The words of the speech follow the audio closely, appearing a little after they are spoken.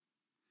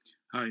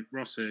Hi,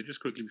 Ross here. Just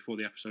quickly before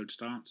the episode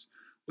starts,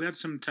 we had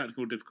some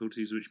technical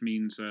difficulties, which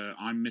means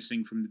I'm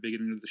missing from the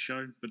beginning of the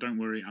show, but don't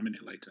worry, I'm in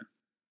it later.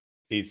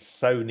 He's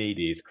so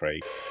needy, is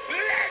Craig.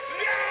 Let's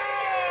go!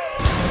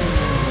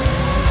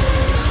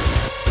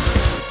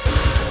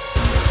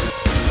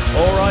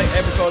 All right,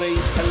 everybody.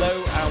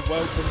 Hello and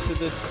welcome to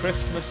this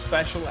Christmas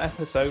special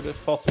episode of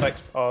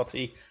Phosphex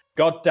Party.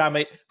 God damn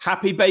it.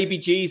 Happy Baby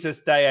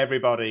Jesus Day,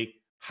 everybody.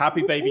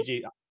 Happy Baby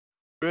Jesus.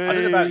 I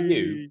don't know about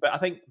you, but I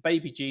think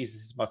Baby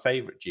Jesus is my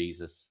favourite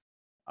Jesus,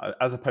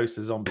 as opposed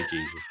to Zombie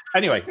Jesus.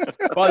 Anyway,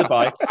 by the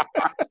by,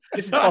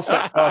 this is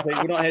Phosphex Party.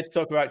 We're not here to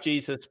talk about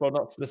Jesus, well,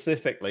 not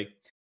specifically.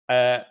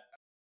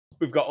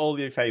 We've got all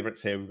your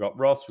favourites here. We've got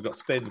Ross, we've got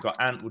Spin, we've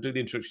got Ant. We'll do the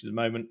introduction in a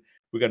moment.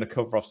 We're going to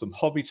cover off some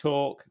hobby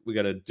talk. We're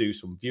going to do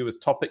some viewers'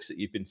 topics that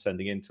you've been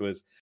sending in to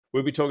us.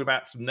 We'll be talking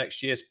about some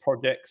next year's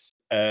projects.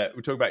 We're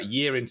talking about a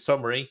year in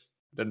summary.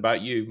 I don't know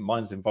about you.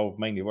 Mine's involved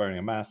mainly wearing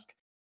a mask.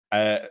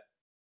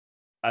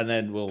 And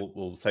then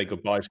we'll say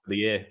goodbyes for the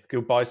year.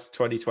 Goodbyes to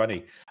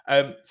 2020.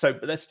 So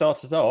let's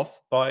start us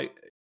off by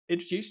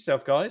introduce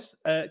yourself, guys.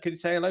 Can you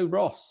say hello,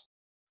 Ross?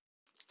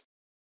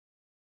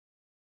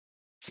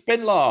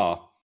 Spinlar.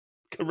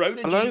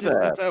 Corona Hello Jesus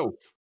there. himself.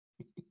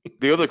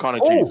 The other kind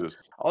of Jesus.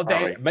 Oh,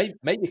 Sorry.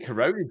 maybe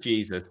Corona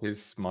Jesus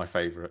is my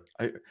favourite.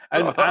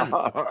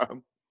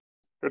 And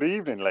Good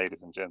evening,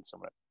 ladies and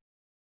gentlemen.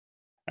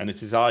 And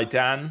it is I,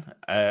 Dan,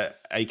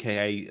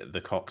 aka the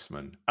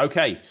Coxman.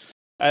 Okay.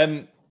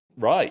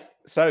 Right.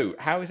 So,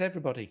 how is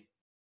everybody?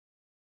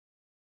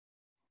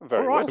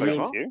 Very All right, well, so thank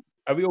far. you.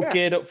 Are we all Yeah.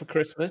 geared up for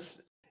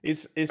Christmas?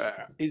 Is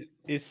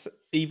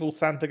Evil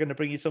Santa going to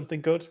bring you something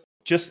good?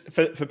 Just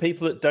for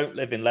people that don't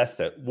live in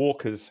Leicester,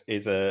 Walker's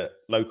is a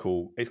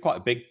local. It's quite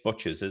a big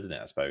butcher's, isn't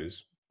it? I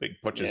suppose big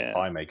butcher's Yeah.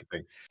 pie maker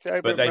thing. Is it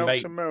over But at they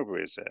Melton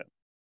Mowbray, is it?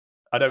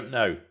 I don't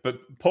know, but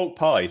pork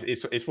pies.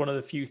 It's one of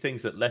the few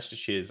things that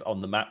Leicestershire's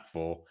on the map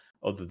for,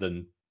 other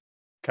than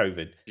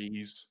COVID.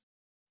 Jeez.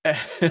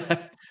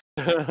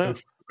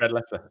 Red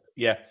letter,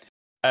 yeah.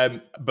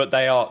 But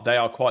they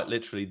are quite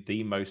literally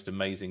the most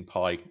amazing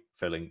pie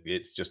filling.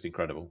 It's just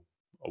incredible.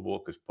 A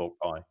Walker's pork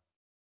pie.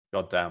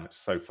 God damn, it's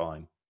so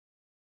fine.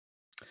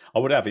 I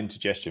would have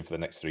indigestion for the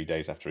next 3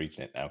 days after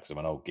eating it now because I'm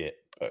an old git.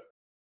 But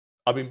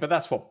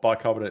that's what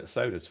bicarbonate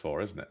soda's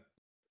for, isn't it?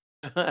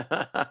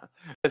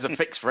 There's a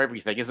fix for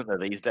everything, isn't there,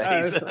 these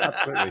days?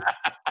 Absolutely.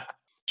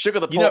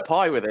 Sugar the You pork know-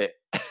 pie with it.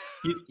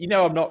 You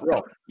know I'm not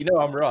wrong. You know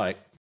I'm right.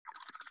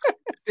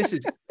 This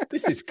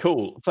is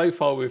cool. So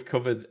far we've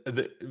covered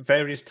the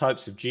various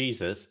types of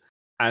Jesus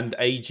and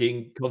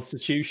aging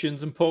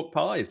constitutions and pork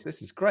pies.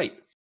 This is great.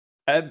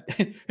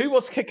 Who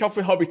wants to kick off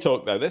with hobby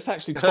talk though? Let's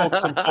actually talk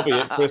some hobby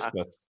at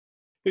Christmas.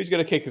 Who's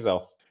going to kick us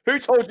off? Who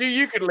told you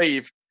you could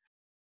leave?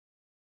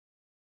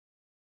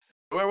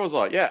 Where was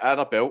I? Yeah, and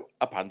I built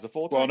a Panzer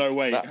IV. Well, no,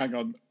 wait, hang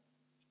on.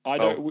 I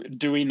don't.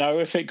 Do we know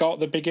if it got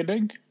the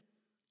beginning?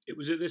 It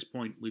was at this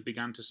point we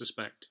began to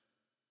suspect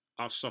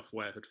our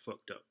software had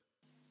fucked up.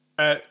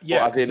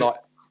 Yeah. Well, as in, like,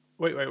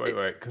 Wait,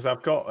 because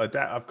I've got a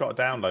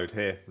download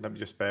here. Let me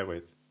just bear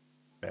with.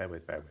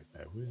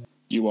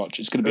 You watch.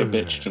 It's going to be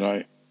a bitch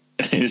tonight.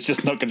 It's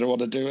just not going to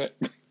want to do it.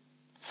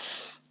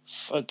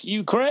 Fuck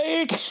you,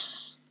 Craig.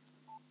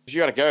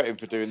 you had to go at him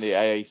for doing the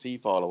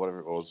AAC file or whatever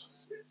it was.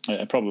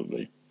 Yeah,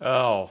 probably.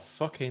 Oh,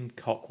 fucking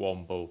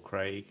cockwomble,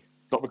 Craig.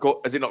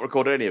 Has it not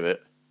recorded any of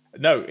it?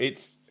 No,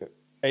 it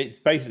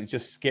basically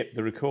just skipped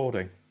the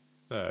recording.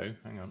 So,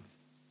 hang on.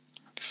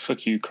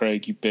 Fuck you,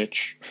 Craig, you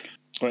bitch.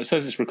 Well, it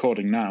says it's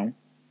recording now.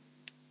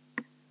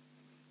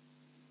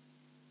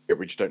 Yeah,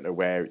 we just don't know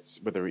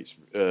whether it's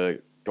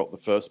got the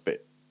first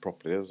bit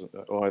properly either.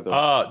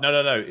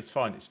 No, it's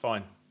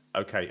fine.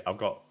 Okay, I've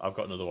got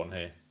another one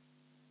here.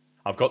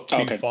 I've got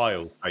two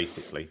files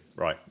basically.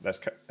 Right, let's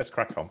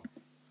crack on.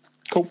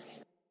 Cool.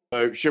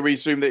 So, should we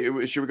assume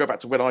that? Should we go back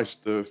to when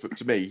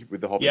to me with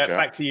the hobby? Yeah, chat?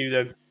 back to you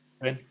then,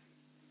 Ben.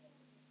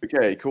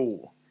 Okay,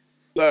 cool.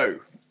 So,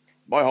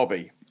 my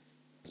hobby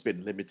has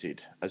been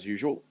limited as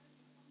usual.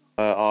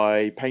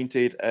 I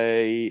painted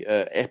a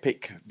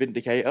Epic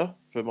Vindicator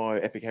for my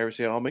Epic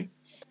Heresy army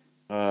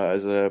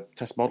as a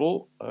test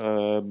model.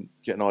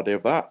 Get an idea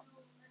of that.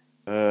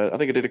 I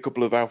think I did a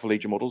couple of Alpha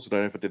Legion models. I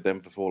don't know if I did them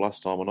before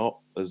last time or not.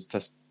 As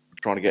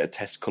trying to get a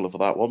test colour for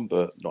that one,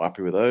 but not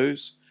happy with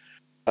those.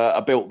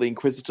 I built the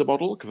Inquisitor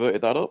model,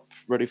 converted that up,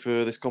 ready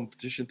for this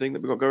competition thing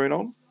that we've got going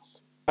on.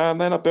 And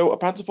then I built a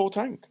Panzer IV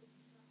tank.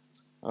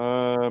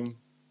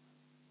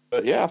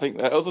 But yeah, I think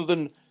that other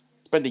than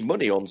spending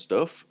money on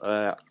stuff,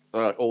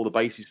 all the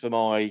bases for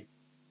my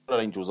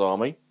Angels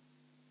army,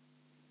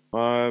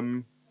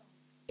 that's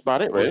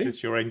about it, really. Is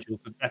this your Angels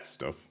of Death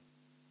stuff?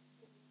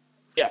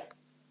 Yeah.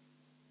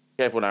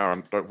 Careful now,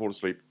 Aaron. Don't fall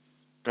asleep.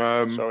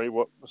 Sorry,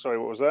 what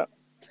was that?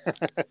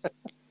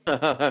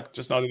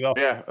 Just nodded off.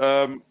 Yeah.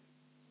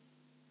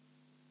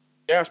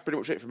 Yeah, that's pretty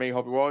much it for me,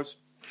 hobby-wise.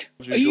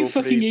 Are you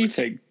fucking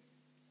eating?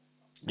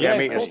 Yeah,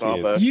 me of course he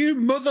is. You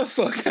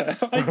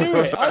motherfucker! I knew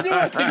it. I knew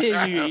I could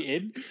hear you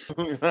eating.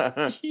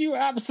 You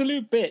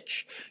absolute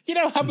bitch! You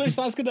know how much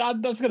that's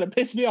gonna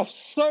piss me off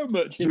so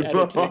much in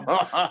editing.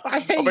 I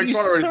hate you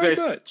so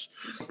much.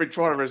 I've been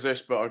trying to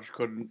resist, but I just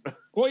couldn't.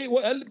 What,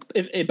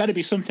 it better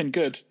be something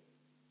good.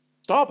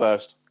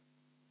 Starburst.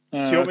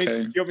 Do you want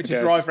me to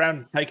drive around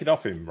and take it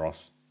off him,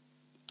 Ross?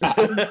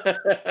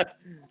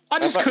 I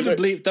just couldn't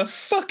believe the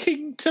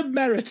fucking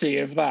temerity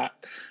of that.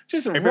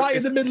 Just right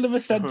in the middle of a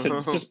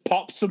sentence, just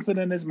pop something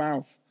in his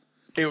mouth.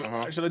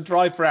 Shall I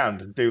drive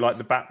round and do like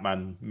the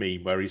Batman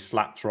meme where he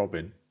slaps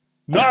Robin?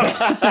 No!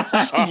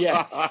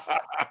 Yes.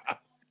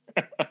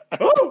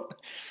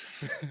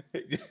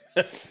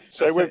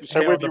 So with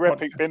your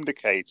Epic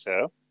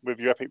Vindicator,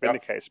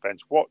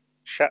 Spence, what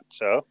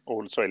chapter,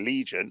 or sorry,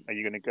 Legion, are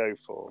you going to go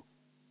for?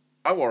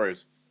 Iron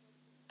Warriors.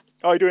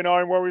 Are you doing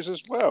Iron Warriors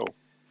as well?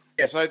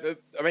 Yeah, so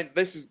I mean,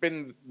 this has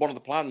been one of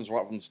the plans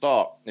right from the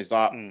start. Is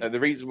that the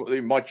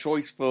reason my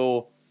choice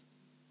for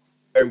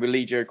going with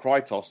Legio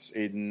Krytos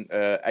in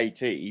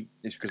AT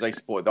is because they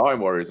supported the Iron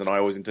Warriors, and I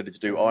always intended to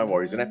do Iron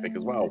Warriors in Epic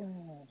as well.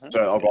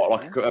 So I've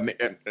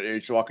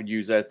got so I could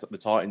use the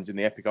Titans in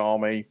the Epic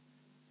army.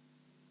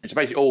 It's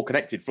basically all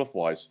connected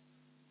fluff-wise.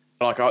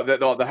 So like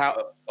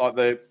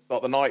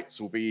the Knights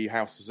will be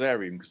House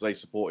Caesarium because they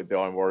supported the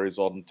Iron Warriors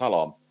on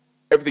Talon.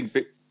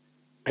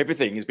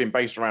 Everything has been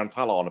based around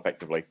Talon,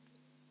 effectively.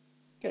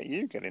 Get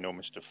you getting all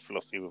Mr.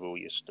 Fluffy with all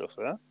your stuff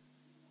there.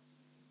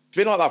 It's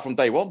been like that from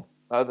day one.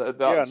 I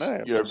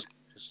know.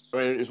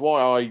 It's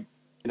why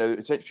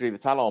essentially the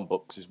Talon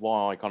books is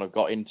why I kind of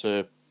got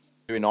into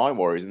doing Iron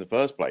Warriors in the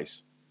first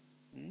place.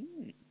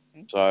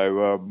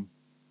 So,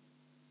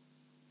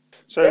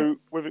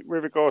 with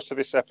regards to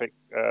this Epic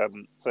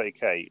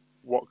 30k,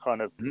 what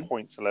kind of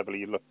points level are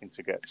you looking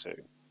to get to?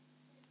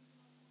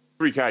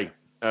 3k.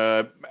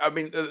 I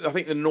mean, I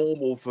think the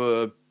normal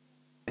for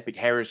Epic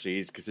Heresy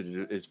is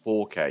considered as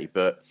 4k,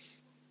 but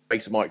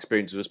based on my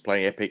experience of us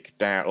playing Epic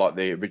down, like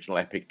the original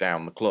Epic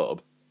down the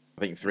club,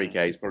 I think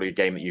 3k is probably a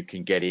game that you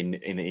can get in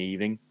the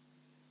evening.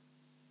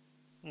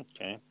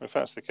 Okay, if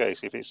that's the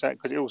case,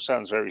 because it all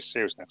sounds very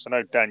serious now. Because I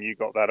know, Dan, you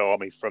got that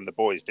army from the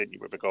boys, didn't you,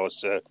 with regards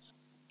to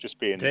just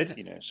being,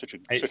 such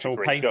a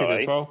great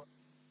guy. As well.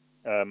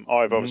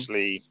 I've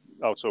obviously,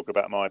 I'll talk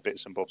about my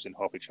bits and bobs in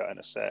Hobby Chat in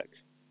a sec.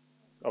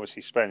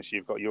 Obviously, Spence,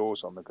 you've got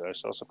yours on the go,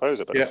 so I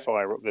suppose I better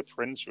fire up the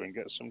printer and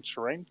get some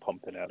terrain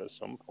pumping out at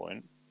some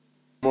point.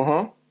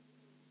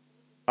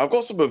 I've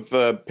got some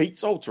of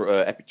Pete's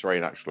Ultra Epic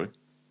Terrain, actually.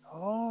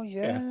 Oh,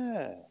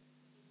 yeah.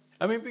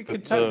 I mean, we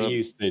could totally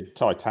use the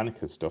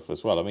Titanica stuff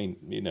as well. I mean,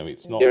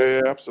 it's not...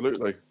 Yeah,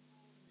 absolutely.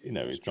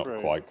 It's not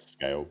quite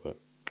scale, but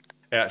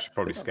it actually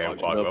probably scale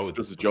quite well with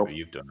the job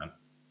you've done. Then.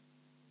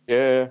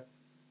 Yeah.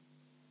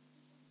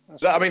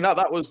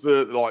 That was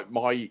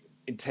my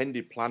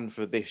intended plan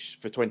for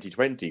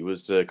 2020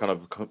 was to kind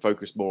of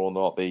focus more on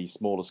the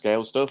smaller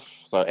scale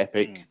stuff. So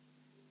Epic,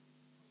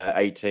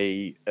 AT,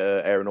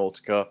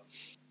 Aeronautica,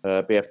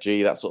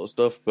 BFG, that sort of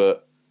stuff.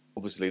 But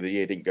obviously the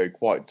year didn't go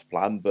quite to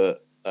plan,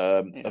 but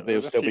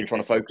I've still been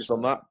trying to focus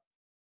on that.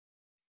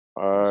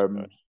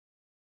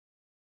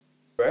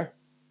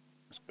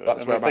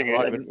 That's where I'm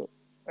at.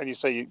 And you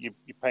say you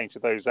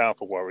painted those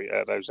Alpha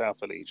Warrior, those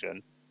Alpha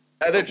Legion.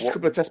 They're just a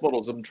couple of test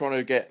models. I'm trying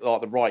to get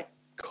the right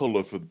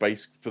colour for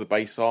the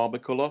base armour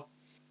colour.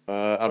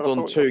 I've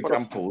done two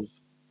examples.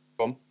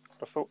 I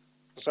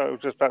was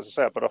just about to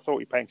say it, but I thought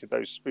you painted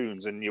those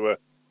spoons and you were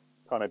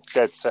kind of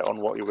dead set on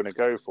what you were going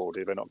to go for.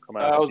 Did they not come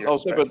out?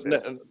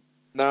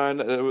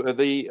 No,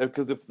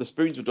 because the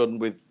spoons were done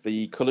with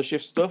the colour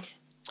shift stuff.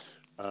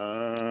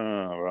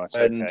 Right.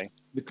 And okay.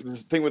 The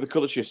thing with the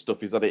colour shift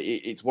stuff is that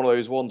it's one of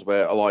those ones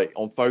where,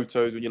 on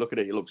photos, when you look at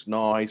it, it looks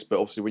nice, but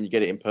obviously when you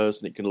get it in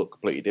person, it can look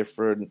completely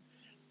different.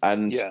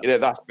 And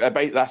that's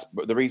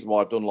the reason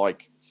why I've done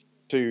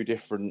two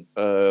different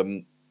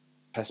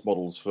test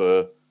models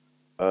for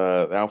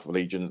the Alpha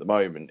Legion at the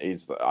moment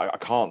is that I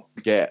can't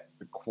get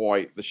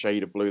quite the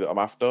shade of blue that I'm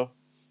after.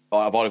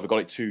 I've either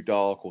got it too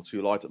dark or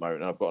too light at the moment,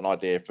 and I've got an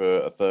idea for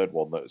a third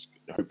one that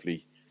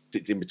hopefully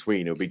sits in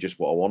between. It'll be just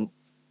what I want,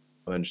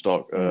 and then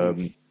start.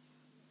 It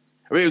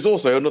was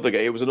also another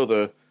game. It was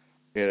another,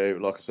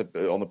 like I said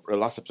on the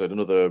last episode,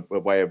 another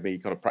way of me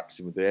kind of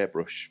practicing with the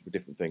airbrush with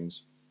different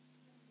things.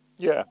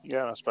 Yeah,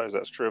 I suppose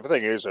that's true. The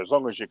thing is, as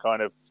long as you're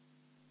kind of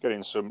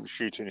shooting some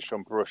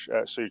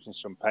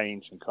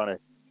paint and kind of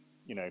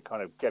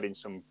getting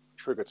some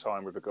trigger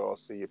time with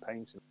regards to your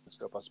painting and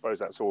stuff, I suppose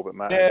that's all that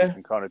matters. Yeah. You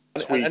can kind of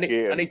tweak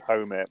it and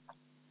home it.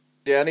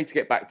 Yeah, I need to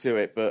get back to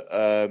it, but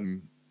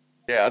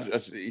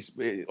it's,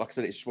 like I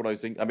said, it's just one of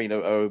those things. I mean,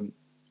 I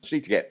just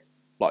need to get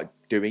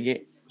doing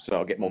it, so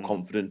I'll get more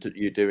confident that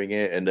you're doing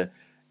it, and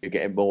you're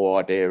getting more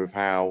idea of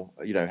how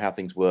how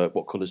things work,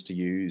 what colours to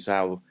use,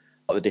 how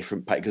the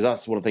different paint. Because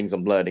that's one of the things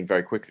I'm learning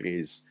very quickly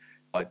is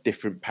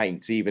different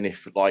paints. Even if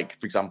for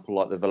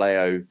example, the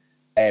Vallejo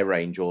air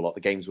range or the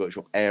Games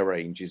Workshop air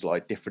range is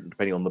different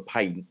depending on the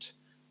paint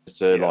as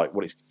to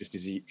what its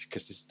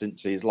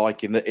consistency is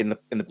like in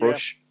the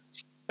brush.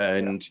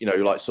 And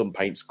some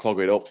paints clog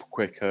it up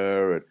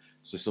quicker, and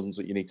So some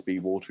that you need to be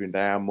watering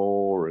down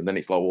more, and then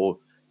it's like, well,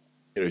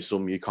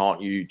 some you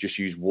can't just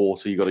use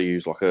water. You got to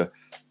use like a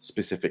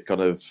specific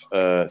kind of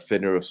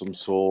thinner of some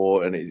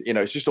sort, and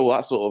it's just all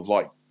that sort of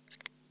like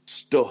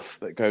stuff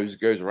that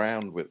goes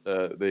around with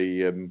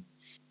the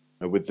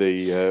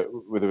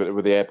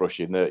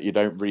airbrushing that you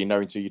don't really know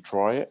until you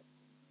try it.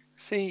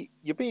 See,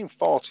 you're being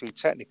far too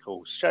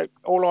technical. So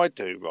all I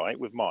do, right,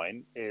 with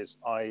mine is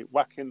I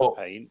whack in the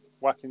paint,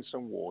 whack in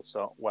some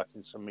water, whack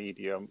in some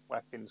medium,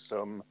 whack in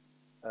some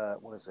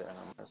what is it?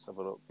 Let's have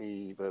a look.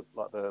 The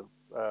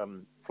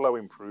flow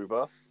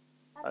improver,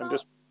 and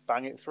just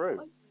bang it through.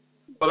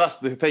 Well, that's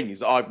the thing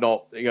is I've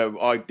not,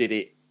 I did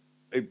it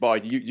by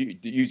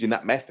using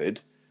that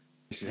method.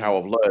 This is how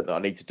I've learned that I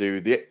need to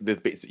do the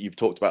bits that you've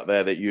talked about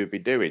there that you've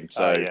been doing.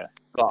 So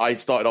I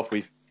started off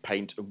with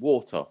paint and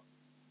water.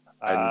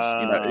 And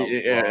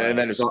and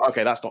then it's like,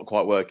 okay, that's not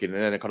quite working.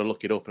 And then I kind of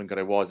look it up and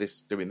go, why is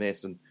this doing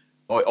this? And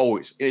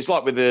it's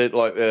like with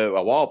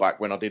a while back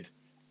when I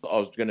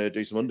was going to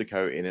do some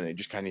undercoating, and it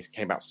just kind of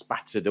came out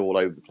spattered all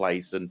over the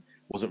place and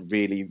wasn't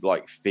really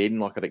like thin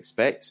like I'd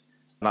expect.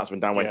 And that's when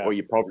Dan went,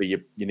 your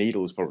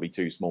needle is probably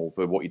too small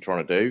for what you're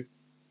trying to do.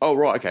 Oh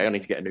right, okay, I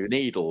need to get a new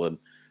needle and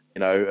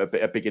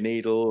a bigger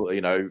needle.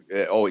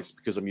 It's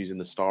because I'm using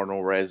the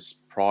Styrene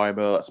Res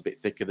primer that's a bit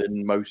thicker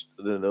than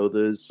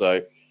others.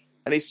 So.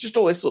 And it's just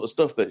all this sort of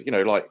stuff that,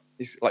 I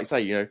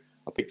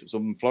picked up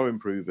some flow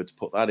improver to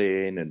put that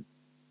in and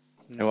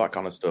that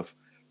kind of stuff.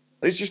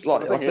 And it's just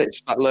like I say, it's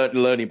that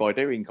learning by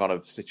doing kind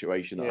of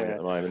situation that I'm in at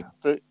the moment.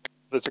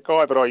 There's a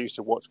guy that I used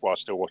to watch, I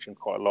still watch him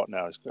quite a lot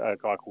now. It's a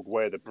guy called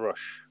Wear the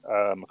Brush.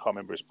 I can't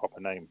remember his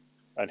proper name.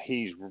 And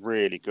he's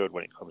really good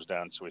when it comes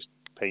down to his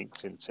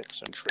painting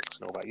tips and tricks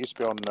and all that. He used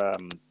to be on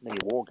Mini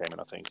Wargaming,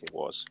 I think it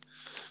was.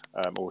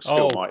 Or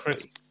still might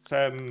Chris, be.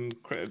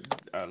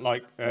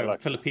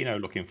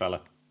 Filipino-looking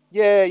fella.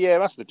 Yeah,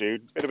 that's the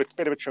dude. Bit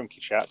of a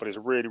chunky chap, but he's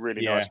a really,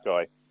 really nice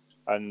guy.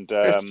 And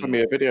send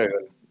me a video.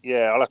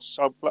 Yeah,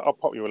 I'll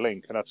pop you a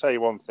link, and I'll tell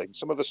you one thing.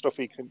 Some of the stuff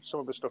he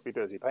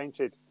does, he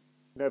painted.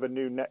 The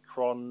new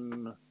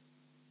Necron,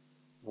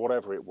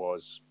 whatever it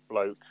was,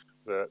 bloke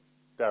that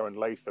Darren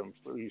Latham,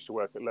 who used to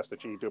work at Leicester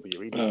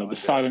GW. The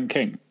Silent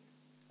King.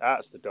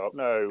 That's the dog.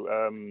 No,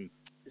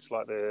 it's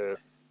like the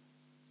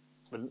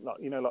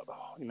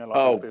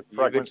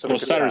fragments of the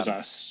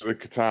Sarazas. The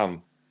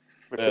Catan.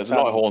 The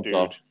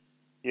Nighthaunt.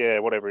 Yeah,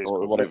 whatever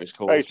it's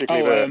called.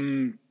 Basically,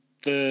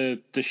 the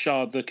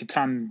Shard, the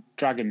Catan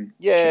dragon.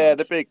 Yeah, shard.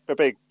 the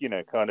big,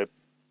 kind of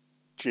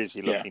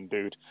jizzy looking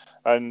dude,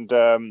 and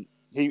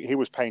he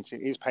was painting.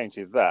 He's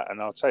painted that,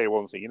 and I'll tell you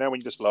one thing. When you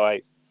just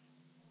like,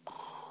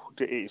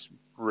 it's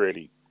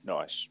really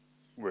nice,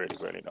 really,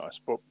 really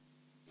nice, but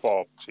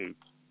far too.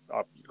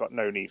 I've got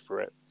no need for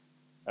it,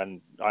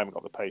 and I haven't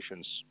got the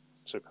patience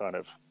to kind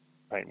of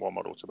paint one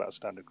model to that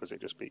standard because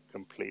it'd just be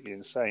completely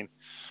insane.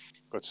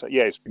 But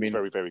it's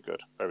very, very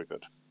good, very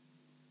good.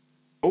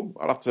 Oh,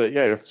 I'll have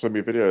to send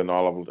me a video and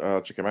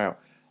I'll check them out.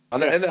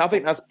 And I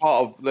think that's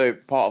part of I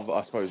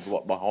suppose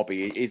what my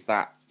hobby is,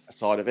 that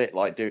side of it.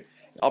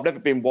 I've never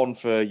been one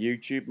for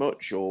YouTube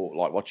much or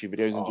like watching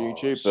videos on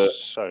YouTube, but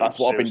that's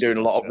what I've been doing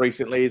a lot of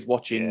recently is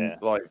watching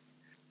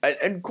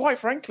and quite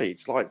frankly,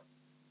 it's like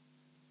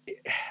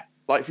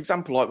for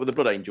example, like with the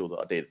Blood Angel that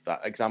I did,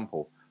 that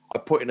example, I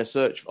put in a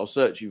search. I was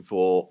searching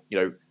for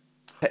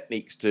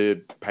techniques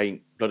to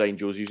paint Blood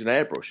Angels using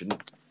airbrush, and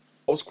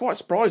I was quite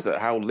surprised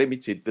at how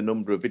limited the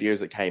number of videos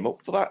that came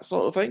up for that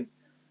sort of thing.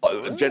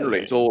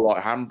 Generally, it's all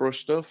like hand brush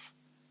stuff.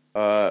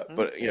 But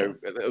there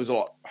was a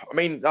lot. I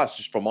mean, that's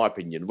just from my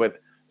opinion.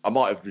 I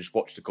might have just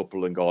watched a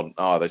couple and gone,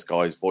 this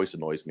guy's voice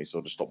annoys me, so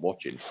I just stopped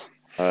watching.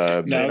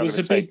 There's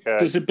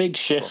a big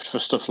shift for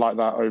stuff like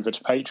that over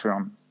to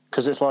Patreon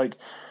because it's like,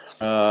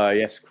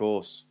 yes, of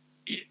course.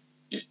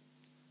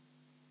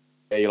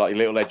 Yeah, you like your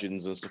Little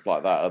Legends and stuff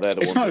like that.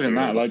 It's not even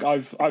that. Like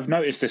I've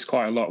noticed this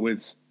quite a lot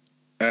with,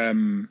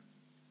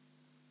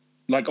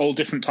 like all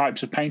different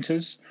types of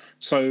painters.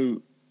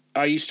 So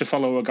I used to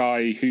follow a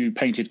guy who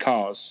painted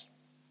cars.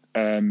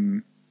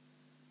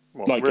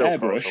 Like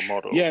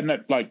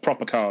airbrush, like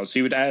proper cars.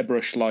 He would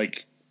airbrush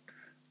like,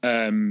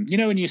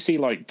 when you see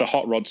like the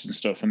hot rods and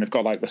stuff, and they've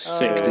got like the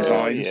sick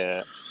designs.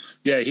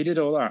 Yeah, he did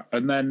all that,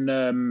 and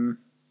then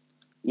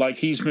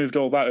he's moved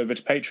all that over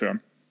to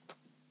Patreon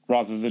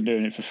rather than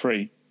doing it for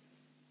free.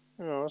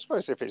 I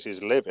suppose if it's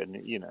his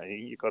living,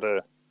 you got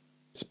to.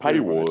 It's a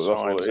paywall. That's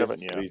what it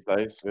is these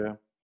days. Yeah.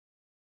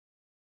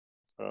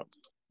 But,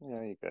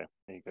 there you go.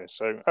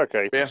 So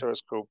okay, so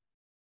that's cool.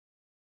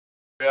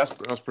 Yeah,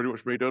 that's pretty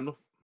much me done.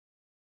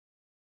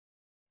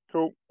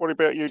 Cool. What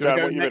about you, Dan? What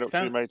have you been up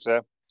to, mate?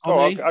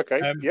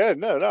 Okay.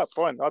 No, that's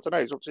fine. I don't know.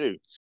 It's up to you.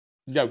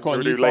 Yeah, go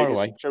on. You fire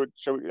away. Shall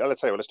we?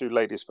 Let's say, let's do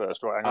ladies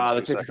first, right?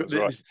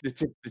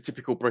 The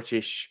typical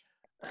British.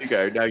 You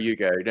go. No, you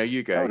go. No,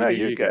 you go. Oh, no,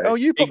 you go. Oh,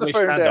 you put the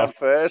phone down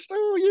first.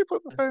 Oh, you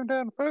put the phone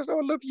down first. Oh,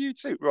 I love you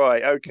too.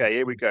 Right. Okay.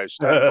 Here we go.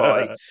 Stand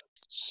by.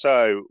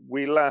 So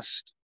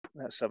let's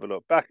have a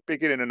look. Back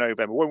beginning of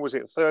November. When was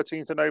it?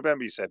 13th of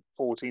November. You said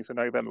 14th of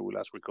November. We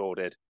last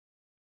recorded.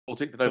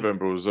 14th of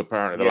November was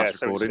apparently the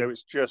last recording. So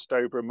it's just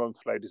over a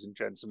month, ladies and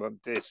gentlemen.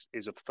 This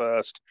is a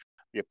first.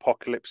 The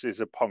apocalypse is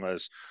upon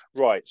us.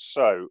 Right,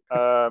 so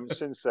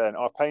since then,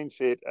 I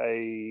painted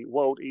a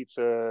World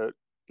Eater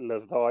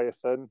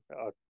Leviathan.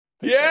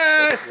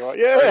 Yes!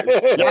 Right.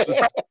 Yeah!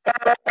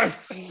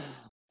 Yes!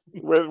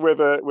 with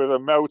a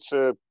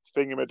melter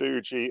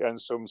thingamadoogie and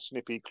some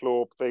snippy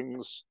claw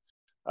things.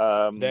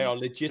 They are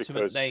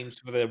legitimate names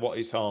for what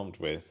he's armed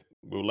with.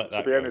 We'll let that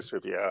go. To be go. honest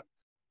with you,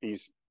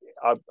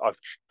 I've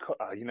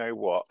you know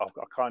what? I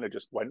kind of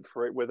just went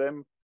for it with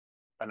him,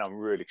 and I'm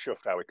really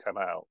chuffed how it came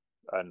out.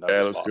 And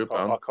that's good,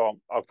 man.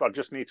 I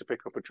just need to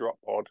pick up a drop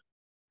pod,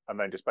 and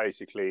then just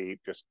basically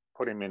just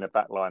put him in a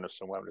back line of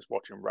somewhere and just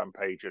watch him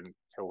rampage and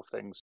kill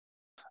things.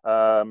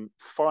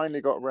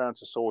 Finally got around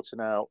to sorting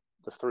out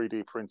the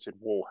 3D printed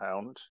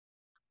Warhound.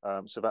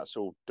 So that's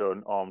all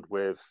done, armed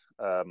with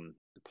the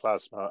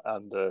plasma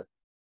and the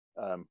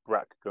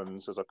Brack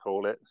guns, as I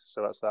call it.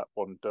 So that's that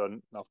one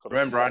done. And I've got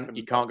Remember, Ant,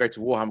 you can't go to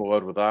Warhammer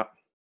World with that.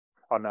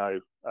 I know.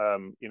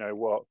 You know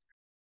what?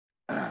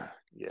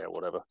 Yeah,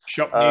 whatever.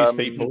 Shock news,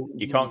 people.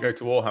 You can't go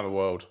to Warhammer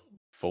World.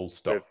 Full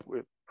stop.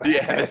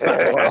 Yeah, that's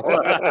as well.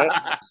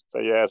 So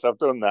I've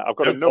done that. I've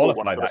got another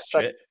one. I've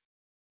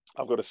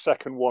got a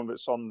second one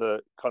that's on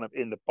the kind of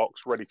in the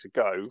box, ready to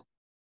go.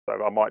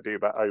 So I might do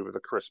that over the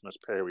Christmas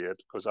period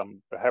because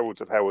the Heralds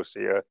of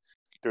Heresy are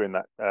doing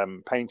that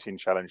painting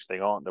challenge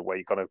thing, aren't they? Where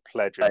you're going to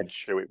pledge and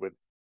do it with.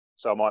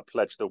 So I might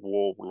pledge the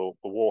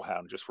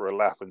Warhound just for a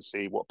laugh and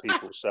see what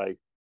people say.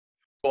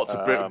 What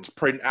to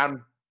print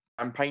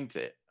and paint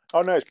it?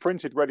 Oh no, it's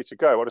printed, ready to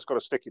go. I just got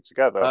to stick it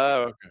together.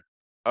 Oh, okay.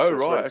 Oh, so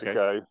right, okay. To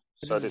go.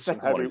 So this is the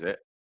second one, is it?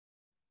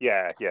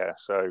 Yeah.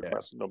 So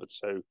that's number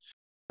 2.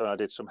 Then I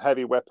did some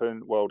heavy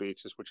weapon World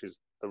Eaters, which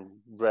is the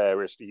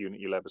rarest unit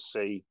you'll ever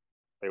see.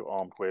 They were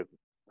armed with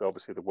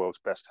obviously the world's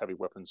best heavy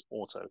weapons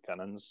auto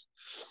cannons.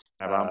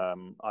 I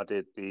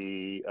did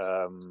the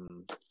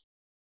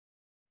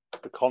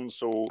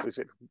consul. Is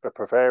it the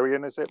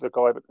Bavarian? Is it the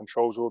guy that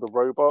controls all the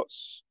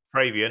robots?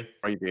 Pravian.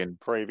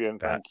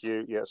 Thank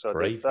you. Yeah, so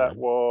I did that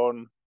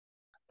one.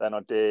 Then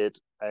I did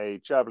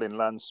a Javelin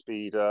land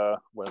speeder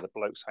where the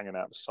bloke's hanging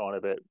out the side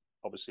of it.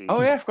 Obviously.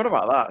 Oh yeah, I forgot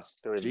about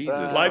that.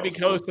 Jesus, fly me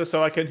closer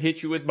so I can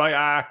hit you with my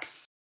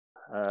axe.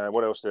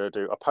 What else did I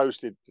do? I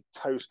posted the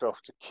toast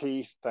off to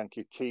Keith. Thank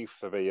you, Keith,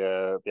 for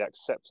the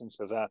acceptance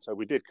of that.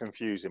 We did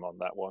confuse him on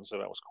that one, so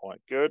that was quite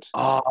good.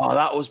 Oh,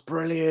 that was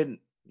brilliant.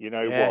 You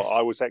know what?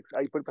 I was,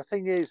 but the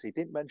thing is, he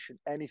didn't mention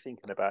anything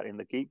about it in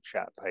the Geek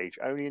Chat page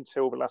only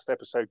until the last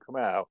episode come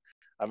out,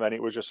 and then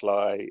it was just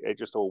like it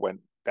just all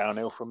went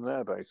downhill from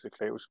there.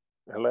 Basically, it was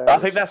hilarious. I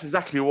think that's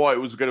exactly why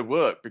it was going to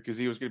work because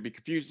he was going to be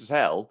confused as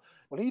hell.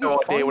 Well, he no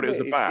idea what it was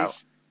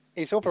about.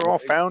 He's overall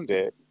found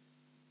it,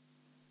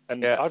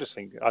 and I just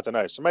think I don't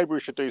know. So maybe we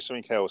should do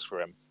something else for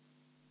him.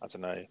 I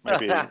don't know.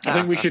 Maybe I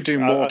think we should do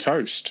more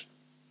toast.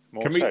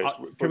 Can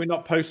we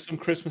not post some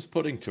Christmas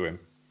pudding to him?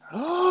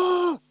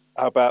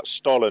 How about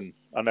Stollen?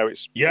 I know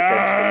it's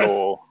against the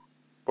law,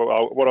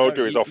 but what I'll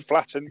do is I'll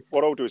flatten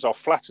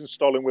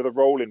Stollen with a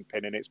rolling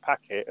pin in its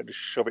packet and just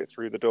shove it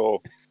through the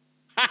door.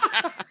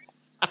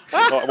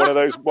 Like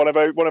one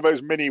of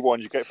those mini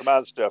ones you get from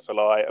Asda for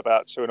like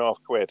about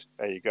 £2.50.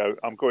 There you go.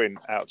 I'm going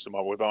out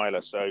tomorrow with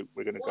Isla, so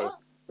we're gonna go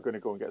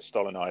and get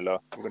Stollen, Isla.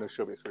 We're gonna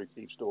shove it through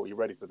Keith's door. You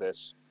ready for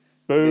this?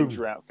 Boom.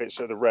 Ninja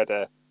outfits at the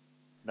Redder.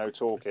 No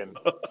talking.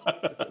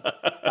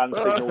 Hand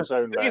signals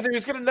only.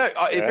 He's going to know.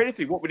 If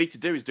anything, what we need to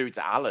do is do it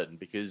to Alan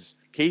because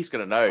Keith's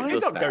going to know. I'm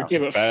not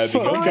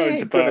going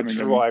to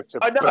Birmingham.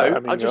 I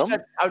know.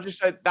 I just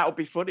said that would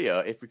be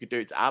funnier if we could do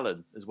it to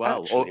Alan as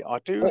well.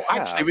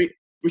 Actually,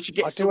 we should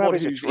get someone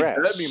who's in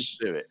Birmingham to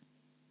do it.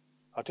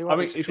 I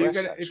mean, if you're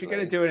going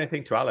to do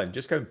anything to Alan,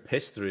 just go and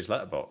piss through his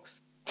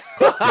letterbox.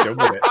 Be done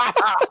with it.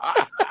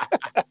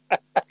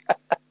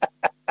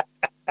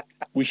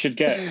 We should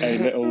get a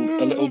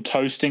little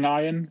toasting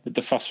iron with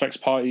the Phosphex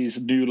Party's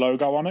new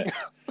logo on it.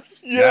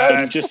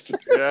 Yeah, and just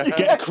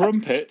get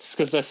crumpets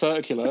because they're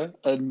circular,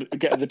 and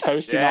get the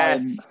toasting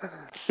iron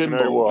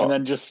symbol, and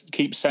then just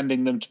keep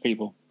sending them to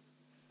people.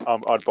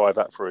 I'd buy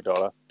that for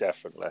 $1,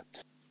 definitely.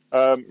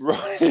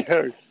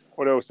 Right.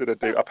 What else did I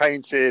do? I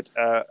painted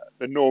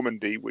the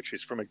Normandy, which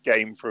is from a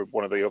game from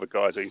one of the other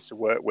guys I used to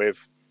work with.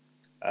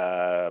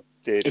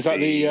 Is that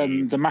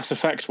the Mass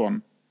Effect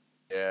one?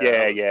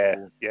 Yeah.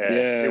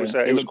 It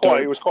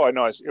was quite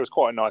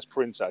a nice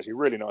print actually,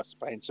 really nice to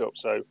paint up.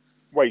 So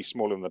way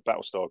smaller than the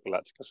Battlestar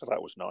Galactica, so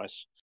that was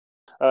nice.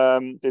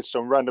 Did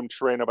some random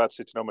terrain I've had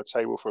sitting on my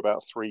table for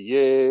about 3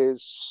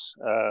 years.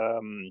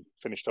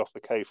 Finished off the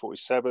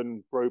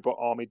K-47 robot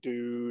army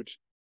dude.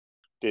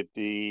 Did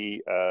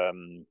the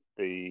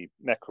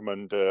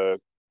Necromunda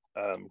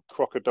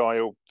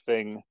crocodile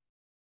thing.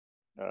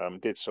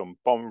 Did some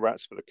bomb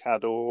rats for the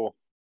Cador.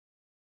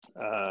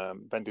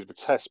 Then did the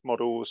test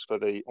models for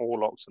the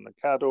Orlocks and the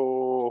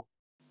Cador.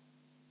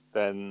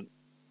 Then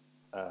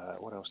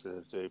what else did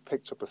I do?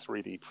 Picked up a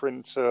 3D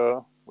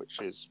printer,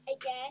 which is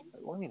again.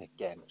 What do you mean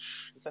again?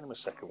 Shh, it's only my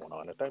second one,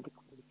 Anna. Don't be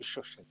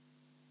shushing.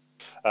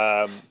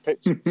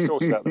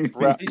 Sorted out the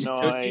Brat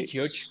Knight.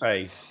 Judge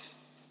face.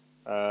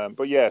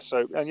 But yeah,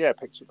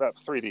 picked up that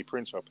 3D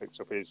printer. I picked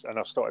up and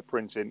I started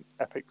printing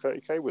Epic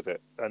 30K with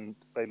it, and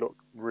they look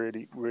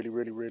really, really,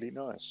 really, really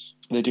nice.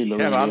 They do look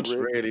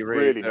really,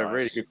 really they're nice.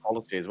 really good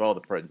quality as well.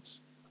 The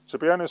prints. To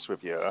be honest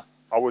with you,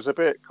 I was a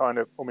bit kind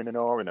of umming and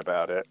ahhing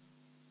about it,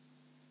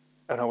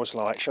 and I was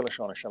like, shall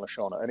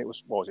I, and it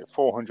was, what was it,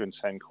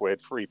 410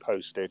 quid, free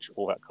postage,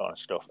 all that kind of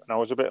stuff, and I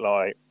was a bit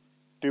like,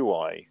 do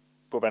I?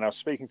 But then I was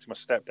speaking to my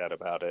stepdad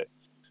about it,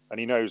 and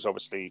he knows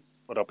obviously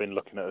what I've been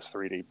looking at a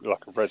 3D,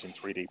 like a resin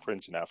 3D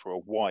printer now for a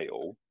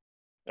while,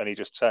 and he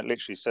just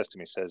literally says to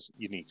me,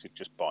 you need to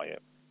just buy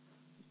it.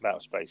 That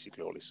was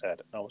basically all he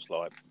said, and I was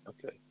like,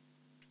 okay.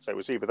 So it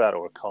was either that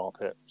or a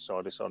carpet, so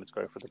I decided to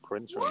go for the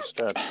printer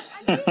instead.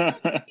 We need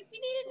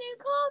a new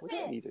carpet. We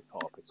don't need a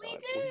carpet.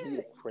 We need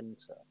a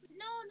printer.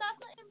 No, that's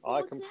not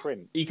important. I can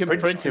print. You can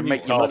Print print and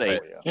make you money.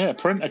 Yeah,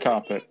 print a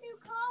carpet. We need a new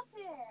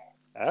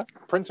carpet.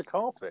 Print a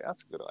carpet.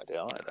 That's a good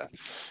idea, either.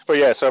 But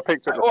yeah, so I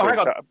picked up the hang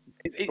printer. on.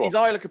 Is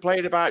Isla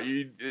complaining about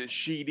you?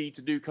 She needs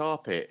a new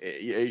carpet.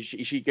 Is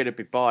she going to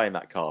be buying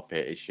that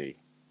carpet? Is she?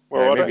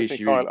 Well,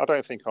 I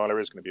don't think Isla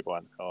is going to be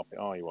buying the carpet,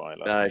 are you,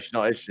 Isla? No, she's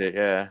not, is she?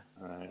 Yeah.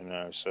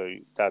 No. So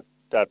dad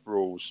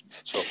rules.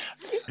 So,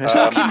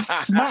 Talking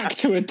smack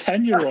to a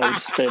 10-year-old,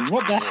 Spin.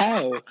 What the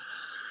hell?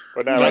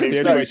 But no, That's the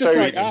only way it's just to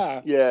like,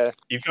 yeah.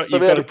 You've got So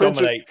to the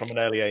printer- dominate from an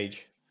early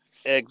age.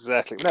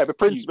 Exactly. No, the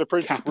printer's really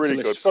good.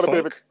 capitalist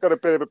Got a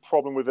bit of a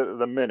problem with it at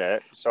the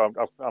minute, so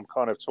I'm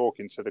kind of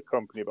talking to the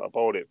company that I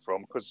bought it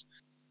from because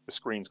the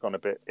screen's gone a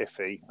bit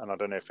iffy, and I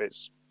don't know if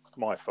it's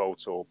my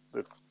fault or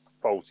the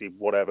faulty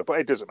whatever, but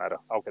it doesn't matter.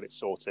 I'll get it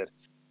sorted.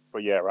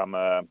 But yeah, I'm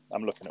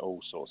looking at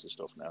all sorts of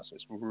stuff now, so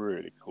it's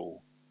really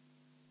cool.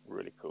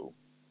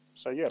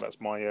 So yeah,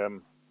 that's my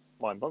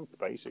my month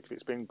basically.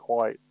 It's been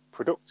quite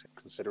productive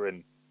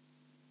considering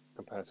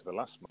compared to the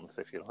last month,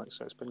 if you like.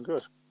 So it's been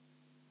good.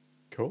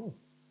 Cool.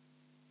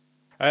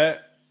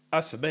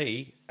 As for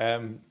me,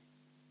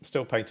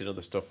 still painting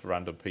other stuff for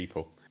random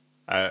people.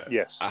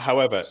 Yes.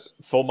 However,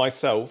 for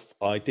myself,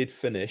 I did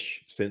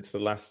finish since the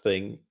last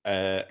thing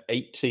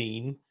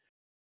 18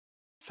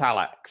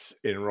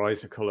 Thalax in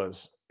Rise of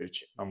Colours,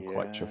 which I'm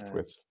quite chuffed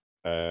with.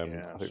 I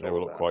think they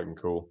will look quite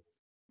cool.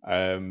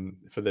 How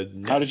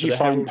did you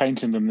find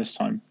painting them this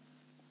time?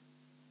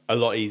 A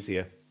lot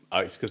easier.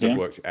 It's because I've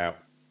worked it out.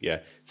 Yeah,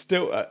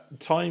 still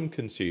time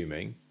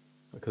consuming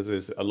because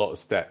there's a lot of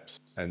steps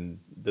and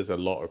there's a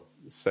lot of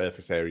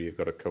surface area you've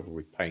got to cover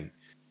with paint.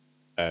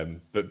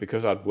 But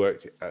because I'd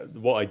worked,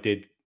 what I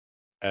did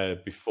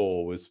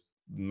before was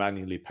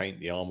manually paint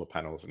the armor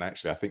panels, and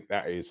actually I think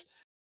that is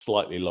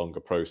slightly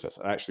longer process.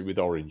 And actually with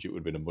orange, it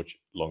would have been a much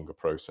longer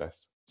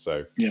process.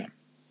 So yeah,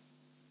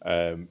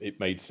 it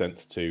made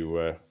sense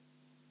to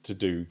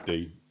do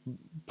the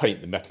paint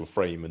the metal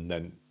frame and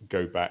then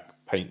go back,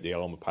 paint the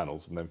armor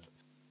panels, and then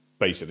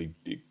basically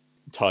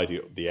tidy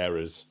up the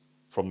errors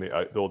from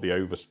all the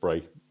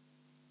overspray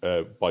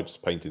by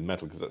just painting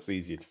metal because that's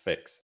easier to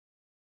fix.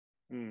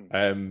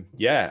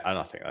 Yeah, and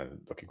I think I'm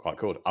looking quite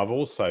good. I've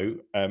also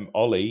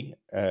Ollie,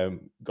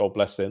 God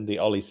bless him, the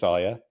Ollie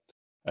Sire,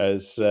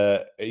 as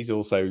he's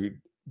also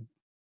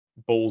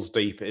balls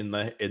deep in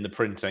the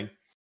printing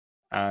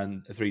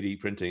and 3D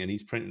printing, and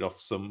he's printed off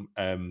some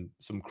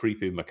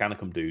creepy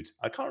Mechanicum dudes.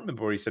 I can't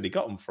remember where he said he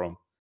got them from.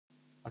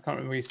 I can't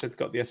remember where he said he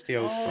got the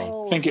STLs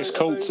from. I think it's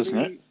Colts, isn't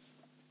it?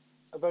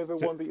 Are they the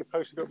one that you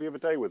posted up the other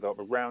day with, the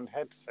round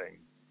head thing?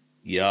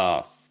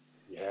 Yes.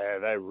 Yeah,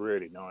 they're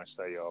really nice.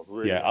 They are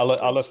really. Yeah, nice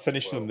I'll have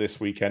finished them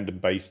this weekend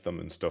and based them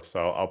and stuff.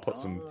 So I'll put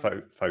some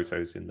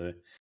photos in the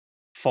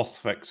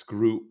Phosphex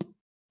group.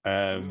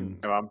 I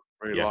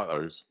really like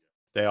those.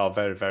 They are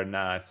very, very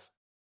nice.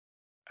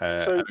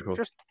 Sorry,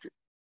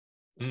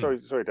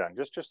 Dan.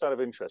 Just out of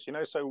interest,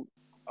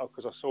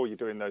 because I saw you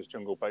doing those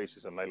jungle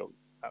bases and they look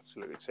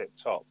absolutely tip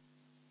top.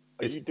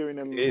 Are you doing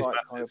them like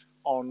kind of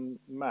en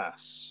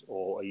masse,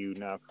 or are you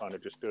now kind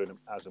of just doing them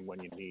as and when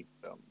you need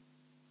them?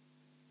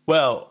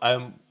 Well,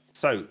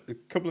 so a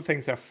couple of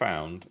things I've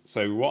found.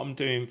 So what I'm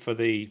doing for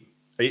the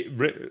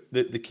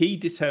key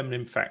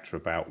determining factor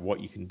about what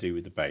you can do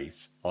with the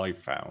base, I've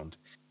found,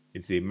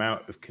 is the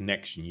amount of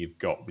connection you've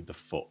got with the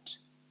foot.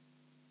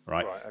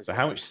 Right? Okay. So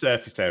how much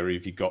surface area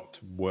have you got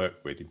to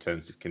work with in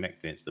terms of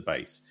connecting it to the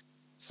base?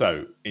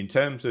 So in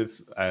terms of,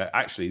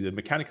 actually, the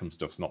Mechanicum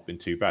stuff's not been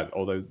too bad,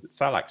 although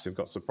Thalax have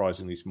got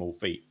surprisingly small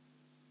feet.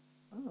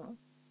 Oh.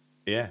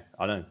 Yeah,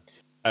 I know.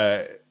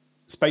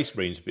 Space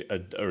Marines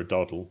are a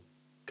doddle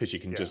because you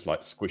can just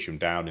like squish them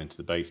down into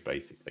the base,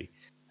 basically.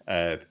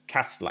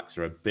 Castellax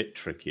are a bit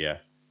trickier.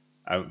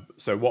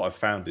 So what I've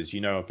found is,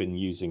 I've been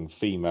using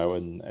Fimo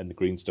and the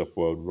Green Stuff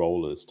World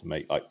rollers to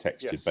make like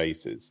textured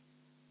bases.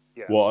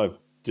 Yeah. What I've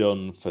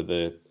done for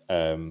the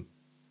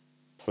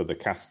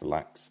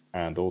Castellax,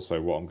 and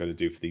also what I'm going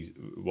to do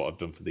what I've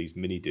done for these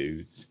mini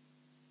dudes,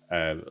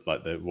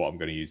 what I'm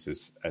going to use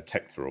as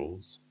tech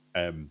thralls,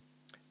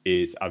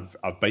 is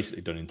I've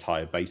basically done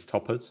entire base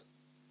toppers.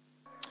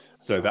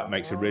 So that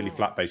makes a really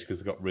flat base because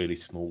they've got really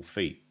small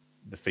feet.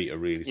 the feet are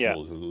really Yeah.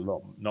 small.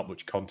 There's not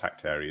much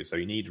contact area, so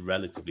you need a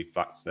relatively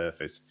flat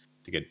surface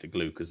to get it to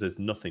glue because there's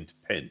nothing to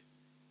pin.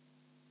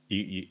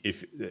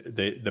 If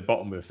the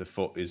bottom of the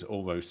foot is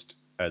almost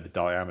the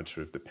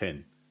diameter of the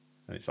pin,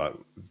 and it's like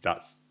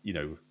that's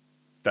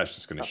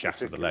just going to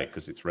shatter the leg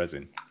because it's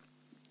resin.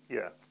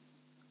 Yeah.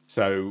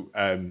 So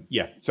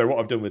so what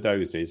I've done with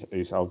those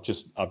is I've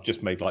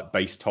just made like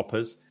base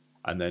toppers,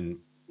 and then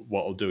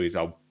what I'll do is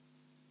I'll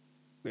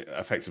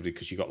effectively,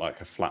 because you got like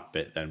a flat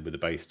bit then with a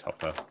base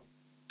topper,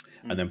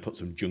 and then put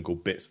some jungle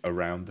bits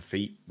around the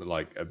feet,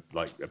 like a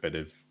bit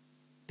of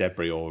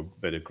debris or a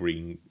bit of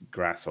green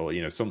grass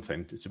or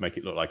something to make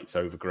it look like it's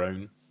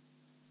overgrown.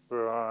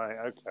 Right.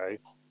 Okay.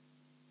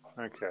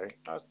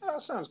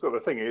 That sounds good. The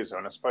thing is,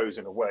 and I suppose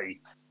in a way,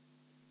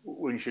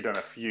 once you've done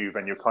a few,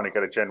 then you'll kind of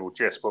get a general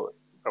gist, but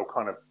they'll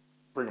kind of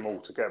bring them all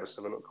together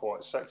so they look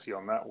quite sexy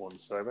on that one.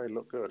 So they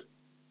look good.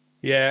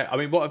 Yeah, I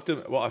mean, what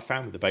I've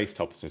found with the base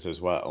toppers as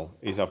well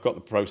is I've got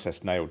the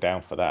process nailed down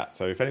for that.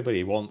 So if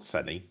anybody wants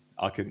any,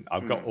 I've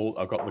got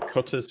the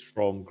cutters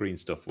from Green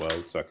Stuff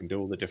World, so I can do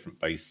all the different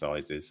base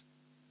sizes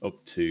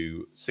up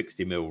to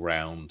 60mm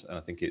round, and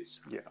I think it's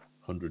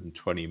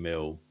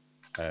 120mm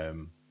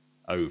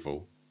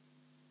oval.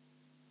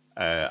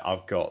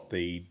 I've got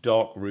the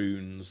Dark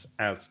Runes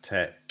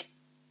Aztec.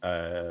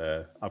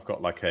 I've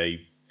got like a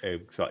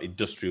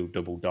industrial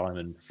double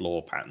diamond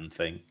floor pattern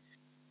thing.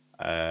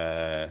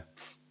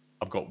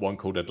 I've got one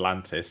called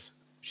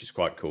Atlantis, which is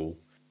quite cool.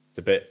 It's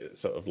a bit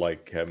sort of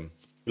like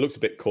it looks a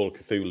bit Call of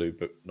Cthulhu,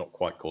 but not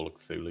quite Call of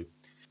Cthulhu.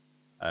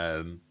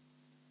 I'm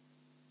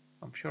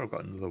sure I've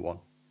got another one.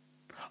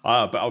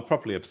 But I'm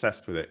properly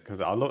obsessed with it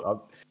because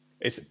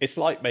it's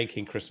like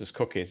making Christmas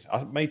cookies.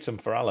 I made some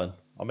for Alan.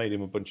 I made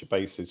him a bunch of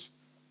bases,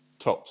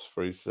 tops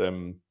for his.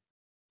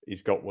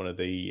 He's got one of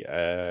the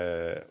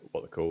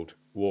what they're called,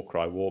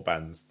 Warcry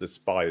warbands, the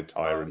Spire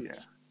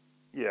Tyrants.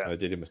 Yeah. And I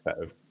did him a set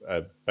of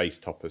base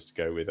toppers to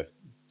go with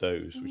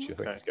those, which I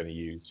think he's going to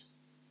use.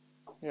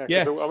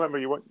 Yeah. I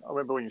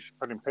remember when you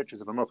putting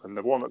pictures of them up, and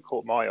the one that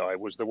caught my eye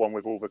was the one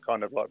with all the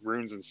kind of like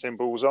runes and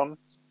symbols on.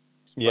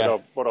 Yeah.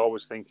 But what I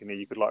was thinking is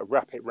you could like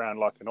wrap it round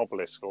like an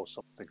obelisk or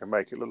something and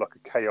make it look like a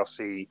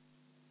chaosy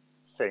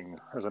thing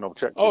as an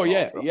objective. Oh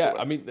yeah.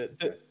 I mean,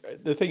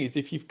 the thing is,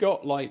 if you've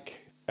got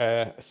like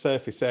a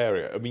surface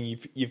area, I mean,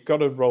 you've got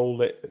to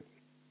roll it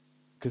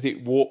because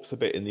it warps a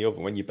bit in the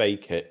oven when you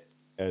bake it.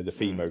 The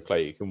Fimo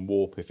clay, it can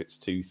warp if it's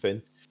too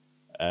thin,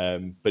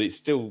 but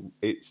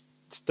it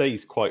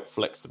stays quite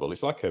flexible.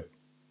 It's like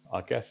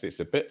I guess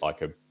it's a bit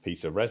like a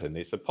piece of resin.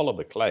 It's a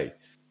polymer clay,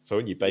 so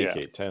when you bake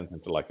it turns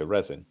into like a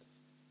resin.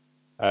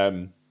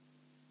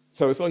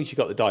 So as long as you've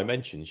got the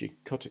dimensions, you can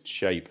cut it to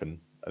shape and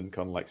kind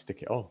of like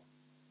stick it on.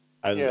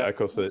 And of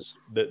course,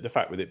 the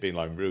fact with it being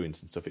like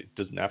ruins and stuff, it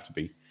doesn't have to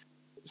be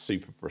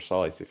super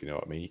precise, if you know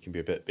what I mean. You can be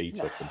a bit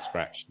beat up and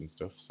scratched and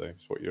stuff. So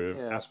it's what you're.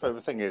 Yeah, I suppose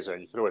the thing is,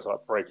 you could always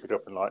like break it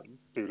up and like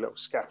do little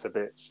scatter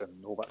bits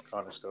and all that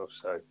kind of stuff.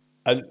 So.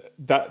 And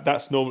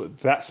that's normal.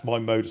 That's my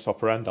modus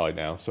operandi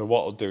now. So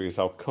what I'll do is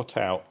I'll cut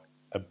out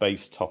a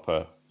base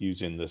topper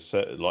using a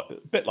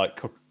bit like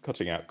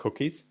cutting out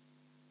cookies.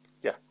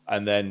 Yeah.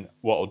 And then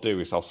what I'll do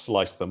is I'll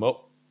slice them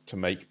up to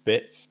make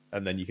bits,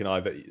 and then you can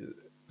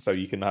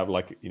have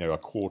like a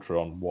quarter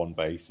on one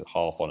base, a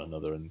half on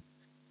another, and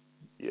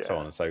so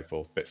on and so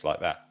forth, bits like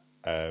that.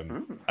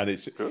 And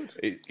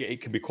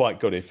it can be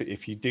quite good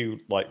if you do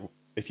like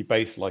if you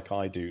base like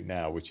I do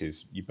now, which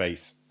is you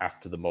base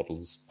after the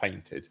model's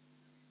painted.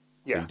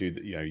 So you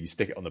do you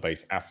stick it on the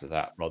base after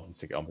that rather than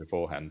stick it on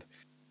beforehand.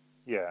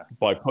 Yeah.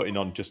 By putting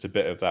on just a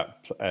bit of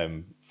that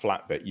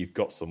flat bit, you've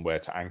got somewhere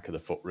to anchor the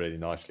foot really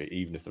nicely,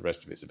 even if the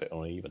rest of it's a bit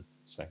uneven.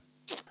 So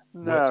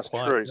no, that's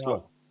true. It's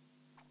like,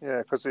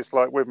 because it's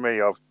like with me,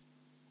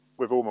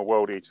 with all my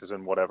world eaters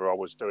and whatever, I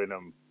was doing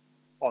them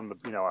on the,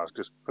 I was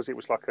just because it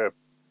was like a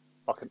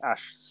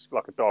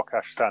dark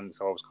ash sand,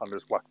 so I was kind of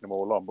just whacking them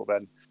all on. But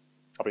then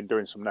I've been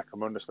doing some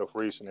Necromunda stuff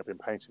recently. I've been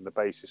painting the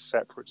bases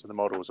separate to the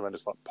models, and then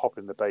just like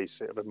popping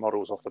the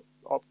models off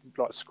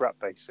like scrap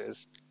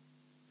bases.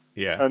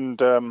 Yeah, and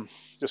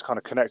just kind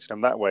of connecting them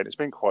that way. And it's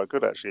been quite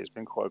good actually. It's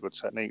been quite a good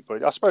technique.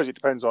 But I suppose it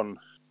depends on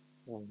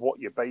what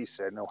you're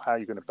basing or how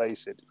you're going to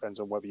base it. Depends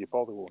on whether you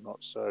bother or not.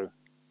 So.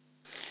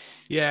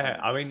 Yeah,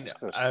 I mean,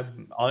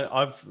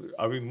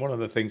 I mean, one of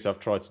the things I've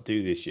tried to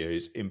do this year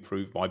is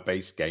improve my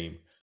base game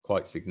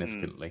quite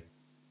significantly.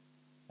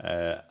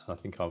 I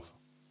think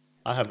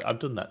I've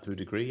done that to a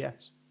degree.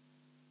 Yes.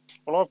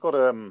 Well, I've got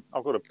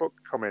a book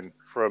coming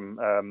from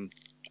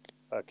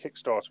a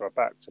Kickstarter I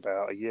backed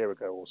about a year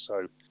ago or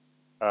so.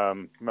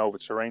 Melba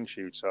Terrain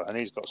Shooter, and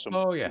he's got some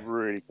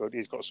really good.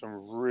 He's got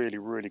some really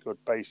really good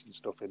basing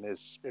stuff in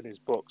his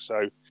book.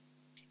 So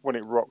when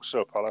it rocks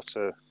up, I'll have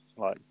to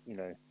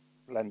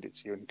lend it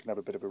to you, and you can have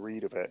a bit of a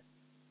read of it.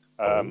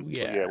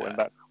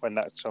 When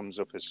that sums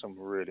up, there's some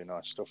really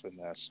nice stuff in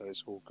there, so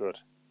it's all good.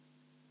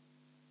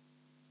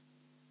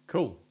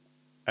 Cool.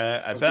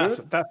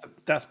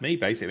 That's me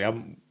basically.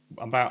 I'm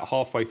about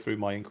halfway through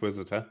my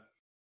Inquisitor.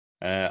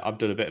 I've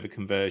done a bit of a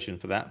conversion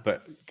for that,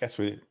 but I guess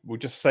we're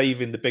just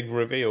saving the big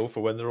reveal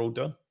for when they're all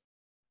done.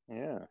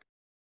 Yeah.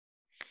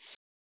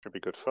 Should be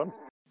good fun.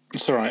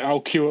 It's all right.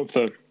 I'll cue up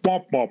the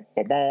bop, bop,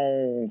 bop,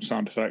 bop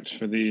sound effect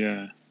for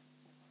the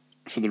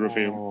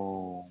reveal.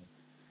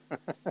 Oh.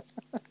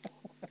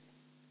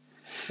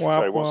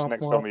 So what's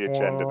next on the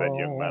agenda then,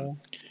 young man?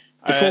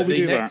 Before we the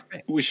do next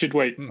that, we should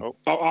wait. Oh.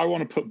 I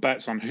want to put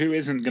bets on who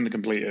isn't going to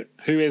complete it.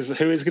 Who is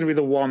going to be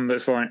the one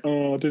that's like,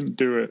 oh, I didn't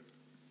do it.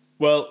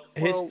 Well,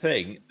 here's the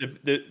thing: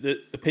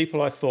 the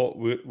people I thought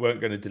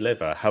weren't going to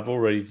deliver have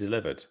already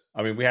delivered.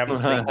 I mean, we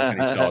haven't seen the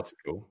finished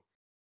article,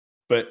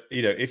 but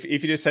if you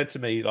just said to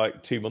me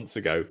like 2 months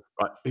ago,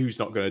 right, who's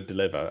not going to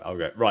deliver? I'll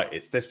go right.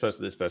 It's this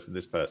person, this person,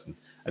 this person,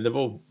 and they've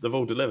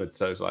all delivered.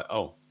 So it's like,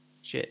 oh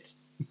shit.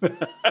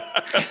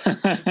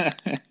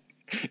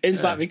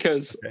 Is that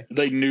because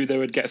they knew they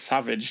would get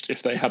savaged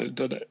if they hadn't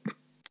done it?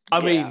 I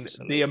mean,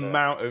 absolutely. the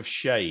amount of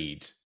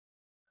shade.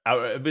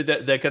 I mean,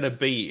 they're going to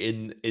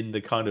be in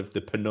the kind of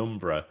the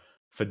penumbra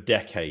for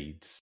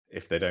decades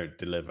if they don't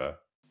deliver.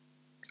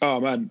 Oh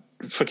man,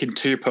 fucking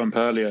 2Pump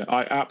earlier.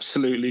 I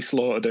absolutely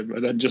slaughtered him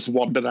and then just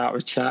wandered out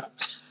of chat.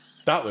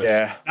 That was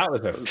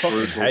a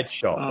fucking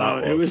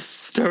headshot. It was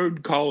stone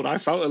cold. I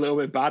felt a little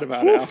bit bad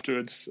about it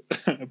afterwards,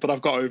 but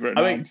I've got over it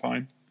now. I'm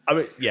fine. I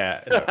mean,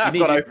 yeah, I've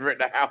got over it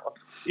now.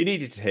 You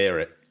needed to hear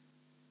it.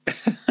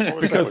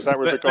 Was that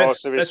with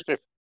regards to his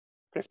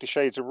 50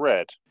 Shades of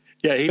Red?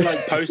 Yeah, he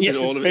posted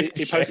all of it.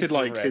 He posted Shades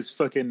of Red. his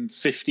fucking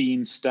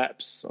 15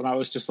 steps, and I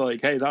was just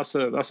like, "Hey, that's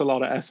a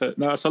lot of effort.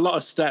 No, it's a lot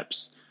of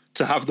steps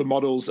to have the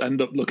models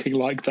end up looking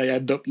like they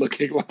end up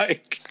looking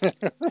like."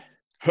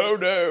 Oh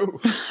no!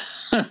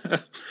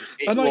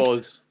 It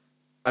was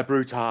a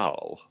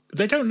brutal.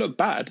 They don't look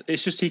bad.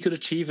 It's just he could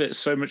achieve it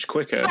so much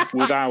quicker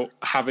without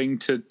having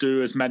to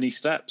do as many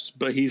steps.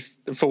 But he's,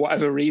 for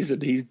whatever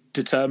reason, he's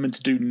determined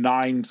to do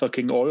 9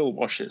 fucking oil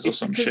washes or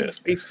some shit.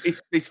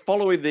 He's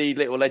following the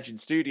Little Legend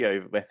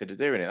Studio method of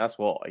doing it. That's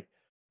why.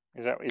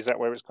 Is that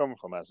where it's come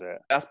from? Has it?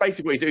 That's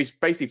basically what he's doing. He's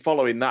basically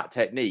following that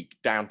technique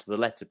down to the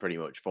letter, pretty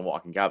much, from what I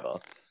can gather.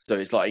 So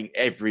it's like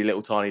every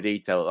little tiny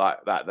detail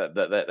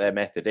that their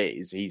method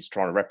is, he's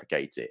trying to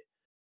replicate it.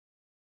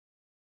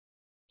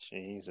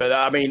 Jesus. But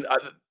I mean,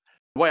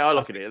 the way I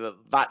look at it,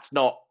 that's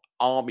not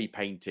army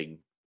painting.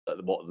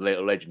 What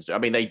Little Legends do. I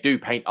mean, they do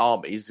paint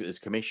armies as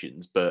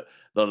commissions, but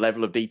the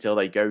level of detail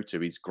they go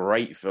to is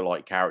great for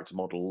like character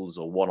models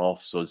or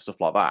one-offs or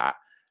stuff like that.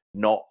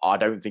 I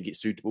don't think it's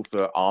suitable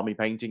for army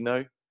painting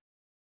though.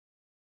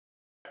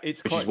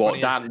 It's which quite is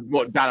what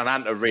funny, Dan and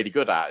Ant are really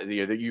good at.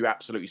 That you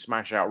absolutely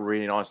smash out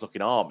really nice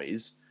looking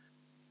armies.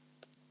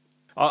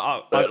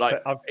 I've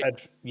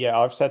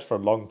said for a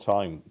long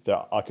time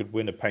that I could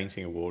win a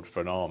painting award for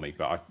an army,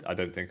 but I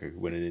don't think I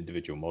could win an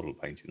individual model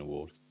painting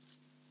award.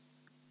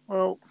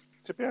 Well,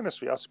 to be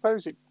honest with you, I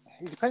suppose it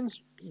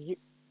depends.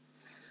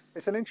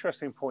 It's an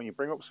interesting point you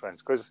bring up, Sven,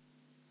 because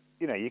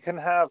you can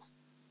have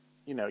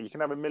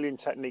a million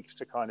techniques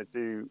to kind of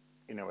do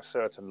a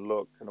certain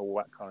look and all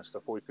that kind of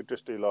stuff, or you could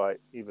just do like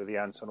either the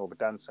Anton or the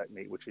Dan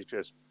technique, which is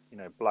just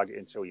blag it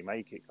until you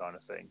make it kind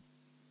of thing.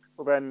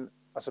 But then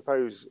I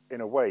suppose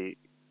in a way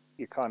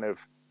you kind of,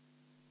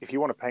 if you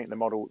want to paint the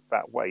model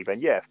that way,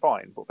 then yeah,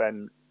 fine. But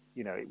then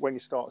when you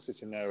start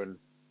sitting there and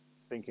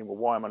thinking, well,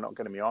 why am I not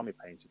getting my army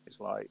painted? It's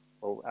like,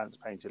 well, Ant's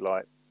painted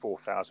like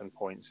 4,000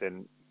 points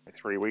in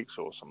 3 weeks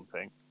or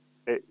something.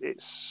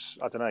 It's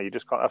I don't know. You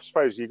just can't. I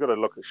suppose you've got to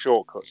look at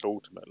shortcuts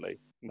ultimately.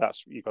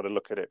 You've got to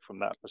look at it from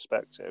that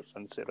perspective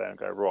and sit there and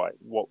go, right,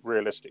 what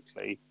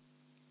realistically,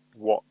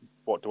 what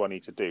do I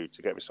need to do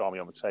to get this army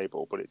on the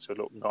table, but it to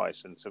look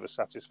nice and to the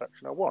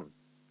satisfaction I want?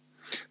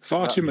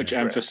 Far too much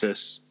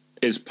emphasis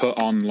is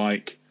put on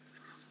like,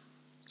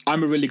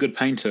 I'm a really good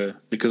painter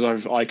because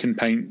I can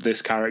paint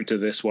this character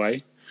this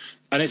way,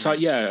 and it's like,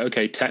 yeah,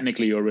 okay,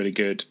 technically you're really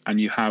good and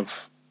you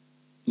have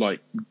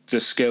like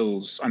the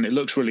skills and it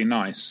looks really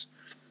nice.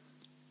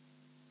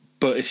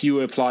 But if you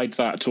applied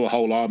that to a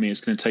whole army,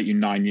 it's going to take you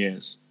 9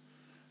 years.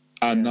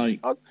 And I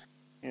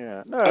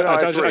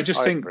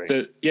just think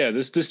that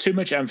there's too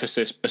much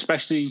emphasis,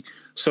 especially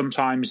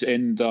sometimes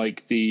in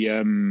like the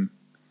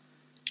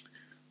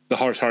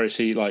Horus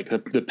Heresy, like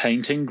the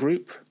painting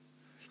group.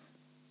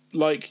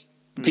 Like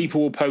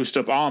people will post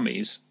up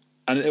armies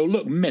and it'll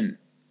look mint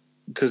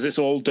because it's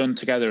all done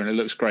together and it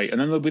looks great. And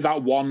then there'll be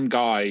that one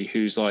guy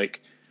who's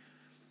like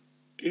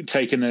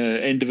taken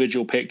an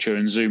individual picture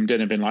and zoomed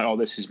in and been like, oh,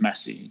 this is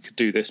messy, you could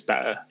do this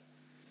better.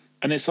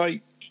 And it's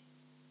like,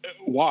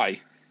 why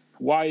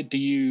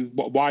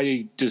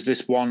does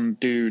this one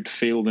dude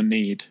feel the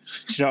need?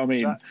 Do you know what I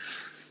mean?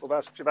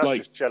 That's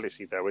like, just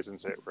jealousy though,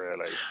 isn't it,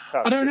 really?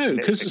 I don't know,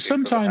 because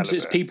sometimes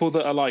it's people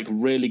that are like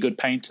really good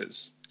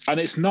painters and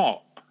it's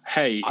not,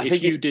 hey,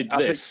 if you did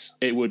this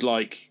it would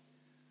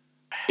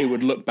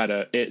look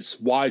better. It's,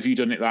 why have you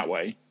done it that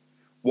way?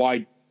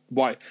 Why?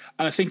 And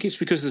I think it's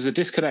because there's a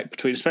disconnect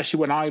between, especially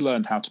when I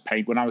learned how to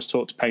paint, when I was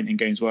taught to paint in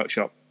Games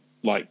Workshop,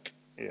 like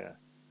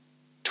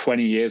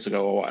 20 years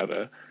ago or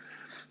whatever.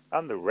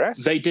 And the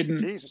rest? They didn't.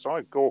 Jesus,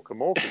 I gawk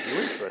more because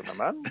you're into it,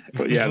 my man.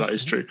 But yeah, that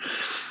is true.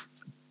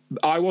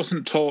 I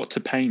wasn't taught to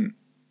paint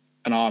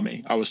an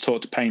army. I was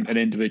taught to paint an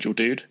individual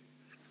dude.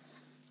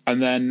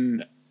 And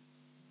then,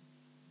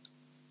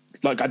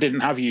 like, I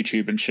didn't have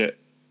YouTube and shit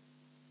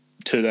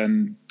to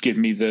then give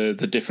me the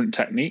different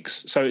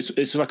techniques. So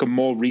it's like a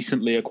more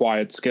recently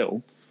acquired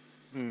skill.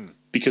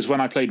 Because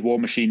when I played War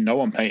Machine, no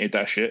one painted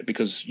their shit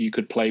because you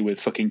could play with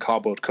fucking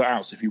cardboard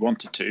cutouts if you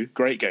wanted to.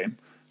 Great game.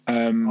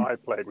 I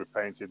played with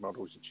painted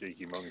models, a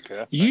cheeky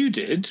monker. You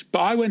did, but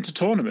I went to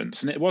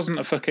tournaments and it wasn't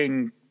a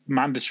fucking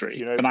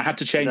mandatory. And I had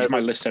to change my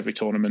list every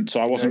tournament, so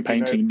I wasn't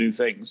painting new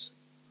things.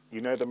 You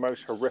know the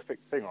most horrific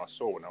thing I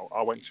saw? Now,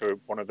 I went to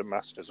one of the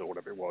Masters or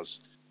whatever it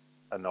was,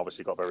 and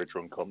obviously got very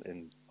drunk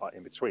in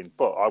between.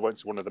 But I went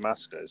to one of the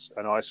Masters,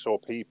 and I saw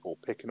people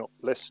picking up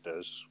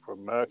blisters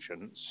from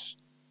merchants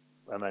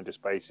and then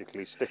just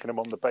basically sticking them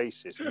on the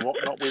bases,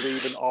 not with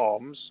even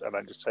arms, and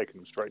then just taking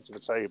them straight to the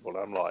table.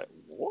 I'm like,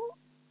 what?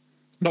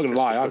 Not gonna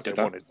lie, I did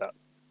that.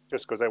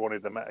 Just because they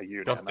wanted the meta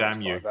unit. God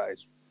damn you! Like, that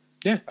is,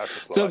 yeah.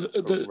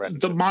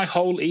 Like my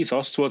whole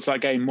ethos towards that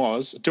game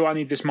was: do I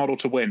need this model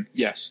to win?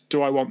 Yes.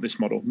 Do I want this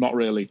model? Not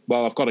really.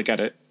 Well, I've got to get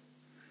it.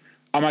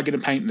 Am I going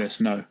to paint this?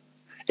 No.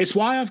 It's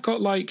why I've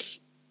got like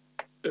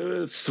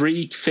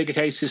 3 figure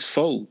cases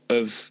full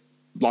of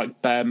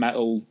like bare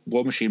metal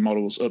War Machine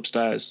models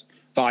upstairs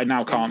that I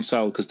now can't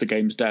sell because the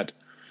game's dead.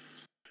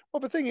 Well,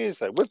 the thing is,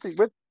 though, with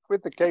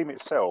the game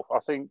itself, I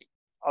think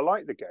I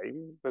like the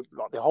game, but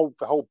like the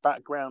whole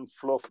background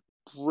fluff,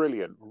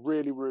 brilliant,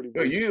 really, really.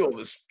 Well, you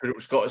pretty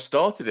much got us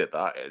started at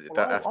that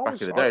back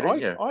in the day,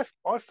 didn't you?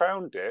 I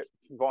found it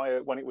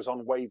via when it was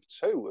on Wave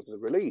 2 of the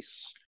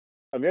release,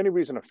 and the only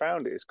reason I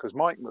found it is because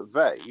Mike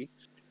McVeigh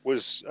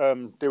was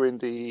doing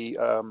the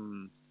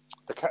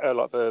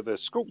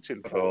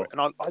sculpting for it,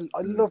 and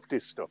I loved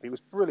his stuff. He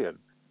was brilliant.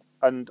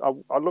 And I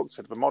looked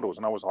at the models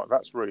and I was like,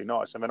 that's really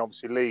nice. And then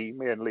obviously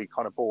me and Lee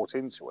kind of bought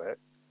into it.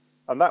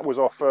 And that was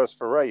our first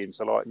foray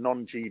into like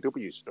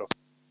non-GW stuff.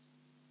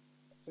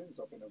 Since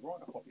I've been a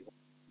writer hobby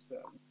since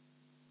then.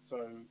 So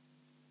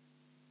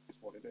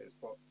it's what it is.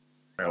 But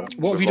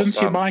what have you done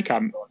to your mic,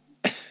 Ant?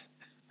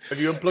 Have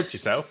you unplugged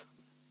yourself?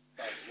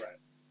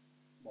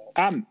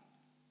 Ant,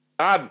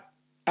 come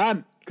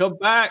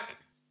back.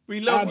 We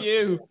love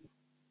you.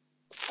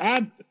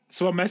 Ant,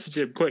 someone message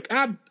him quick.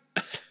 Ant.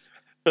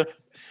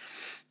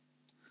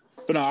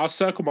 But no, I'll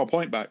circle my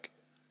point back.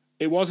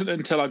 It wasn't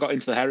until I got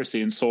into the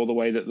Heresy and saw the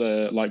way that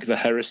the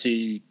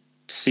Heresy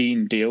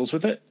scene deals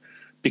with it,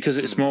 because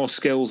it's more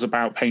skills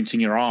about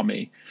painting your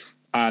army,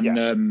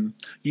 and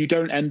you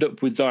don't end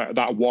up with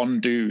that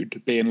one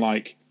dude being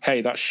like,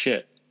 "Hey, that's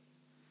shit."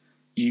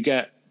 You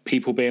get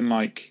people being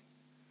like,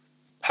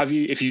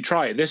 if you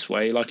try it this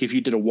way, like if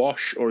you did a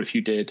wash or if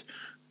you did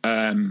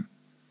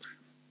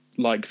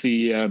like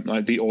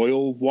the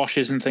oil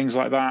washes and things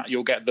like that,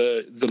 you'll get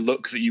the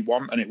look that you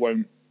want, and it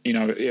won't.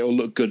 It'll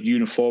look good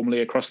uniformly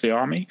across the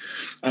army.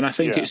 And I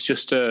think it's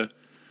just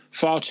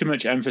far too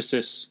much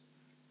emphasis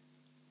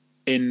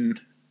in,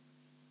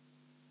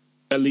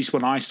 at least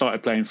when I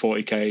started playing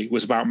 40k,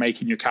 was about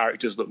making your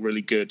characters look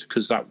really good,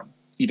 because that,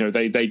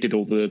 they did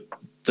all the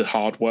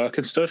hard work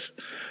and stuff.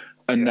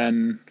 And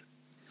then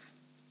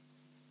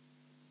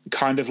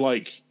kind of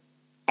like,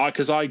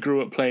 because I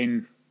grew up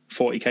playing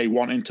 40k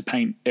wanting to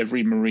paint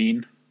every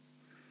Marine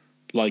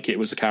like it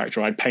was a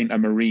character. I'd paint a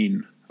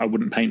Marine. I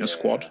wouldn't paint a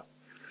squad.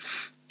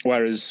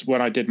 Whereas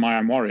when I did My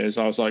Am Warriors,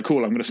 I was like,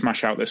 cool, I'm going to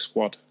smash out this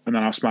squad, and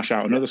then I'll smash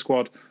out another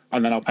squad,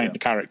 and then I'll paint the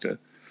character.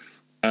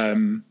 Are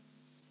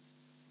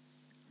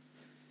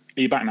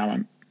you back now,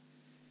 man?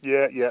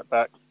 Yeah,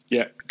 back.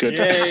 Yeah, good.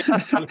 Yay!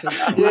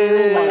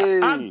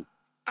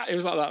 It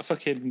was like that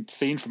fucking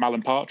scene from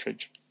Alan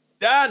Partridge.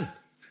 Dan!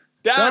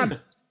 Dan!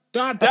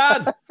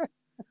 Yeah,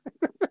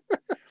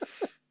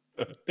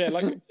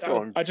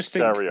 on, I just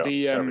think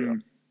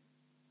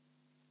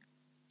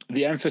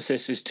the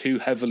emphasis is too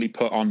heavily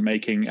put on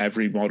making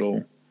every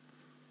model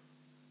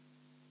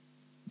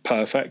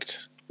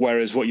perfect,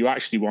 whereas what you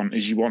actually want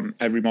is you want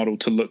every model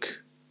to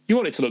look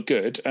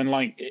good. And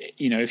like,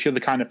 if you're the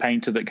kind of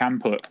painter that can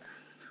put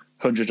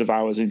hundreds of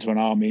hours into an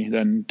army,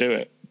 then do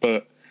it.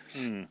 But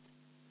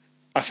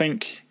I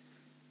think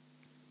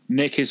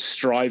Nick is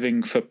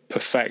striving for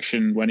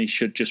perfection when he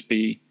should just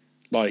be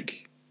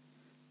like,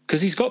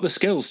 because he's got the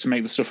skills to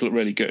make the stuff look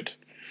really good.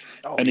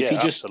 Oh, and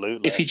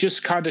absolutely. if he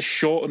just kind of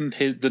shortened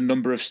the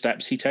number of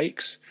steps he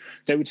takes,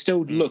 they would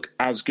still look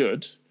as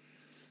good,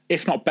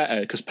 if not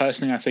better. Because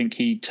personally, I think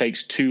he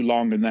takes too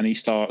long, and then he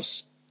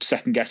starts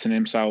second guessing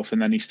himself,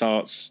 and then he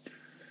starts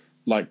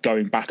like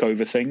going back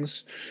over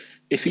things.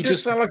 If he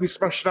just sound like he's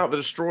smashing out the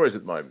destroyers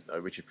at the moment,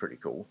 though, which is pretty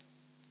cool.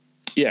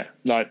 Yeah,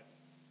 like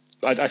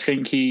I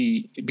think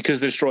because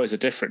the destroyers are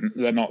different.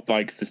 They're not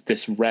like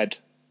this red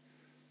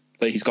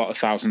that he's got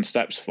 1,000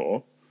 steps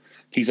for.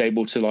 He's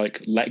able to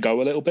like let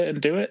go a little bit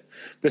and do it.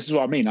 This is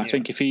what I mean. I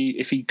think if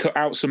he cut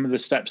out some of the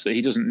steps that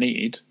he doesn't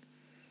need,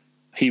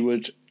 he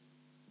would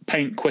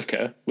paint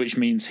quicker, which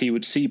means he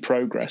would see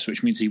progress,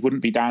 which means he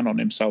wouldn't be down on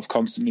himself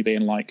constantly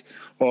being like,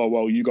 oh,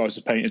 well, you guys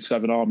have painted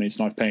 7 armies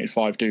and I've painted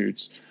 5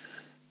 dudes.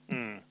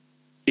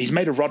 He's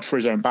made a rod for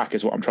his own back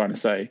is what I'm trying to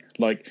say.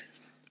 Like,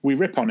 we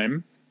rip on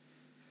him,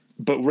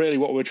 but really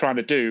what we're trying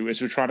to do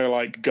is we're trying to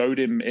like goad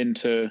him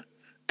into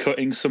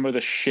cutting some of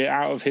the shit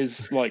out of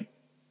his like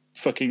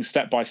fucking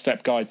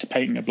step-by-step guide to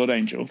painting a blood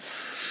angel,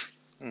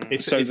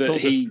 so that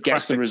he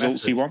gets the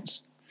results he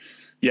wants.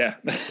 Yeah,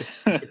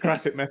 it's the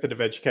classic method of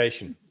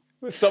education.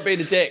 Stop being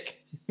a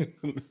dick.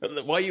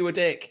 Why are you a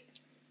dick?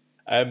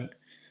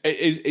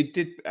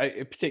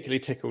 It particularly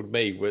tickled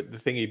me with the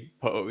thing he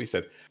put up. He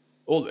said,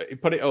 he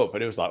put it up,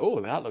 and it was like, "Oh,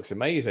 that looks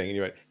amazing." And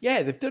you went,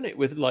 "Yeah, they've done it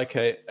with like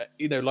a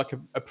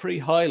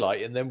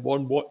pre-highlight and then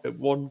one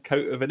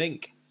coat of an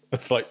ink."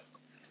 It's like,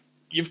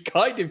 you've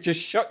kind of just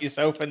shot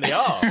yourself in the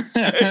arse.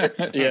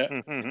 Yeah,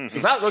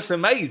 because that looks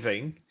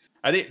amazing,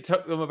 and it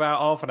took them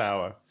about half an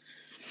hour.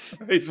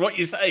 It's what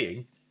you're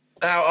saying.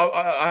 Now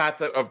I had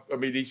to. I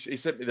mean, he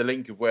sent me the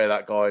link of where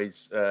that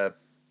guy's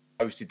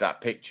posted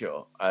that picture,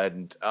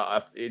 and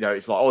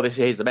it's like, oh,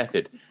 here's the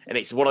method, and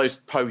it's one of those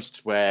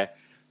posts where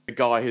the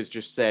guy has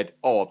just said,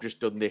 "Oh, I've just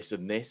done this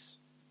and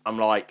this." I'm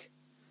like,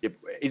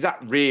 is that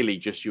really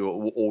just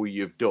all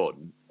you've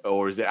done?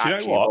 Or is it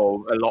actually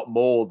a lot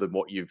more than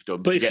what you've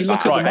done? But if you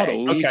look at the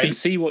model, you can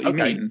see what you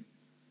mean.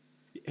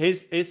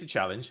 Here's the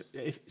challenge.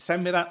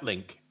 Send me that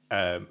link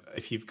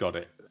if you've got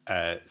it,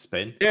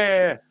 Spin.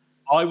 Yeah.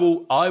 I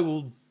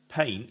will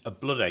paint a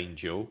blood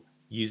angel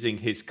using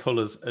his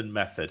colours and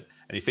method.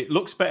 And if it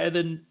looks better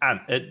than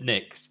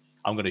Nick's,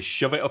 I'm going to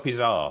shove it up his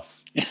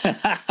arse.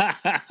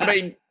 I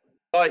mean,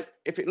 like,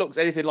 if it looks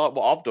anything like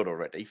what I've done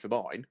already for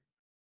mine.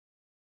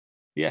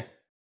 Yeah.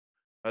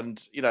 And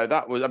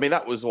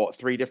that was what,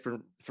 three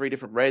different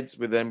reds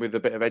with a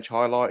bit of edge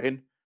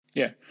highlighting.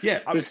 Yeah.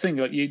 This thing,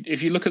 like,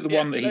 if you look at the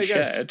one that he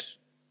shared,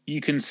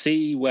 you can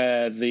see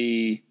where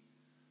the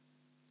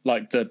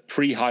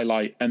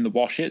pre-highlight and the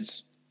wash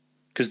is,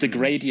 because the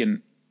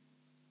gradient,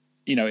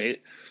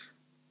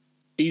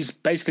 he's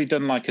basically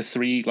done like a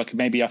three, like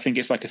maybe I think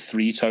it's like a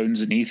 3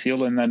 tones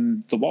zenithial and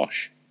then the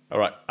wash. All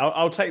right,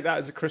 I'll take that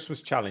as a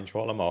Christmas challenge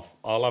while I'm off.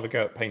 I'll have a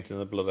go at painting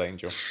the blood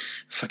angel.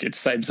 Fucking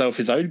set himself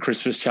his own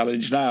Christmas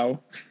challenge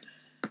now.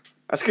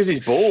 That's because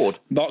he's bored.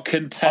 Not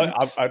content.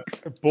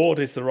 Bored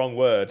is the wrong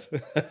word.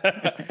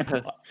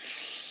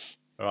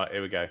 All right,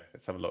 here we go.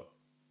 Let's have a look.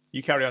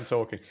 You carry on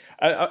talking.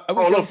 I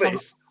love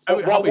this.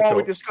 While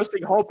we're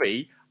discussing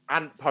hobby,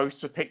 Ant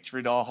posts a picture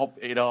in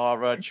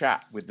our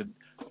chat with the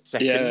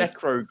second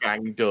Necro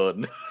gang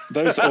done.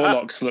 Those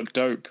Orlocks look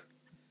dope.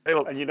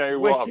 And you know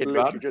what? Wicked,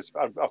 I've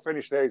literally I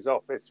finished these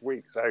off this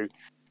week, so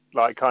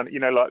like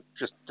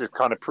just to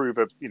kind of prove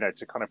a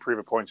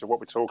point of what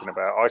we're talking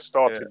about. I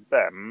started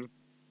them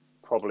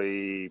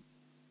probably,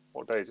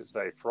 what day is it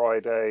today?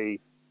 Friday,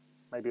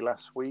 maybe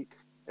last week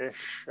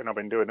ish, and I've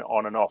been doing it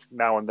on and off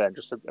now and then,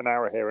 just an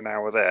hour here, an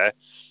hour there.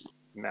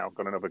 Now I've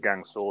got another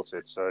gang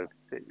sorted, so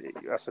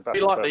that's about.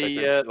 You like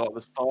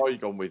the style you've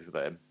gone with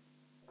them?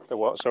 The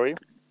what? Sorry.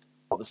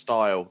 Like the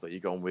style that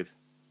you've gone with.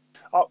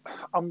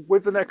 I'm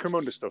with the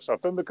Necromunda stuff. So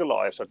I've done the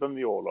Goliaths, I've done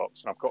the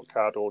Orlocks, and I've got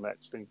Cardor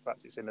next. In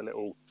fact, it's in a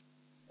little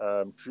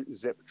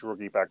zip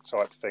druggy bag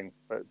type thing,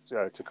 but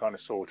to kind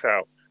of sort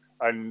out.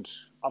 And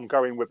I'm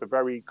going with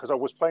because I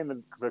was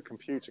playing the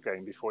computer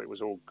game before it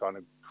was all kind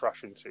of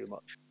crashing too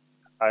much,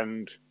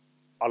 and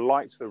I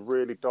liked the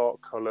really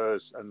dark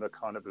colours and the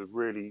kind of the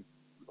really,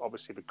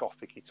 obviously the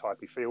gothic-y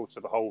typey feel to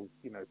the whole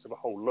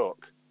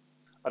look.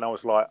 And I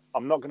was like,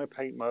 I'm not going to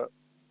paint my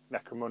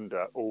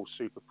Necromunda all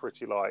super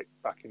pretty like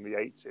back in the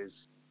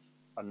 80s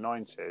and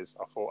 90s.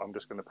 I thought I'm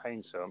just going to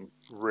paint them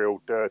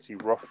real dirty,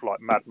 rough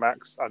like Mad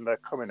Max, and they're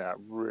coming out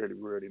really,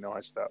 really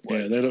nice that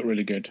way. Yeah, they look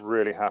really good.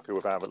 Really happy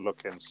with how they're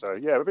looking. So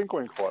yeah, they've been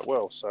going quite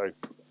well. So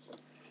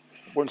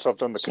once I've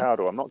done the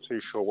Cardor, I'm not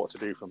too sure what to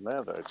do from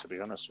there, though, to be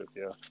honest with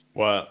you.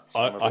 Well,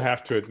 I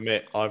have to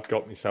admit, I've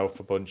got myself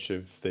a bunch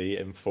of the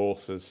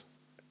Enforcers.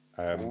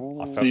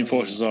 The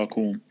Enforcers are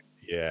cool.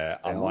 Yeah,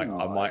 I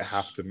might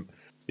have to.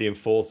 The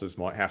Enforcers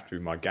might have to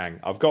be my gang.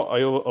 I've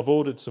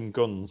ordered some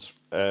guns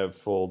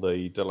for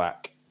the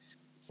Delac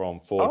from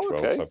Forge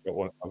World. So I've got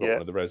one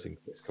of the resin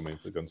kits coming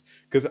for the guns,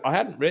 because I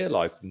hadn't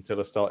realised until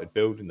I started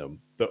building them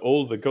that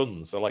all the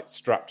guns are like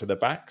strapped to their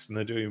backs and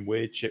they're doing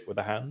weird shit with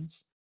the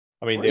hands.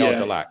 I mean, they are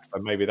Delac, so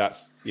maybe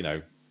that's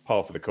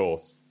par for the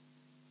course.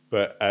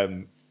 But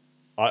I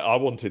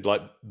wanted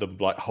them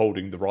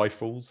holding the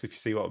rifles, if you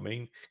see what I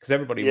mean, because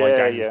everybody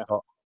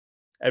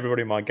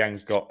in my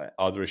gang's got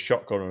either a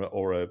shotgun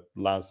or a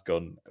las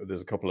gun.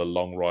 There's a couple of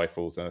long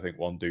rifles, and I think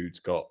one dude's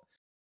got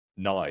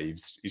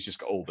knives. He's just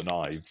got all the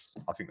knives.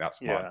 I think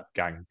that's my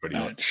gang pretty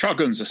much.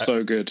 Shotguns are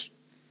so good.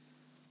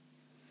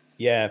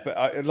 Yeah, but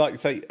I'd like to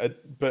say,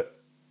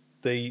 but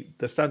the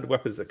standard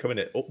weapons that come in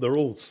it, they're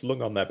all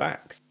slung on their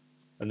backs,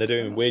 and they're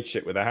doing weird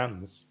shit with their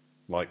hands.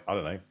 Like, I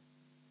don't know.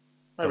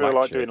 Maybe they're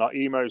like doing like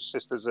emo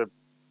Sisters of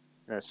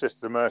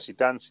Mercy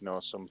dancing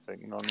or something.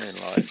 You know what I mean? Like,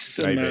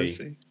 Sisters of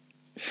Mercy.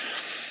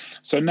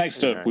 So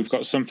next up, we've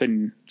got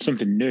something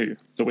new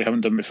that we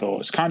haven't done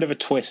before. It's kind of a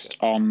twist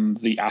on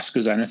the Ask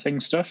Us Anything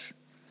stuff.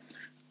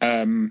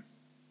 So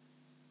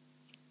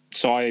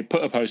I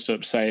put a post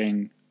up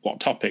saying,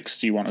 what topics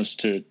do you want us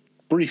to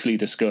briefly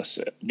discuss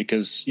it?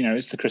 Because,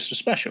 it's the Christmas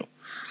special.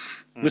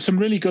 There's some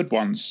really good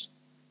ones.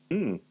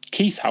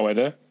 Keith,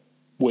 however,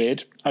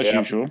 weird, as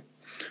usual.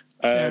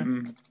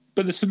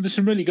 But there's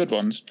some really good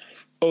ones.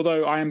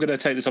 Although I am going to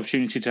take this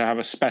opportunity to have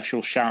a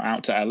special shout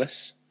out to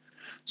Ellis.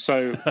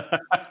 So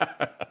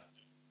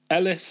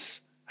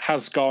Ellis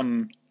has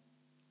gone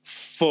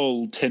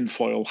full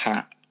tinfoil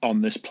hat on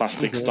this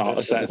plastic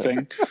starter set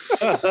thing.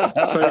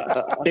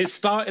 So it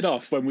started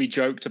off when we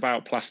joked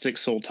about plastic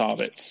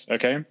Saltavits,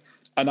 okay?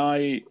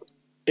 And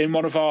in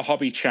one of our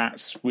hobby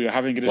chats, we were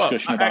having a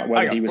discussion about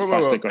whether he was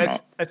plastic or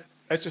not.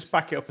 Let's just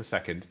back it up a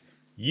second.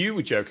 You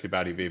were joking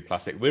about it being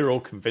plastic. We're all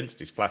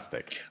convinced it's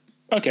plastic.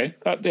 Okay,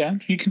 yeah,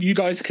 you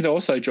guys can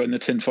also join the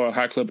Tinfoil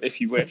Hat Club if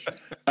you wish.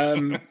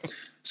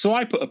 So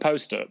I put a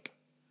post up,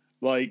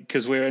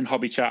 because we're in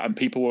hobby chat and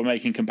people were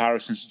making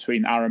comparisons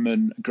between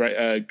Araman,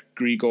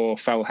 Grigor,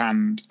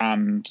 Fellhand,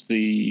 and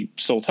the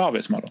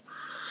Saltavits model.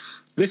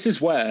 This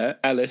is where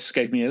Ellis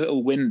gave me a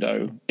little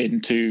window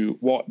into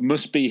what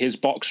must be his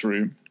box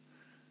room,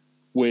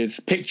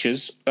 with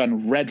pictures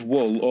and red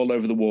wool all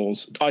over the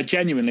walls. I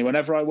genuinely,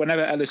 whenever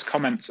Ellis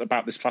comments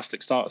about this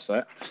plastic starter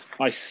set,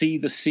 I see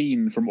the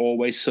scene from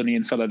Always Sunny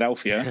in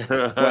Philadelphia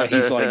where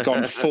he's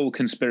gone full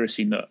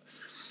conspiracy nut.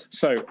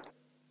 So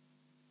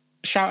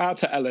shout out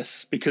to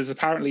Ellis, because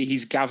apparently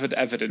he's gathered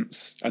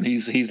evidence and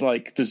he's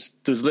like,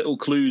 there's little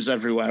clues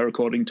everywhere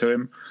according to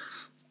him.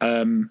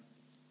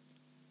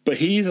 But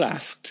he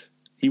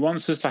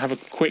wants us to have a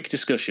quick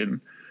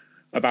discussion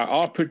about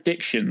our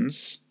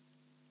predictions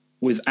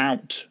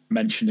without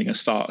mentioning a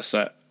starter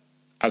set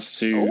as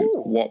to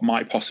what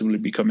might possibly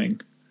be coming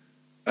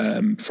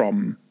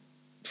from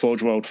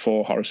Forge World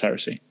 4 Horus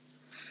Heresy.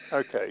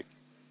 Okay.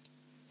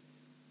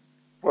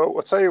 Well,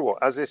 I'll tell you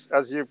what. As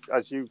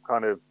you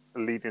kind of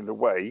leading the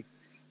way,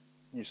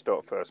 you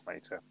start first,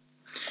 Mater.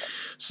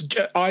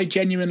 So I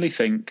genuinely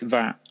think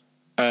that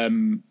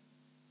I've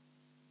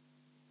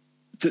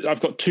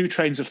got two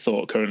trains of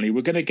thought currently.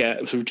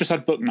 So we've just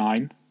had book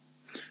 9.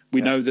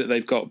 We know that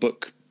they've got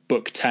book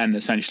 10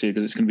 essentially,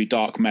 because it's going to be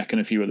Dark Mech and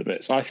a few other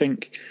bits. I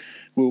think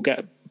we'll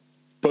get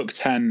book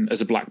 10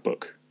 as a black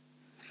book,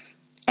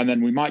 and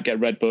then we might get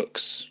red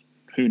books.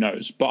 Who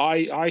knows? But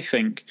I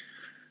think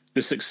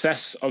the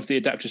success of the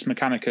Adeptus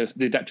Mechanicus,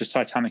 the Adeptus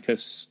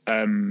Titanicus,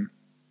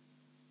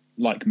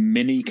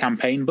 mini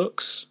campaign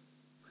books,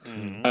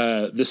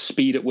 the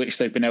speed at which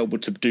they've been able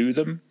to do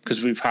them,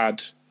 because we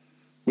had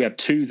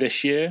 2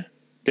 this year,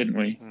 didn't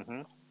we?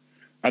 Mm-hmm.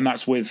 And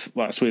that's with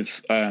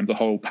the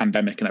whole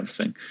pandemic and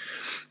everything.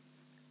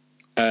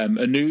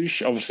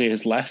 Anuj obviously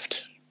has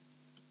left,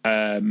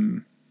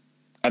 and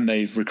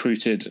they've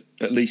recruited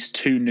at least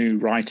 2 new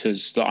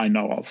writers that I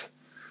know of.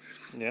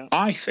 Yeah.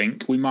 I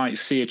think we might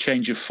see a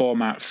change of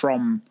format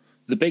from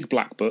the big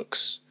black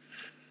books.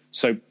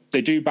 So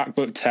they do back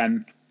book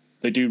 10,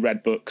 they do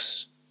red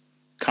books,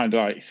 kind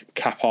of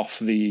cap off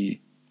the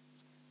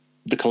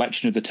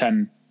collection of the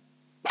 10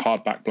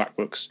 hardback black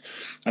books,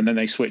 and then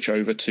they switch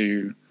over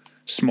to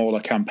smaller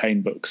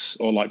campaign books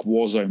or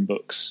Warzone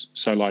books.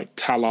 So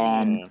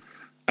Talon.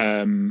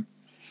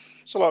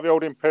 So like the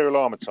old Imperial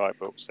Armour type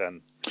books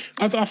then?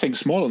 I think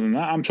smaller than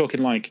that. I'm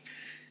talking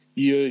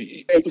your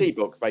AT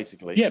book,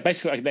 basically. Yeah,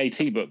 basically like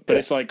the AT book. But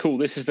it's cool,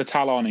 this is the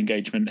Talon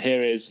engagement.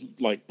 Here is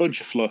bunch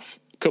of fluff,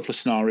 a couple of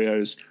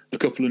scenarios, a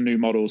couple of new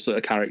models that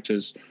are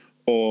characters,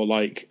 or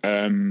a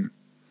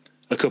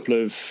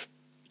couple of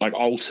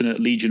alternate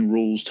Legion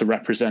rules to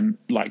represent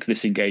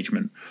this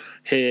engagement.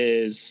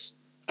 Here's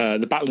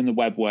the Battle in the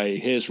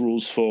Webway. Here's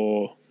rules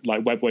for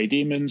Webway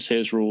demons.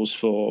 Here's rules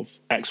for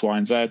X, Y,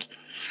 and Z.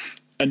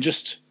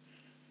 And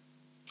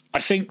I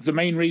think the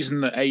main reason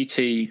that AT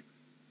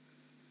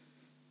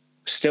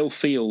still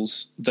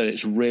feels that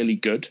it's really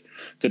good,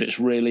 that it's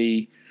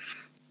really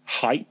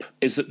hype,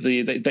 is that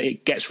that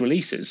it gets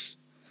releases.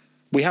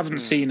 We haven't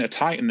seen a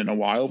Titan in a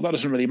while. That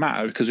doesn't really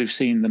matter because we've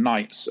seen the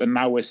Knights, and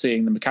now we're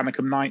seeing the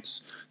Mechanicum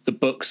Knights. The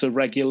books are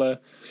regular.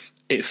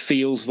 It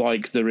feels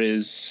like there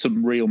is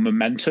some real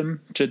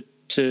momentum to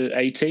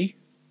AT.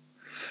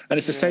 And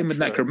it's the same with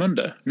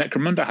Necromunda.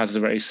 Necromunda has a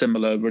very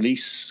similar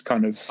release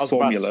kind of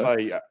formula. About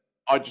to say,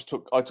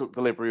 I took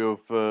delivery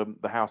of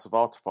the House of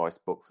Artifice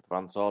book for the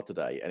Vansar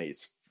today, and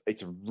it's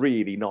a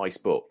really nice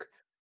book.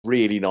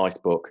 Really nice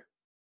book.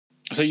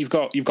 So you've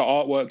got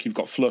artwork, you've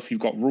got fluff, you've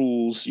got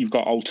rules, you've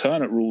got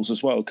alternate rules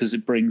as well, because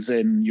it brings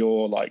in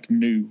your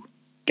new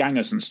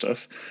gangers and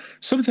stuff.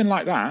 Something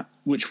like that,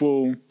 which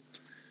will.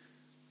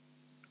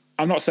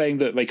 I'm not saying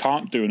that they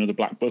can't do another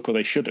black book or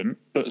they shouldn't,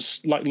 but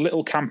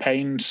little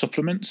campaign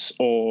supplements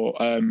or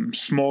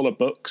smaller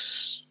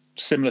books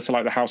similar to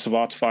the House of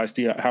Artifice,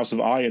 the House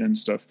of Iron and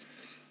stuff,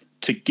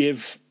 to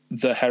give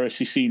the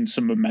heresy scene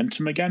some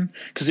momentum again,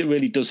 because it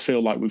really does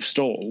feel like we've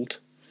stalled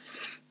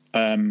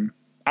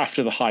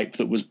after the hype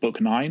that was book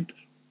 9.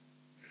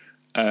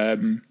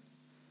 A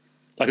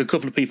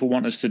couple of people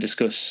want us to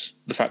discuss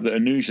the fact that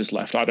Anuj has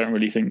left. I don't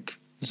really think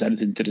there's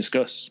anything to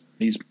discuss.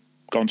 He's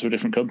gone to a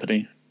different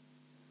company.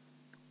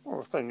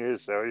 Well, the thing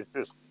is, though, he's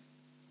just...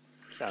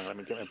 Let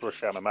me get my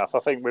brush out of my mouth. I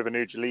think with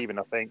Anuj leaving,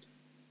 I think,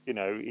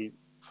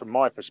 from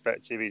my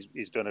perspective,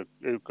 he's done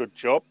a good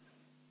job.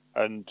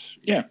 And,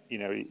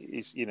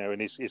 he's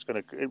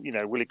going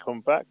to, will he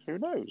come back? Who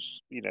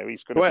knows?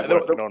 He's going to be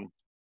working on...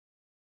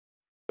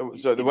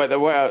 So the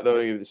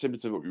way similar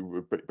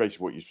to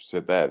basically what you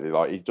said there,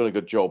 like he's done a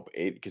good job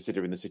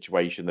considering the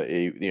situation that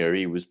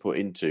he was put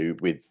into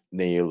with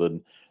Neil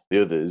and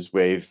the others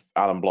with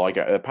Alan Bly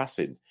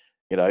passing.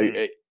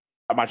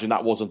 Imagine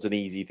that wasn't an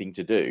easy thing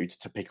to do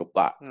to pick up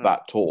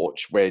that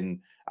torch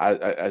when,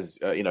 as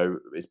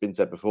it's been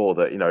said before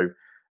that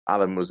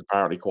Alan was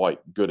apparently quite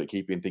good at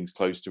keeping things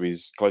close to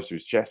his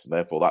chest, and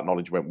therefore that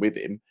knowledge went with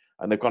him,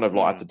 and they've kind of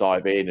had to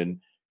dive in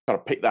and kind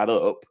of pick that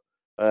up.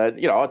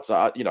 I'd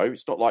say,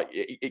 it's not like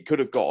it could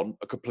have gone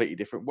a completely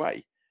different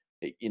way.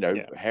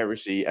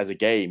 Heresy as a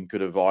game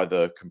could have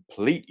either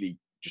completely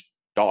just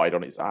died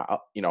on its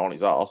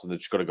arse, and they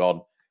just could have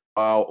gone,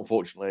 well,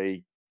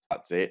 unfortunately,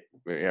 that's it.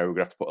 We're going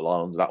to have to put a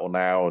line under that one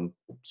now, and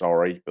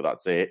sorry, but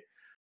that's it.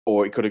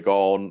 Or it could have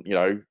gone,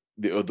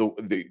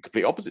 the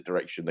complete opposite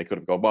direction. They could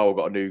have gone, well, we've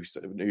got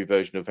a new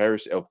version of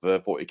Heresy of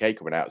 40k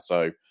coming out,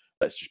 so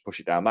let's just push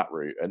it down that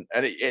route. And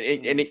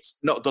it's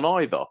not done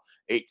either.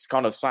 It's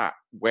kind of sat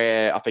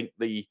where I think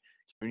the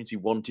community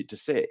wanted to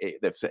sit.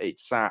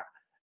 It's sat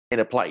in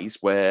a place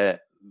where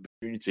the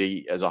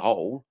community as a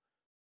whole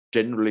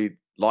generally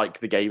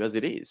like the game as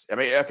it is. I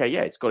mean, okay,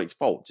 yeah, it's got its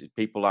faults.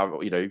 People have,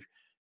 you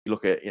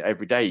look at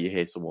every day, you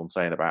hear someone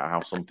saying about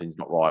how something's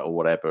not right or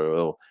whatever,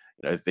 or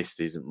this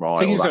isn't right.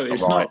 Thing is,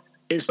 that's not right.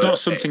 It's not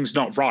something's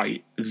not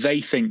right.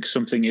 They think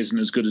something isn't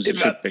as good as it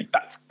should be.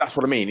 That's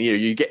what I mean.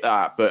 You get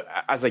that, but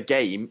as a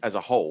game as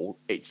a whole,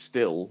 it's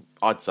still,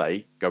 I'd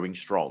say, going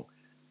strong.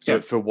 So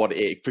for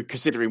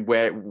considering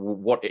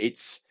what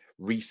its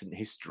recent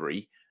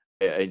history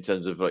in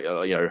terms of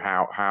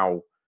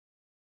how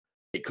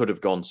it could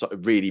have gone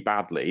really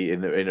badly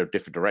in a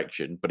different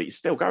direction, but it's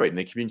still going.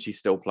 The community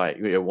still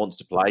wants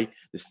to play.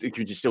 The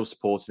community still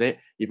supporting it.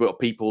 You've got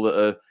people that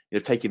are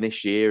taking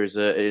this year as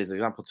an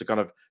example to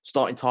kind of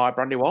start entire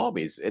brand new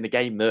armies in a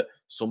game that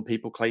some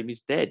people claim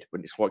is dead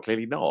when it's quite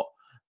clearly not.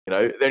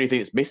 The only thing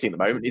that's missing at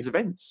the moment is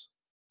events.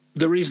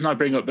 The reason I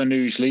bring up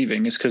Anuj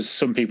leaving is because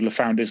some people have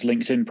found his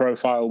LinkedIn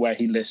profile where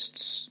he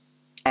lists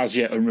as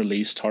yet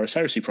unreleased Horus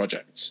Heresy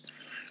projects.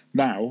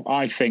 Now,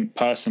 I think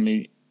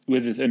personally,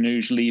 with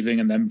Anuj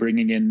leaving and then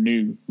bringing in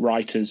new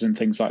writers and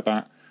things like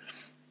that,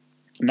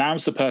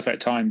 now's the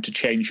perfect time to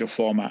change your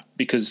format,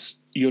 because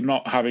you're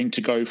not having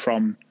to go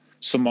from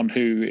someone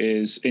who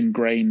is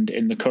ingrained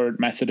in the current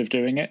method of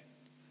doing it.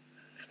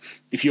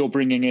 If you're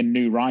bringing in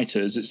new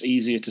writers, it's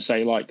easier to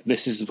say, like,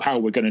 this is how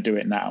we're going to do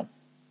it now,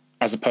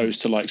 as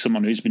opposed to like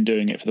someone who's been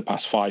doing it for the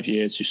past 5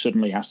 years who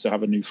suddenly has to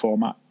have a new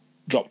format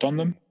dropped on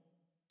them.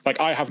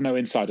 Like, I have no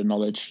insider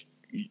knowledge.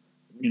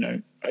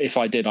 If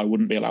I did, I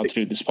wouldn't be allowed to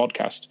do this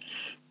podcast.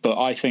 But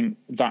I think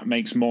that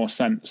makes more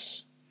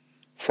sense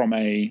from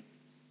a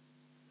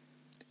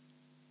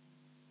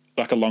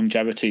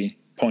longevity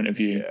point of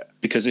view. Yeah.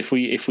 Because if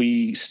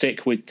we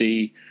stick with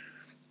the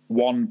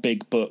one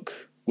big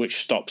book,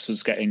 which stops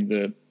us getting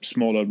the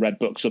smaller red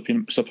book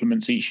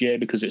supplements each year,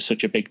 because it's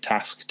such a big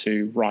task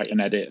to write and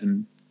edit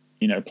and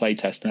play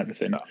test and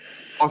everything.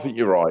 I think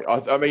you're right.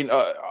 I mean,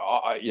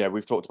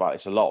 we've talked about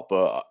this a lot,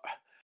 but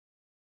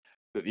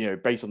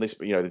based on this,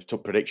 the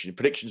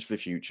predictions for the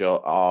future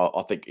are,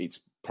 I think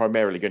it's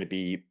primarily going to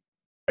be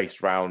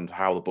based around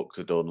how the books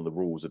are done and the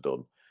rules are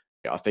done.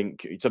 I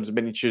think in terms of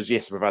miniatures,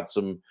 yes, we've had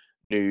some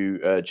new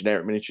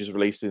generic miniatures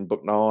released in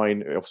Book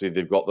 9. Obviously,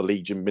 they've got the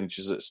Legion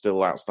miniatures that's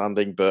still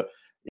outstanding, but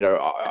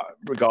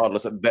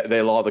regardless,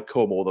 they'll either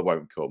come or they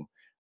won't come.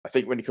 I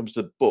think when it comes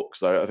to books,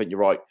 though, I think you're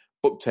right.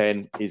 Book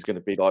 10 is going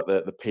to be like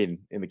the pin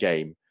in the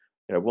game.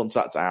 Once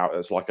that's out,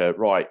 it's like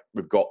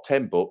we've got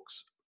 10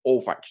 books, all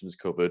factions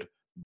covered.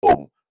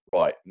 Boom.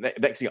 Right.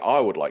 Next thing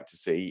I would like to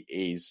see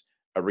is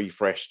a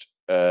refreshed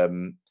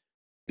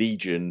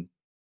Legion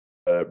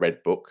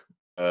red book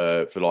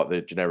for like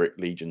the generic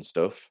Legion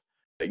stuff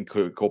that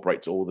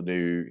incorporates all the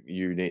new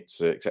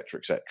units, etc.,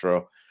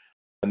 etc.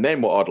 And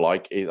then what I'd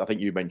like is, I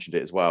think you mentioned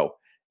it as well,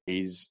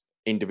 is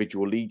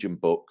individual Legion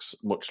books,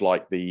 much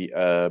like the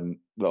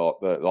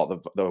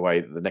way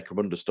that the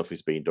Necromunda stuff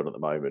is being done at the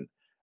moment.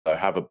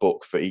 Have a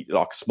book for each,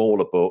 like a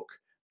smaller book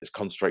that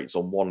concentrates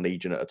on one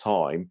Legion at a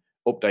time,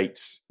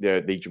 updates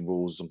the Legion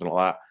rules, something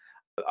like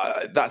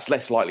that. That's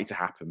less likely to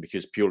happen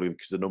because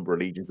the number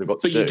of Legions they've got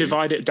to do. But you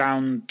divide it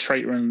down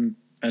traitor and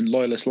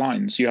loyalist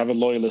lines. You have a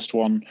loyalist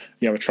one,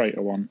 you have a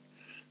traitor one.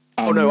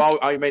 No,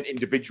 I meant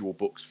individual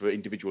books for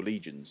individual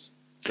Legions.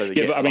 So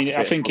but I mean,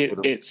 I think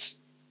it's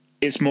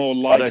more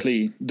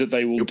likely that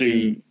they will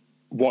do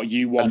what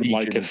you want,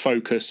 like a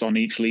focus on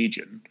each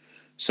Legion.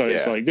 So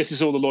it's like, this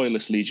is all the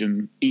Loyalist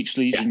Legion. Each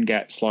Legion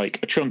gets like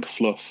a chunk of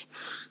fluff,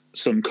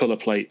 some colour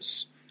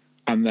plates,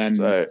 and then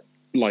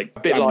like a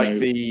bit like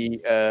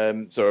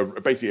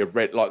basically a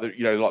red, like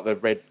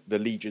the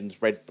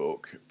Legion's red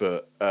book,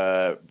 but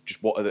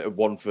just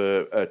one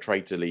for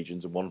traitor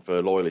Legions and one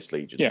for Loyalist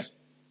Legions. Yeah.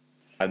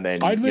 And then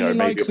I'd really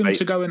like them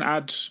to go and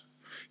add,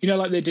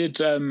 like they did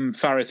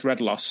Farith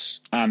Redloss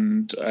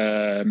and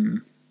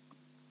the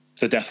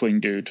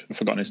Deathwing dude. I've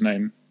forgotten his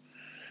name.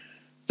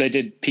 They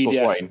did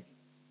PDF.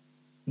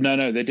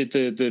 No, they did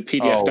the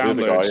PDF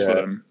downloads for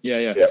them.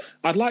 Yeah.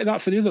 I'd like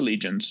that for the other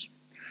Legions,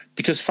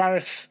 because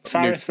Farith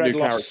new Redloss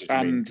characters, you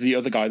mean? and the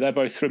other guy, they're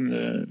both from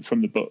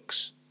the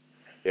books.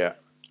 Yeah.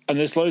 And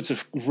there's loads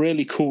of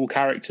really cool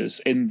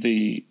characters in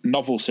the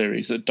novel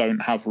series that don't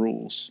have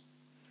rules.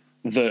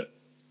 That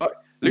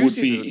Lucius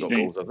be, hasn't got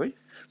rules, has he?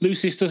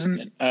 Lucius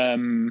doesn't.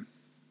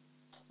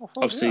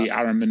 Obviously,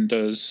 Araman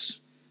does.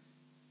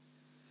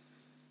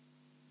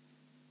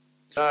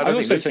 I don't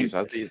also think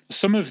think Lucius has.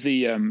 some of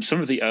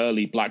the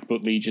early Black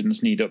Book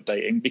legions need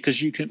updating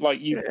because you can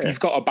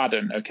you've got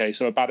Abaddon. Okay,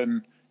 so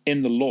Abaddon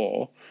in the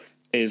lore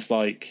is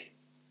like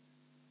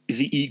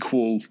the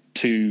equal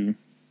to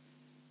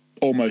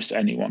almost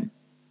anyone.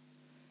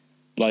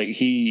 Like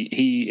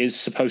he is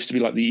supposed to be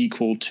like the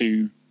equal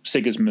to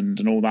Sigismund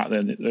and all that.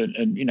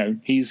 And you know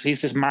he's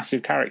this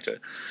massive character.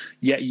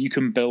 Yet you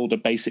can build a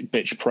basic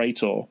bitch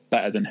Praetor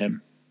better than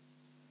him.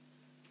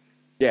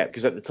 Yeah,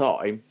 because at the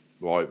time,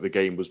 right, the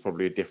game was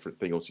probably a different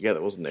thing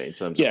altogether, wasn't it? In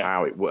terms of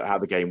how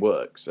the game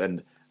works,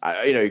 and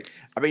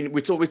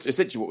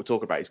essentially what we're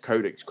talking about is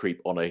codex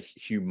creep on a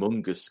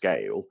humongous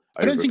scale.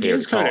 I don't think it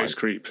is codex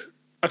creep.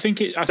 I think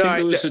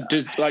there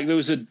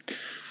was a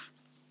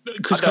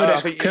because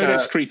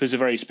codex creep is a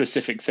very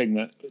specific thing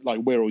that like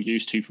we're all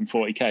used to from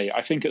 40k.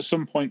 I think at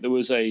some point there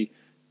was a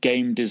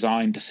game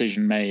design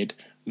decision made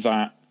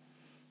that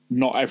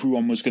not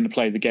everyone was going to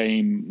play the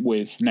game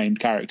with named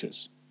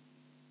characters,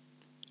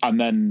 and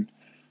then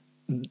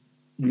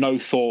no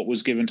thought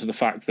was given to the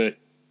fact that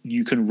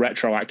you can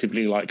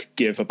retroactively like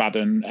give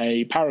Abaddon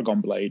a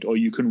Paragon Blade, or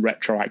you can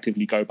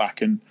retroactively go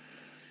back and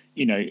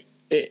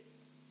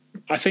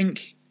I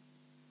think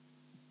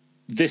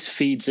this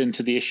feeds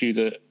into the issue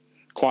that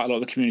quite a lot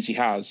of the community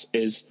has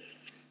is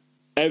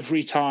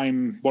every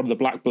time one of the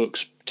Black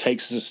Books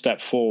takes us a step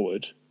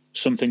forward,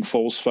 something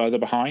falls further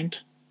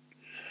behind.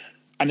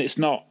 And it's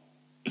not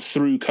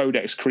through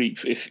codex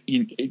creep, if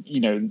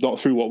not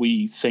through what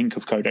we think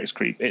of codex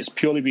creep. It's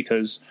purely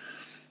because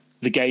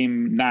the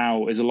game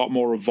now is a lot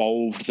more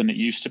evolved than it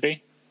used to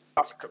be.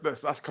 That's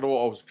kind of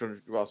what I was trying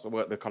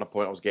to. The kind of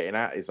point I was getting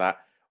at is that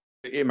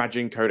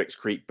imagine codex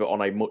creep, but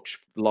on a much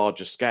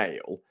larger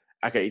scale.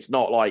 Okay, it's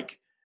not like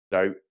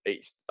I'm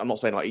not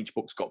saying like each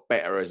book's got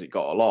better as it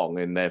got along,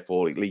 and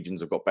therefore legions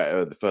have got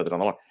better the further down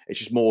the line. It's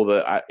just more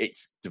that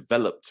it's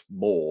developed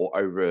more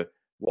over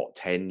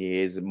 10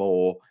 years and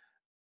more.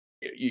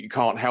 You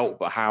can't help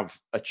but have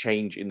a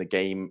change in the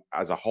game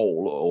as a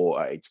whole,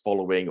 or its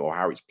following, or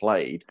how it's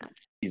played,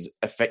 is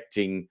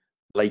affecting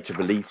later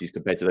releases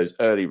compared to those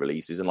early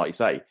releases. And like you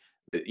say,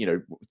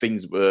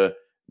 things were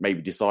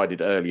maybe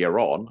decided earlier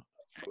on,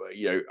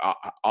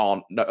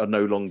 are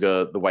no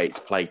longer the way it's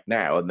played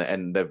now,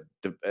 and they've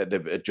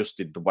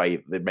adjusted the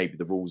way that maybe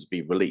the rules have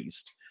been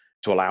released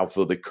to allow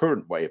for the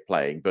current way of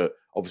playing. But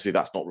obviously,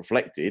 that's not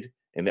reflected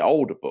in the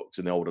older books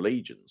and the older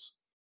legions.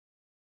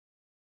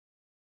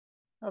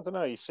 I don't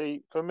know. You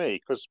see, for me,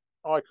 because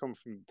I come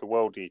from the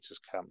World Eaters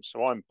camp,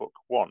 so I'm book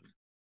 1.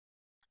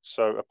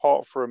 So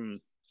apart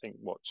from, I think,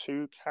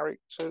 2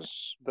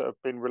 characters that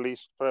have been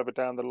released further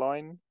down the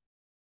line,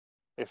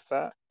 if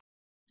that,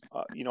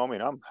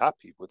 I'm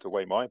happy with the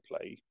way I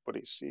play, but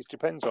it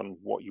depends on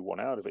what you want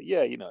out of it.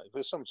 Yeah,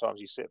 because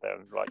sometimes you sit there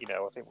and I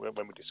think when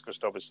we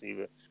discussed obviously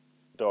the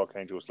Dark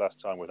Angels last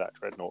time with that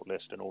Dreadnought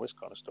list and all this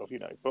kind of stuff,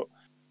 but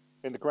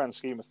in the grand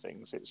scheme of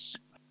things, it's,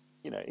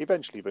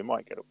 eventually they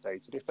might get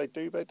updated. If they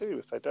do, they do.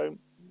 If they don't,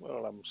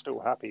 well, I'm still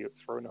happy at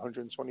throwing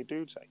 120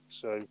 dude tanks.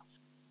 So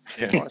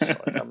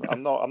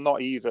I'm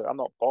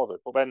not bothered.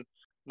 But then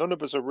none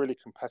of us are really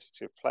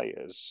competitive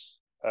players,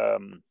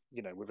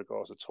 with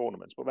regards to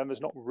tournaments. But then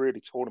there's not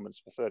really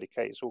tournaments for 30k.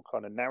 It's all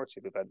kind of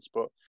narrative events.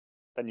 But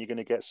then you're going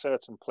to get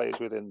certain players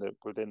within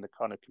the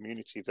kind of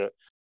community that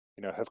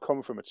have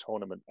come from a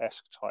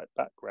tournament-esque type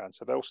background.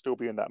 So they'll still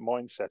be in that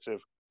mindset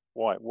of,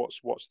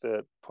 what's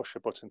the push a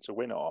button to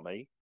win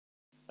army,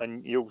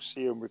 and you'll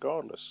see them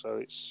regardless. So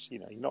it's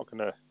you're not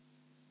going to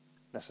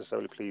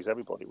necessarily please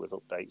everybody with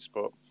updates.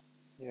 But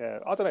yeah,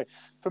 I don't know.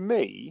 For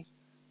me,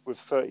 with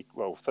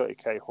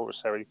 30k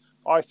Horus-Heresy,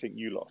 I think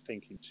you lot are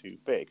thinking too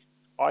big.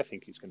 I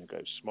think it's going to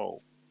go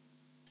small,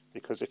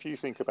 because if you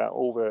think about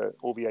all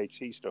the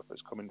AT stuff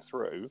that's coming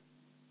through,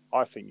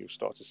 I think you'll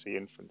start to see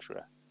infantry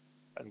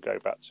and go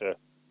back to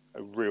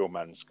a real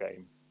man's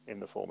game in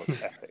the form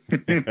of epic.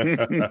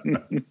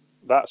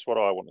 That's what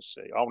I want to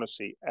see. I want to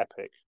see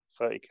epic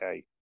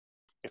 30k.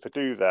 If I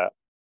do that,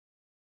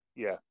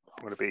 yeah,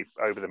 I'm going to be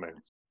over the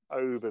moon.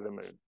 Over the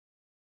moon.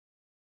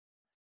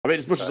 I mean,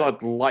 as much as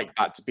I'd like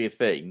that to be a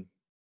thing,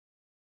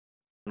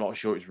 I'm not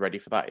sure it's ready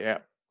for that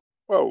yet.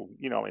 Well,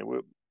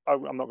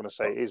 I'm not going to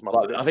say it is my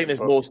prediction. I think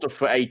there's more stuff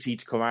for AT to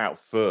come out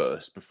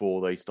first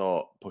before they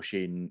start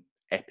pushing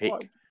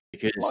epic.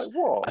 Because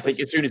I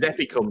think as soon as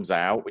epic comes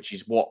out, which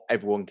is what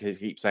everyone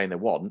keeps saying they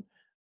want,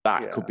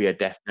 that could be a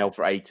death knell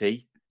for AT.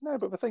 No,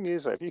 but the thing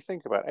is, if you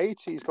think about it,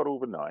 AT's got all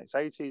the knights,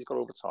 AT's got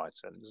all the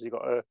titans. You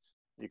got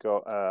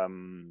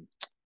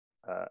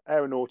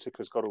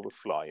Aeronautica's got all the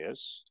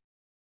flyers.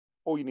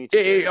 All you need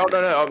to what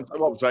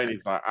I'm saying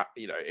is that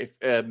if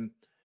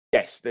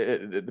yes,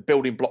 the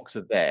building blocks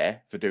are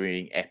there for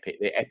doing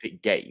the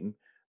epic game,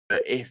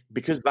 but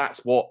because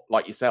that's what,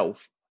 like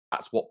yourself,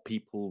 that's what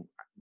people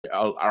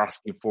are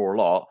asking for a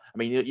lot. I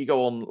mean, you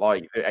go on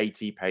like the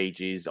AT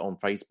pages on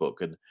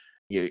Facebook, and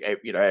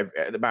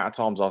the amount of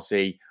times I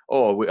see,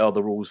 what are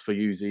the rules for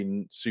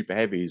using super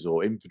heavies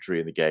or infantry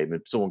in the game,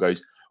 and someone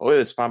goes, "Oh,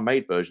 there's fan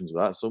made versions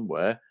of that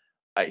somewhere."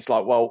 It's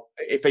like, well,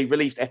 if they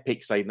released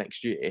Epic, say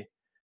next year,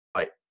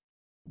 like,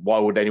 why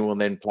would anyone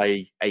then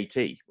play AT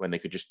when they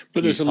could just?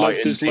 But there's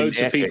loads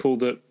of people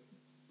that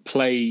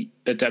play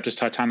Adeptus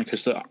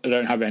Titanicus that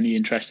don't have any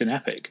interest in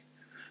Epic.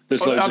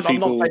 There's loads of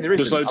people.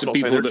 There's loads of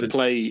people that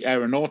play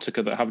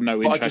Aeronautica that have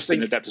no interest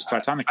in Adeptus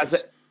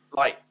Titanicus.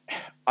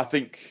 I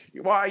think,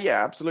 well,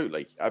 yeah,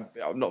 absolutely.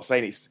 I'm not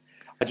saying it's.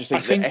 I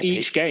think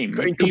each game,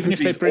 even if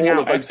they bring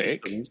out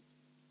Epic,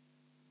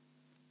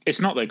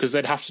 it's not though, because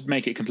they'd have to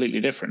make it completely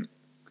different.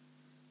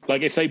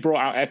 Like if they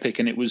brought out Epic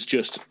and it was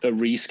just a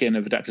reskin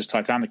of Adeptus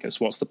Titanicus,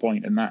 what's the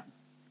point in that?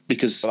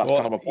 Because that's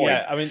kind of a point.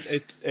 Yeah, I mean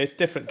it's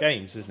different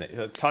games, isn't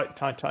it?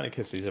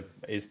 Titanicus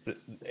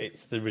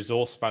is the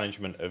resource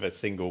management of a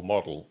single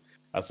model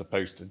as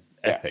opposed to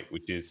Epic,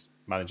 which is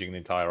managing an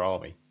entire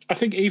army. I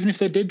think even if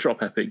they did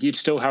drop Epic, you'd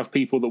still have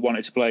people that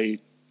wanted to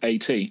play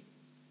AT, and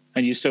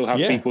you'd still have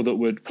people that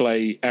would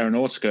play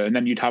Aeronautica, and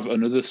then you'd have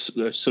another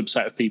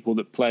subset of people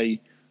that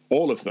play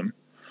all of them.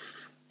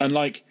 And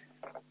like,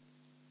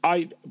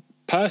 I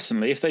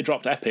personally, if they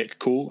dropped Epic,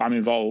 cool, I'm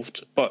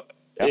involved, but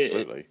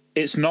absolutely.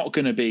 It's not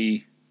going to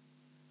be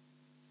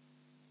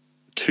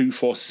two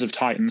forces of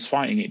Titans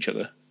fighting each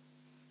other.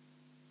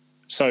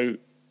 So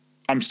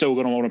I'm still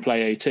going to want to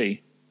play AT.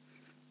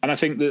 And I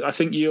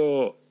think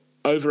you're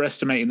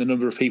overestimating the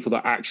number of people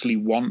that actually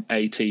want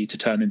AT to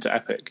turn into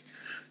Epic.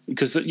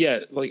 Because,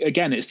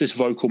 again, it's this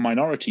vocal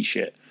minority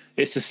shit.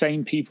 It's the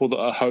same people that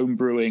are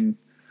homebrewing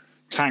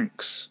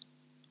tanks.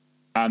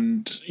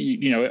 And,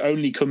 it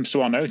only comes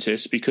to our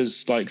notice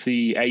because, like,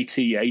 the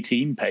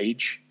AT-18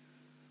 page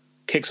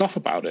kicks off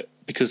about it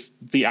because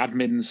the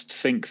admins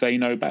think they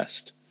know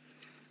best.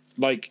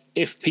 Like,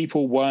 if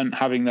people weren't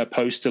having their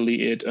post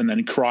deleted and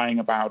then crying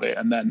about it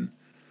and then,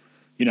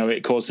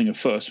 it causing a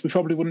fuss, we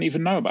probably wouldn't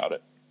even know about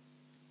it.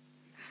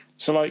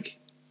 So, like,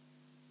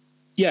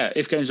 yeah,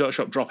 if Games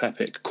Workshop drop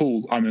Epic,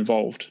 cool, I'm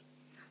involved.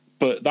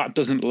 But that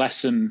doesn't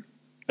lessen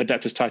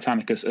Adeptus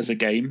Titanicus as a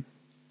game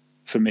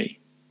for me.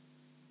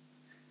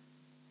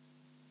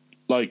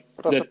 Like,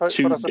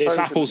 it's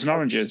apples and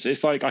oranges.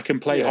 It's like I can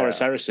play Horus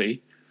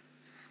Heresy,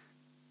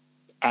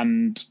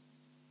 and,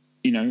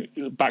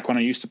 back when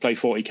I used to play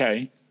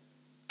 40k,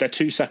 they're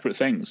two separate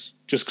things.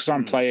 Just because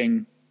I'm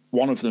playing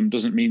one of them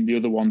doesn't mean the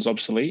other one's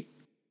obsolete.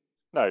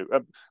 No,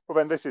 well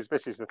then this is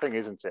the thing,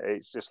 isn't it?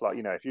 It's just like,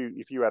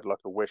 if you had like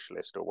a wish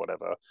list or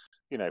whatever,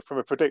 from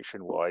a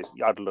prediction wise,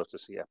 I'd love to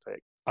see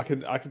Epic. I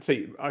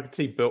could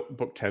see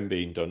book 10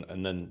 being done,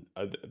 and then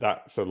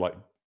that sort of like,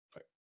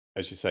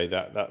 as you say,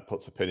 that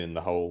puts a pin in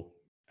the whole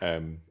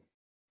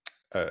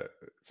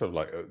sort of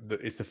like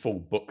it's the full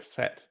book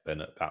set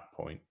then at that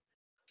point.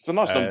 It's a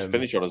nice one to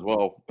finish on as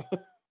well.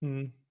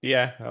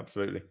 Yeah,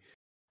 absolutely.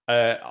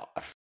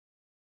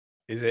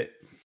 Is it?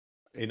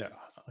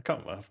 I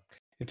can't.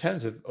 In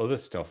terms of other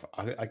stuff,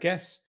 I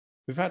guess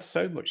we've had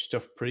so much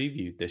stuff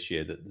previewed this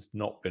year that has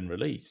not been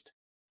released.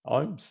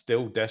 I'm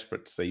still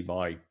desperate to see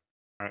my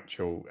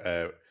actual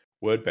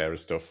Wordbearer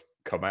stuff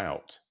come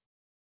out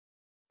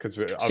because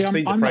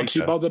I'm not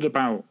too bothered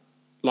about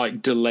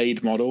like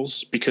delayed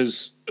models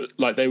because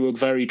like they were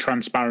very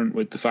transparent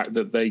with the fact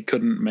that they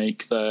couldn't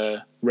make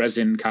their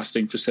resin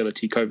casting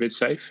facility COVID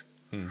safe.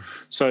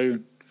 So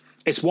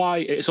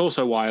it's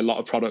also why a lot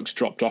of products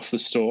dropped off the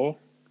store.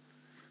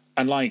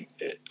 And like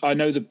I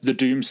know the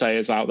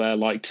doomsayers out there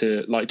like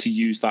to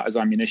use that as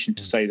ammunition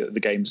to say that the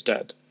game's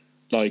dead.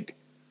 Like,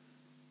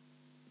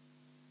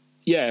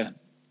 yeah,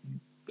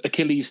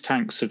 Achilles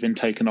tanks have been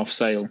taken off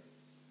sale.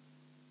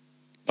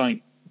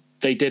 Like,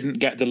 they didn't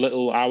get the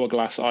little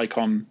hourglass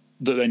icon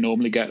that they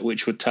normally get,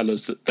 which would tell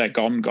us that they're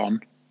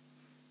gone.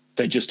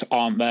 They just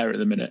aren't there at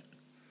the minute,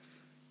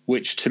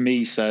 which to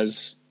me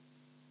says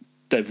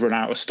they've run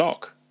out of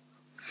stock.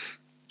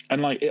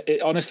 And like,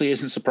 it honestly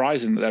isn't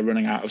surprising that they're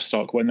running out of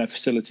stock when their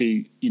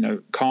facility,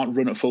 can't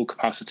run at full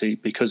capacity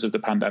because of the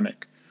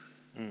pandemic,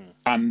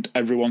 and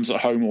everyone's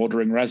at home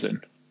ordering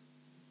resin.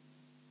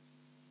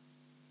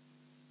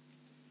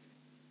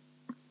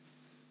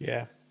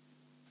 Yeah.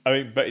 I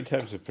mean, but in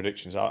terms of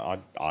predictions, I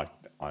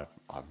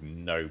have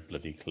no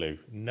bloody clue,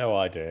 no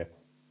idea.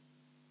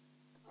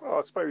 Well,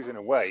 I suppose in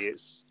a way,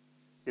 it's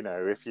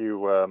if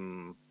you,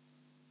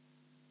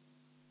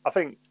 I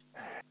think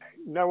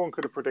no one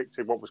could have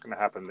predicted what was going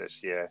to happen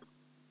this year.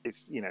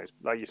 It's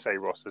like you say,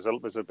 Ross. There's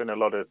been a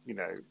lot of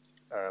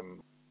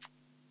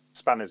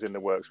spanners in the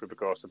works with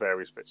regards to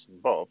various bits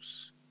and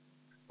bobs.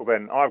 But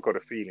then I've got a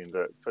feeling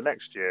that for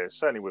next year,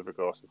 certainly with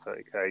regards to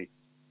 30k.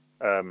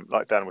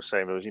 Like Dan was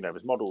saying,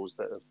 there's models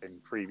that have been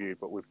previewed,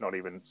 but we've not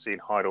even seen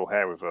hide or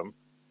hair of them.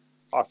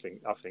 I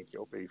think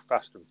it'll be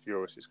fast and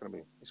furious. It's going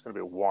to be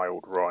a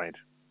wild ride.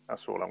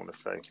 That's all I want to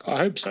say. I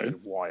hope so.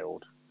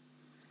 Wild.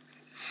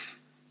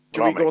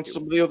 Can we go on to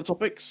some of the other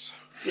topics?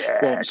 Yeah.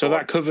 Well, so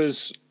that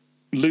covers.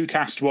 Luke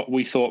asked what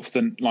we thought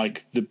for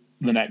the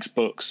the next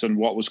books and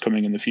what was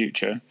coming in the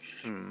future.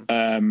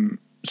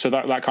 So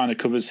that kind of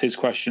covers his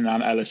question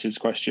and Ellis's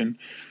question.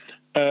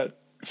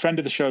 Friend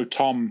of the show,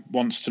 Tom,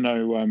 wants to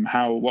know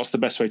what's the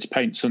best way to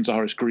paint Sons of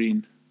Horus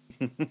green.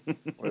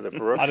 With a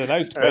brush. I don't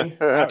know, Spin.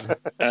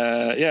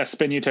 Yeah,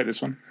 Spin, you take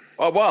this one.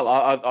 Oh,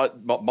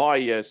 well,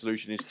 my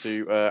solution is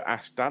to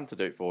ask Dan to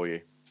do it for you.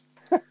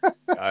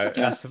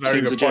 That's a very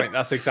Seems good legit. point.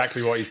 That's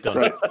exactly what he's done.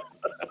 Right.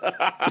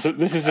 So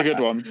this is a good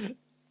one.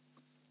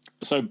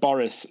 So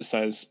Boris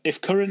says,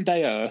 if current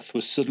day Earth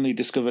was suddenly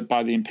discovered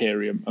by the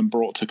Imperium and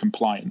brought to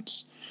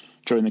compliance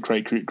during the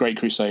Great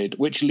Crusade,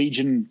 which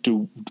legion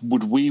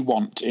would we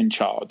want in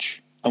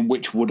charge, and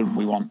which wouldn't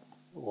we want?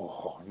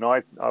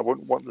 I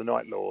wouldn't want the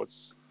Night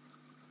Lords.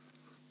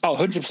 Oh,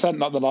 100%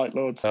 not the Night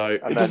Lords. No.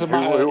 It And doesn't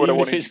then who matter, would I even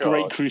want if in it's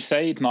Great charge?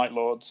 Crusade Night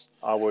Lords.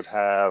 I would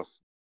have.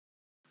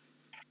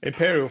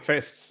 Imperial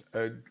Fists,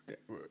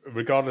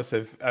 regardless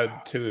of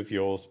two of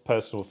your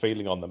personal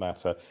feeling on the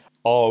matter,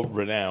 are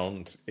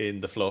renowned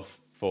in the fluff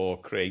for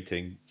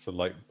creating some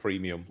like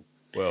premium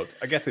worlds.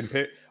 I guess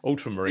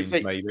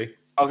Ultramarines, maybe.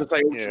 I was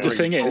going to say Yeah. The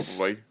thing is-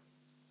 probably.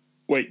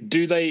 Wait,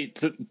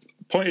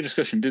 point of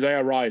discussion, do they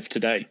arrive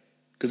today?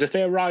 Because if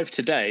they arrive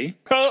today,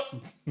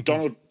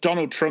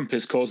 Donald Trump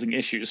is causing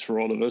issues for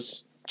all of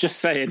us. Just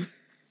saying.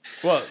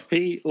 Well,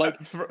 He's about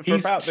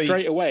the-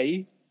 straight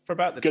away for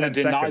about the going 10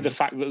 to deny seconds, the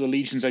fact that the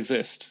legions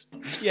exist.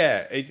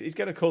 Yeah, he's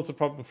going to cause a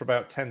problem for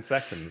about 10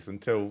 seconds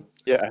until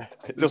Yeah,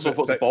 it just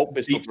puts a bolt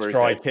pistol deep through his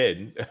head. strike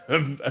in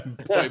and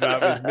put him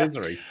out of his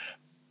misery.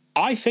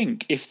 I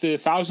think if the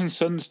Thousand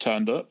Suns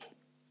turned up,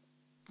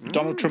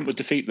 Donald Trump would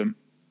defeat them.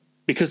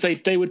 Because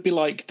they would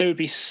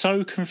be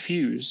so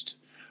confused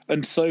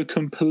and so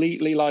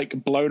completely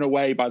like blown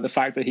away by the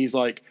fact that he's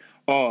like,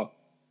 oh,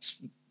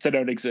 they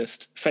don't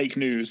exist, fake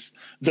news.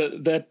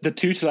 The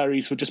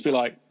tutelaries would just be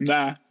like,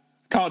 nah,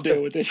 can't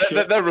deal with this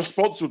shit. Their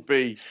response would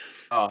be,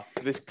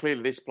 this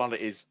planet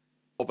is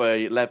of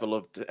a level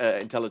of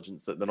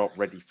intelligence that they're not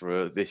ready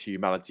for this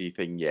humanity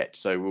thing yet.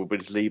 So we'll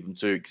just leave them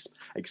to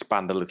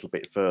expand a little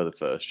bit further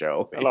first,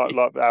 shall we? Like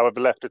however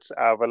left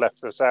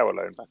the Tower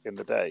alone back in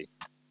the day.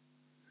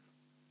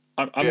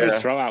 I'm going to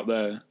throw out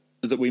there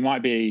that we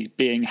might be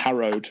being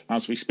harrowed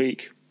as we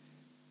speak.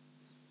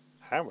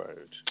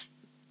 Harrowed.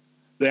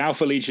 The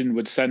Alpha Legion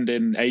would send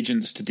in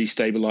agents to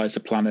destabilize the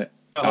planet.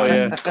 Oh,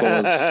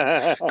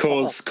 yeah.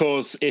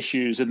 Cause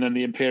issues, and then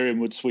the Imperium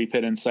would sweep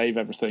in and save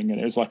everything,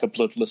 and it was like a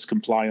bloodless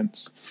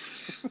compliance.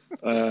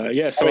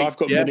 I've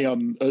got money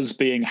on us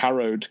being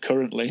harrowed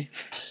currently.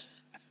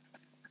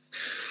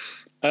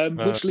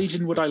 Which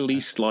Legion would I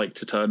least like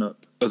to turn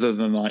up, other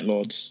than the Night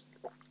Lords?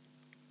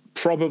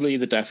 Probably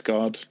the Death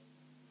Guard.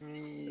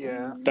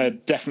 Yeah. They're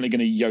definitely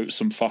going to yoke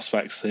some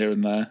phosphex here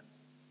and there.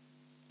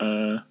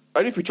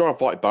 Only if we try and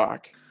fight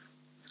back.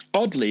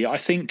 Oddly, I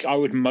think I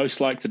would most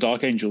like the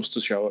Dark Angels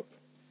to show up.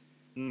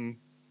 I think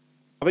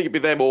it'd be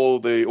them or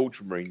the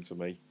Ultramarines for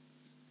me.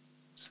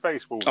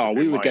 Space Wolves. Oh, would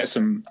be we would my- get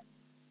some.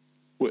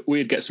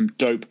 We'd get some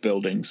dope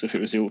buildings if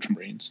it was the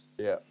Ultramarines.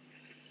 Yeah.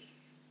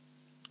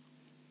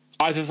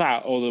 Either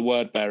that or the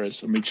Word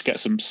Bearers, and we just get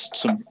some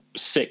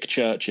sick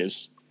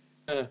churches.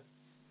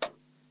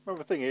 Well,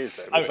 the thing is,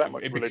 though, there's that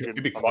much religion.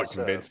 It'd be on quite this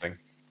earth. convincing.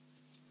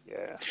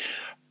 Yeah.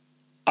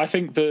 I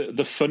think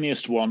the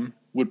funniest one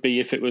would be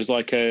if it was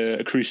like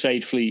a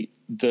crusade fleet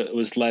that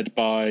was led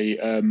by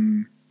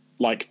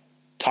like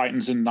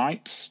Titans and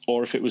Knights,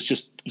 or if it was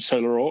just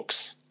Solar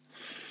Orcs,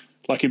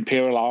 like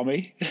Imperial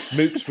Army.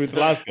 Mooks with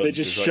las guns. They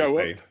just is what show you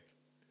up. mean.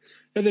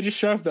 And they just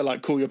show up. They're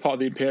like, "Cool, you're part of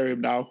the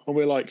Imperium now," and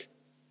we're like,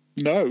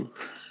 "No,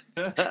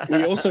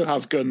 we also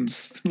have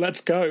guns.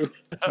 Let's go."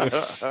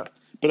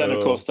 But then,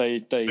 of course,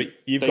 they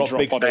you've they got drop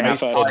big on the space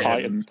first guns.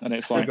 Titan, and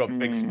it's We've like, got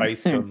big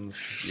space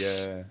guns.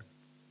 Yeah.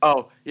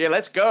 Oh, yeah,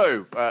 let's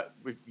go.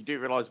 You do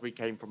realise we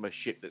came from a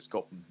ship that's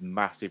got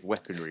massive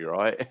weaponry,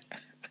 right?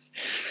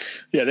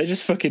 yeah, they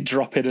just fucking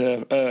drop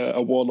in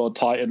a Warlord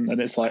Titan, and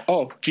it's like,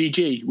 "Oh,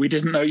 GG, we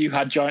didn't know you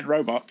had giant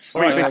robots."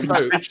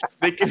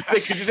 They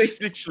could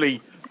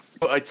literally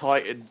put a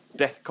Titan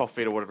death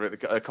coffin or whatever,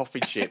 a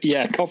coffin ship,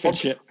 Yeah, coffin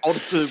ship.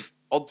 onto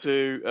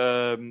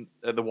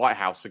the White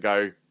House to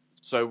go.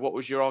 So, what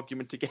was your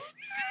argument again?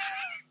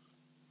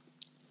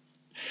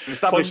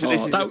 Establish that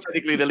this is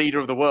technically the leader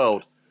of the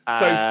world.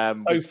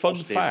 Fun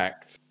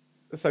fact.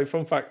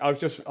 I've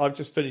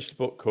just finished a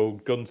book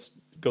called Guns,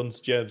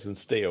 Germs, and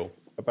Steel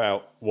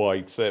about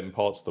why certain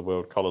parts of the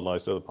world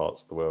colonized other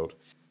parts of the world,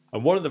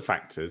 and one of the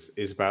factors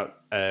is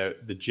about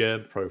the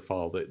germ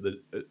profile that the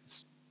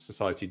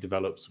society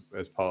develops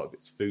as part of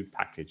its food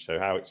package. So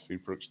how its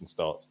food production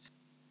starts.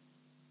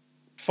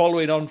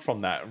 Following on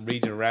from that and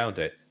reading around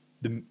it,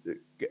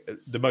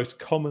 the most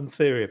common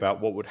theory about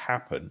what would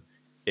happen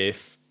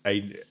if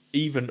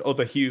even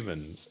other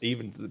humans,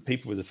 even the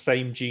people with the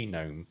same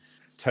genome,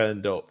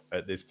 turned up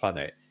at this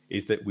planet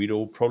is that we'd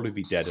all probably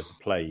be dead of the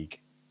plague.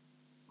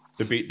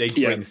 They'd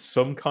bring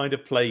some kind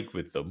of plague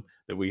with them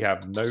that we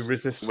have no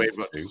resistance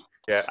to.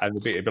 Yeah, and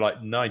it'd be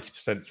like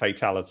 90%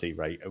 fatality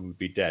rate, and we'd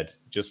be dead,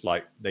 just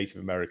like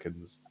Native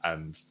Americans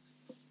and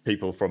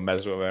people from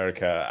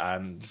Mesoamerica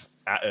and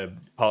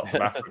parts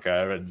of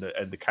Africa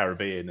and the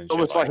Caribbean and shit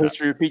Almost like like that.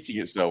 history repeating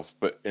itself,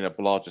 but in a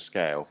larger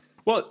scale.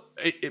 Well,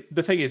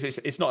 the thing is,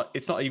 it's not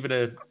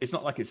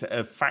like it's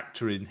a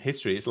factor in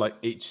history. It's like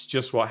it's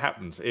just what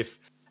happens if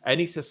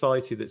any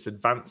society that's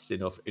advanced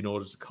enough in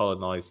order to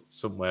colonize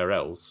somewhere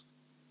else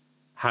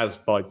has,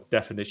 by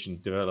definition,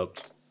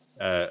 developed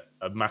a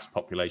mass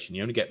population.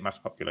 You only get mass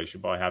population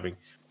by having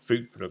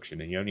food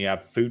production, and you only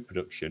have food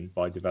production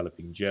by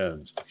developing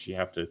germs, because you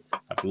have to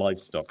have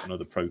livestock and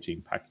other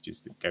protein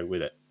packages that go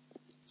with it.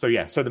 So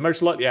yeah, so the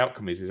most likely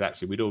outcome is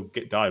actually we'd all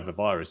die of a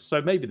virus.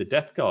 So maybe the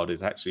death guard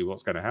is actually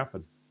what's going to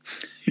happen.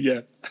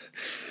 Yeah.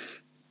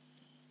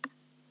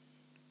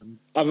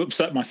 I've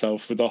upset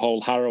myself with the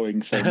whole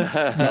harrowing thing.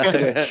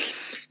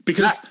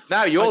 Because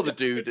now you're the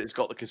dude that's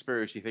got the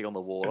conspiracy thing on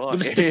the wall,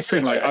 aren't you? this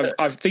thing, like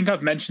I think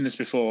I've mentioned this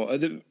before. At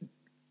the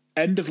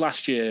end of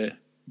last year,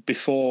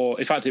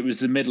 in fact, it was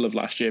the middle of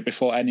last year,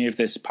 before any of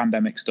this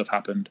pandemic stuff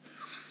happened.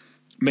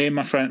 Me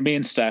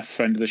and Steph,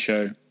 friend of the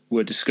show,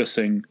 were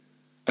discussing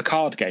a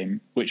card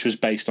game which was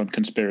based on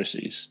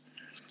conspiracies.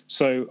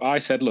 So I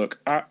said,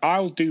 look,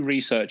 I'll do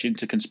research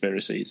into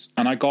conspiracies.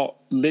 And I got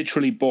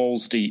literally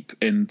balls deep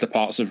in the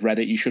parts of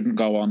Reddit you shouldn't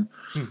go on,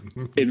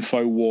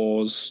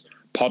 InfoWars,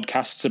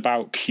 podcasts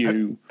about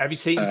Q. Have you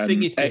seen the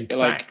thing he's been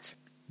sacked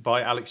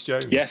by Alex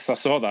Jones? Yes, I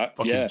saw that.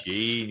 Fucking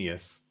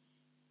genius.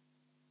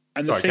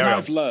 And the thing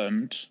I've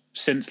learned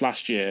since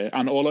last year,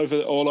 and all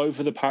over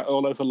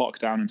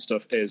lockdown and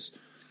stuff, is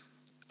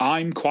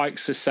I'm quite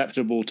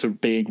susceptible to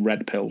being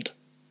red pilled.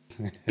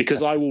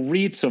 Because I will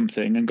read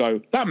something and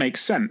go, that makes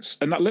sense.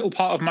 And that little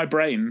part of my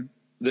brain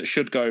that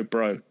should go,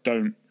 bro,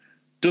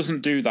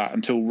 doesn't do that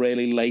until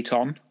really late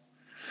on.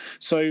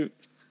 So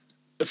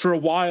for a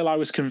while I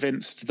was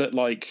convinced that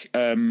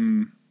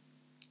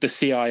the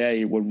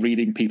CIA were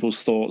reading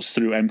people's thoughts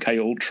through MK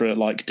Ultra,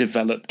 like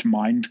developed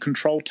mind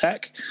control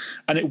tech.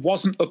 And it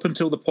wasn't up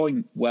until the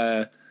point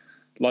where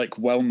like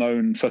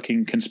well-known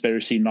fucking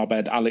conspiracy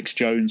knobhead Alex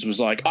Jones was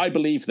like, I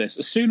believe this.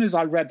 As soon as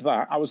I read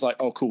that, I was like,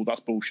 oh, cool,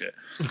 that's bullshit.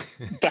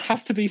 There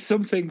has to be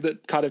something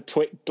that kind of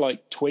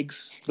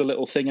twigs the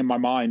little thing in my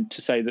mind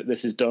to say that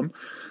this is dumb.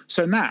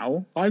 So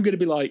now I'm going to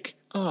be like,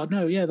 oh,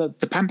 no, yeah, the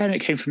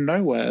pandemic came from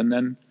nowhere. And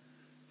then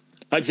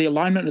like the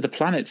alignment of the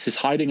planets is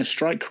hiding a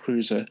strike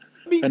cruiser.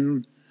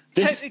 And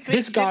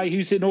this guy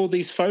who's in all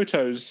these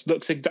photos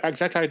looks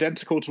exactly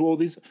identical to all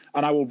these,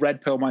 and I will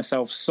red pill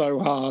myself so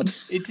hard.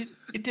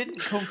 It didn't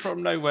come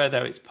from nowhere,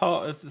 though. It's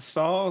part of the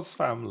SARS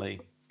family.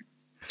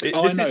 I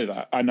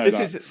know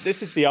that.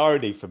 This is the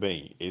irony for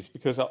me, is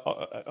because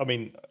I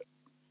mean,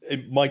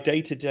 my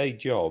day-to-day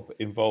job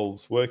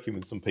involves working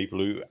with some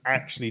people who are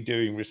actually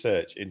doing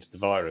research into the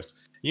virus.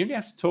 You only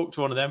have to talk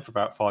to one of them for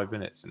about 5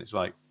 minutes, and it's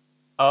like,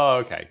 oh,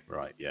 okay,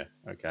 right, yeah,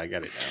 okay, I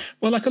get it now.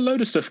 Well, like a load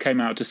of stuff came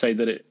out to say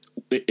that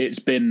it's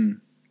been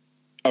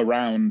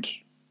around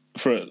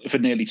for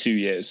nearly 2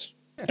 years,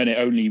 and it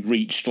only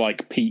reached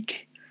like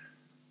peak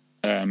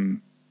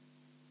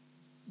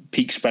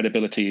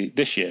spreadability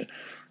this year.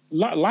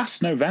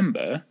 Last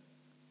November,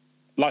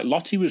 like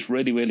Lottie was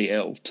really, really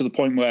ill to the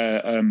point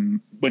where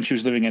when she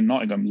was living in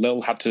Nottingham,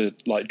 Lil had to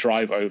like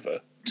drive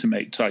over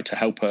to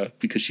help her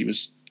because she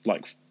was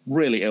like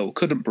really ill,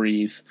 couldn't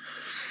breathe.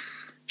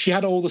 She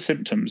had all the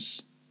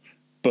symptoms,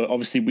 but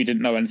obviously we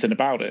didn't know anything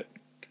about it.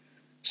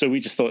 So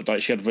we just thought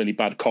like she had a really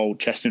bad cold,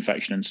 chest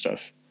infection and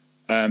stuff.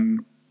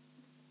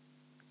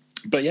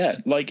 But yeah,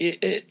 like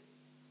it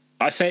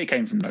I say it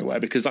came from nowhere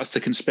because that's the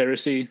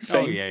conspiracy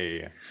thing. Oh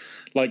yeah.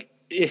 Like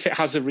if it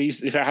has a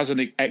reason, if it has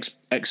an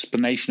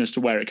explanation as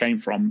to where it came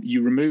from,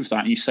 you remove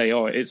that and you say,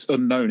 oh, it's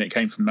unknown, it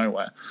came from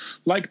nowhere.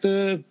 Like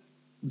the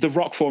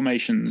rock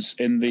formations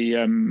in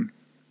the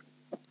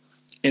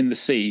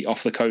sea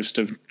off the coast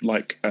of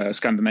like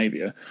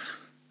Scandinavia.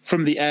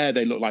 From the air,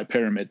 they look like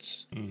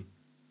pyramids,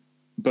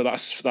 but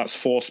that's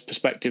forced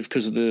perspective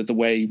because of the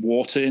way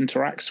water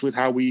interacts with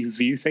how we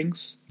view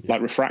things,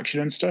 like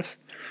refraction and stuff.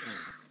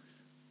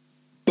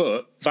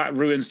 But that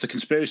ruins the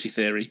conspiracy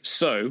theory.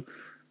 So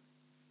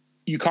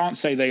you can't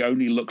say they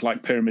only look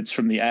like pyramids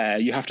from the air.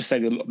 You have to say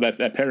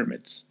they're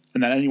pyramids,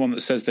 and then anyone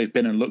that says they've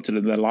been and looked at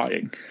them, they're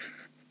lying.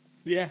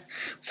 Yeah,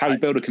 it's how you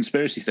build a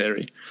conspiracy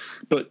theory.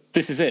 But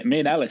this is it. Me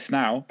and Ellis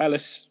now.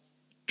 Ellis,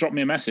 drop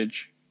me a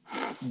message.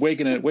 We're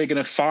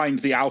gonna find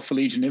the Alpha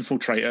Legion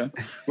infiltrator.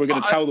 We're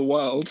gonna tell the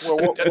world. Well,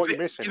 what you're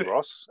missing,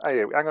 Ross? Hey,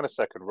 hang on a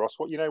second, Ross.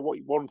 What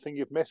one thing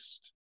you've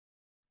missed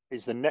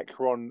is the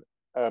Necron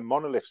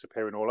monoliths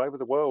appearing all over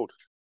the world.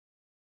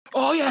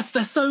 Oh yes,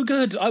 they're so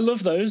good. I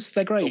love those.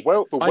 They're great.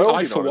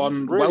 I for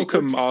one, really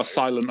welcome our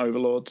silent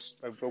overlords.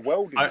 The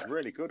welding is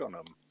really good on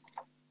them.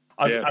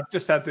 I've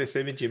just had this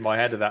image in my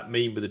head of that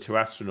meme with the two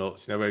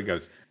astronauts, where it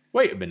goes,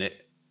 wait a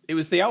minute, it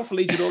was the Alpha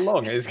Legion all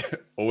along.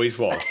 Always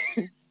was.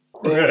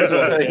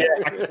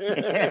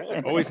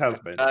 Always has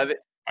been. I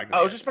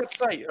was just about to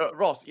say,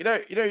 Ross, you're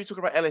talking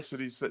about Ellis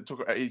and he's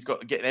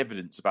got getting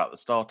evidence about the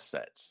starter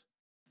sets.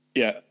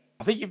 Yeah.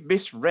 I think you've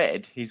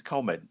misread his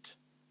comment.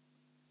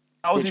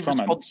 That was Which in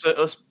response to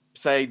us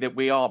saying that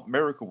we aren't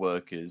miracle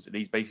workers, and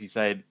he's basically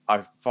saying,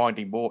 I'm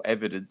finding more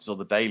evidence on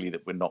the daily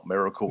that we're not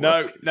miracle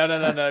workers.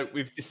 No.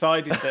 We've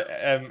decided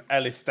that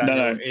Ellis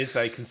Daniel is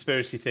a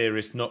conspiracy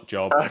theorist, not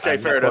Job. Okay,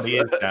 fair enough. He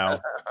is now.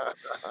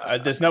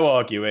 There's no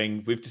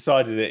arguing. We've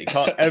decided it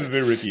can't ever be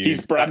reviewed.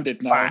 He's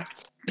branded now.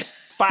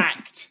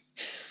 Fact.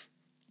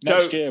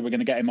 Next year, we're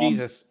going to get him on.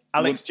 Jesus.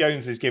 Alex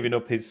Jones is giving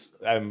up his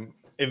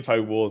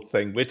InfoWars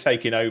thing. We're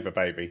taking over,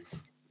 baby.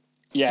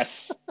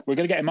 Yes, we're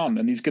going to get him on,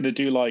 and he's going to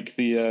do like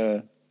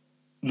the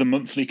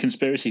monthly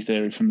conspiracy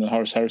theory from the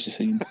Horus Heresy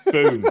scene.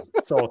 Boom.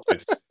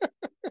 Sorted.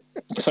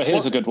 So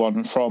here's a good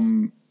one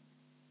from...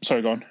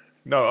 Sorry, go on.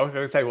 No, I was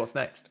going to say, what's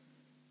next?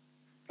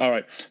 All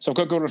right. So I've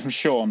got a good one from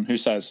Sean, who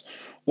says,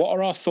 what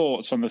are our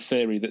thoughts on the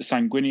theory that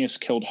Sanguinius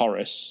killed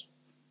Horus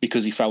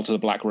because he fell to the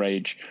Black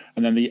Rage,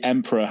 and then the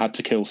Emperor had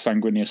to kill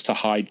Sanguinius to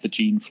hide the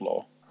gene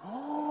flaw?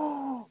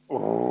 Oh,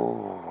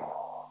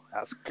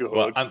 that's good.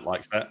 Well, Ant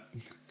likes that.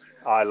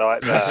 I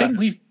like that.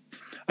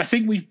 I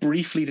think we've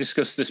briefly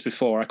discussed this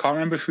before. I can't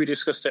remember if we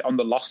discussed it on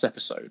the Lost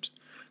episode,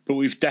 but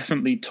we've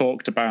definitely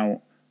talked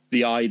about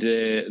the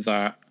idea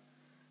that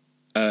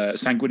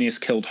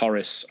Sanguinius killed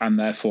Horus and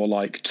therefore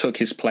like took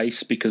his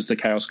place because the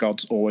Chaos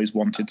Gods always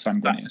wanted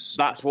Sanguinius.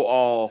 That's what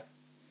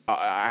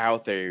our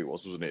theory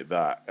was, wasn't it?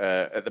 That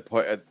at the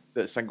point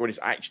that Sanguinius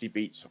actually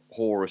beats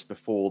Horus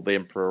before the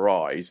Emperor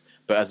arrives,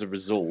 but as a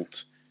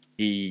result,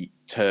 he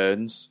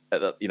turns he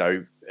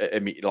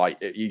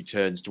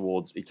turns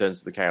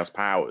to the Chaos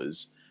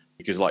Powers,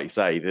 because, like you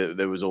say,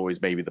 there was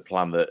always maybe the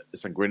plan that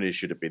Sanguinius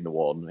should have been the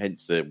one,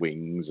 hence the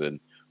wings and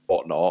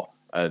whatnot,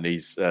 and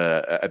his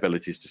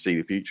abilities to see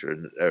the future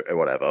and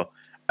whatever.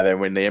 And then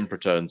when the Emperor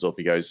turns up,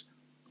 he goes,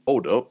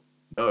 "Hold up,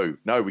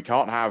 no, we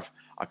can't have.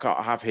 I can't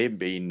have him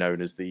being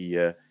known as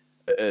the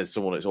as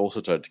someone that's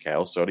also turned to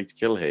Chaos. So I need to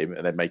kill him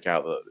and then make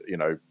out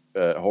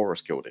that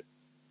Horus killed him."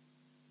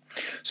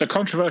 So,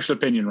 controversial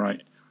opinion,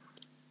 right?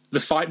 The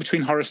fight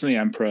between Horus and the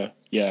Emperor,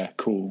 yeah,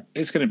 cool.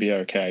 It's going to be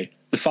okay.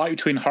 The fight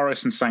between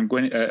Horus and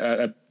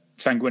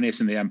Sanguinius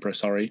and the Emperor,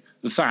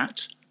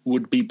 that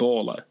would be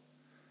baller,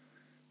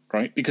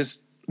 right?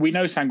 Because we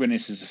know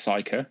Sanguinius is a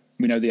psyker.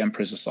 We know the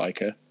Emperor is a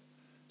psyker.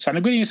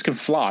 Sanguinius can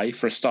fly,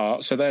 for a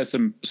start, so there's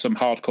some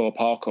hardcore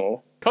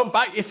parkour. Come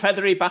back, you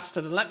feathery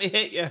bastard, and let me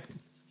hit you.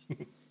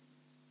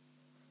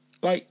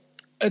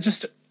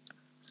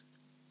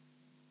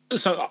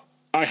 So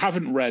I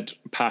haven't read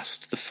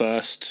past the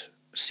first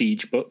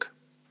Siege book,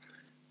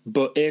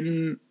 but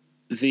in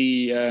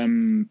the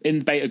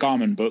Beta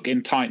Garmin book,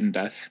 in Titan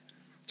Death,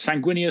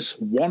 Sanguinius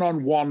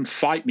one-on-one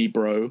fight me,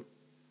 bro,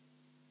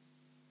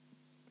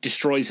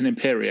 destroys an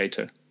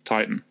Imperator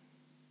Titan.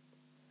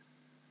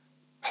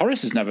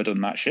 Horus has never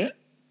done that shit.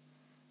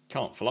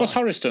 Can't fly. What's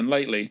Horus done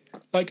lately?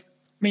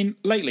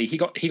 Lately he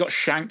got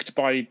shanked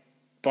by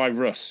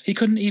Russ. He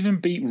couldn't even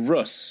beat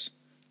Russ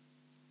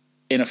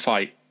in a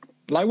fight.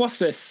 Like, what's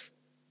this?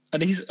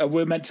 And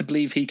we're meant to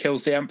believe he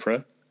kills the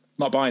Emperor.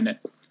 Not buying it.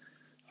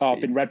 Oh, I've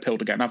been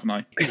red-pilled again, haven't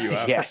I? You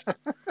have. Yes.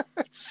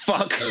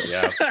 Fuck.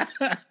 Yeah.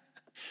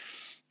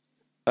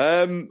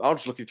 I'm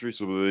just looking through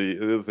some of the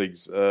other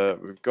things.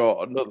 We've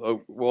got another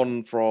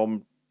one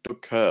from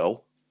Doug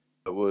Curl.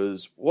 That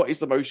was, what is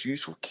the most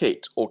useful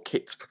kit or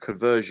kits for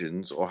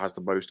conversions, or has the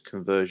most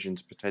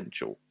conversions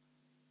potential?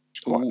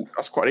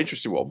 That's quite an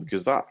interesting one,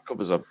 because that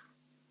covers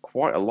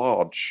quite a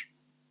large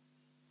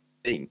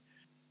thing.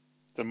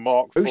 The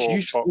Mark IV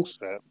useful box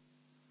set.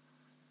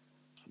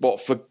 What,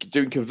 for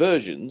doing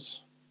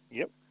conversions?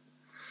 Yep.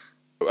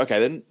 Okay,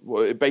 then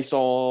based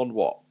on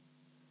what?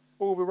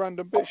 All the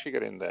random bits you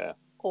get in there.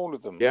 All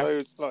of them.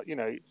 Yeah.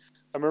 Loads,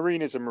 a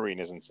marine is a marine,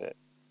 isn't it?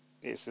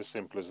 It's as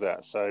simple as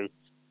that. So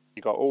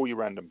you got all your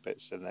random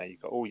bits in there. You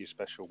got all your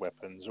special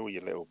weapons, all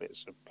your little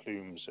bits of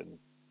plumes and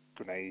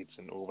grenades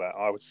and all that.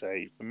 I would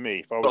say, for me,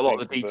 if I was Got a lot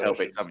doing of the detail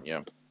bits, haven't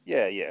you?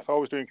 Yeah. If I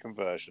was doing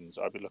conversions,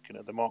 I'd be looking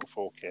at the Mark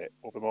IV kit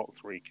or the Mark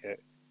III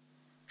kit,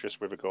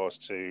 just with regards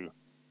to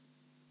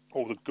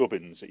all the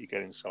gubbins that you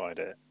get inside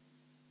it.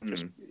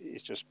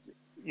 It's just,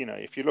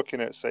 if you're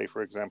looking at, say,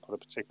 for example, a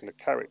particular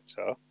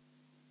character,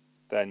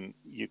 then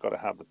you've got to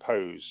have the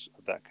pose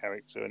of that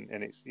character, and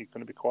you're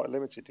going to be quite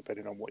limited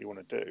depending on what you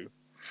want to do.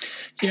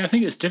 Yeah, I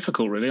think it's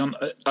difficult, really.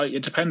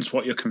 It depends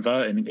what you're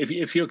converting.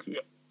 If you're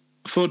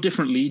for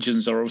different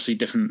legions, there are obviously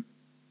different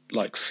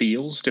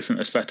feels,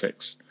 different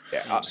aesthetics.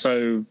 Yeah.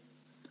 So,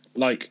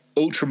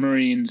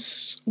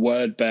 Ultramarines,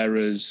 Word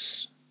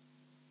Bearers.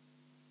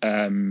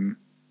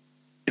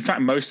 In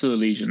fact, most of the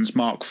legions,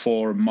 Mark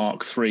IV and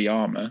Mark III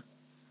armor,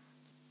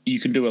 you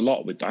can do a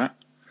lot with that.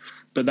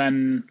 But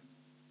then,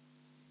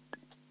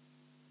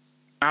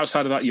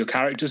 outside of that, your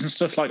characters and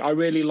stuff. I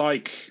really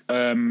like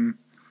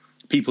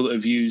people that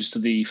have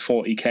used the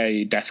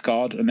 40k Death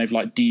Guard and they've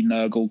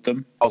denurgled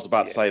them. I was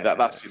about to say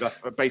that's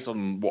based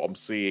on what I'm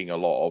seeing a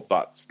lot of.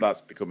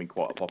 That's becoming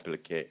quite a popular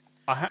kit.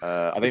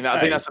 I think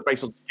that's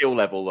based on skill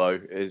level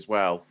though as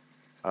well.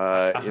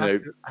 I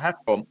have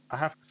to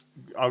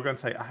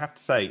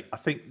say, I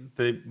think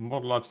the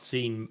model I've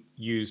seen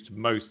used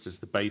most as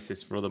the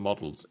basis for other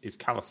models is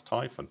Callus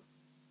Typhon.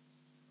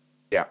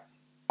 Yeah.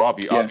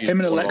 Him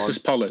and Alexis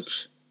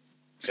Pollux.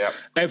 Yeah.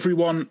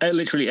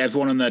 Literally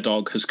everyone and their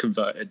dog has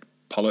converted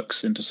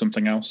Pollux into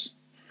something else.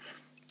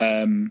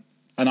 And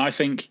I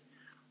think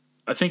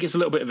it's a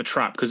little bit of a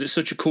trap because it's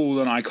such a cool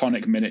and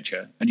iconic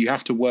miniature, and you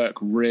have to work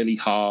really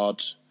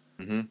hard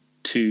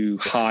to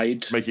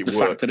hide the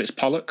fact that it's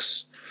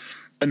Pollux.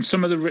 And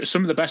some of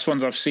the best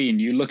ones I've seen,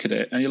 you look at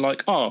it and you're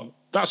like, oh,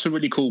 that's a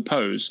really cool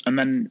pose, and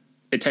then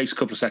it takes a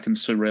couple of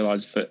seconds to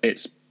realize that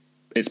it's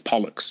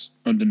Pollux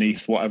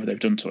underneath whatever they've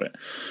done to it.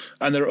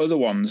 And there are other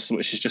ones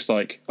which is just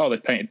like, oh,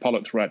 they've painted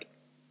Pollux red.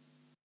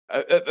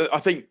 I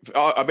think.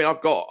 I mean,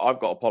 I've got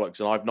a Pollux,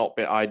 and I've not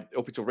been. Up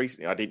until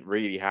recently, I didn't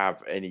really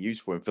have any use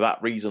for him. For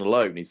that reason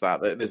alone, is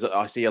that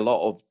I see a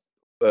lot of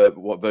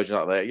versions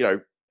out there. You know,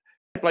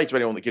 play to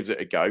anyone that gives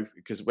it a go,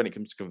 because when it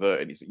comes to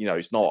converting,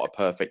 it's not a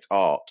perfect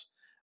art,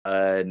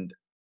 and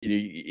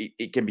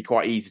it can be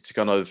quite easy to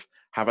kind of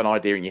have an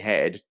idea in your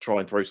head, try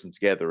and throw something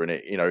together, and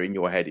it in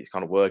your head it's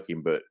kind of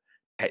working, but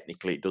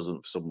technically it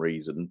doesn't for some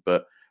reason.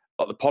 But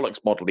the Pollux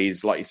model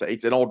is, like you say,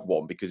 it's an odd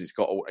one because it's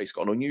got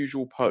an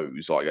unusual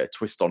pose, like a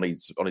twist on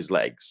his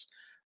legs.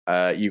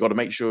 You got to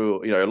make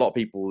sure, a lot of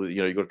people,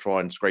 you got to try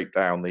and scrape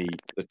down the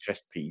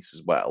chest piece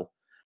as well.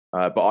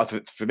 But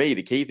for me,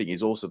 the key thing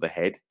is also the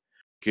head,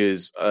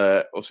 because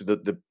obviously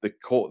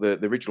the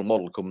original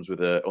model comes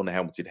with an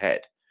unhelmeted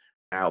head.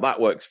 Now that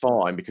works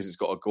fine because it's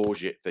got a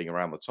gorget thing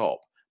around the top.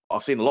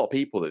 I've seen a lot of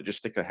people that just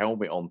stick a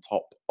helmet on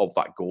top of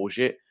that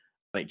gorget,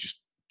 and it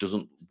just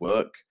doesn't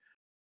work.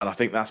 And I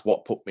think that's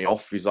what put me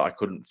off, is that I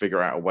couldn't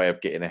figure out a way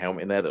of getting a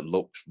helmet in there that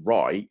looks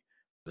right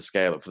for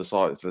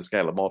the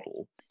scale of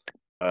model.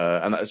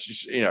 And that's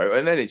just,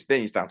 and then it's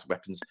down to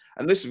weapons.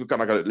 And this is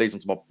kind of leads on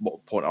to my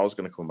point I was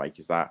going to come and make,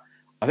 is that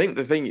I think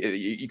the thing,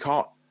 you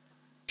can't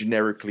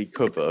generically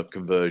cover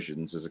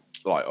conversions as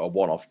a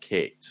one-off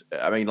kit.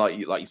 I mean, like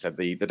you said,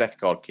 the Death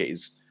Guard kit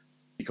is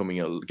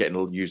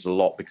getting used a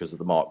lot because of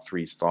the Mark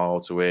III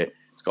style to it.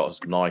 It's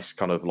got a nice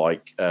kind of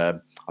I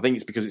think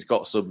it's because it's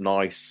got some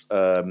nice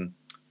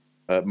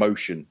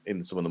motion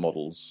in some of the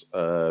models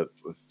for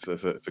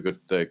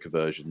good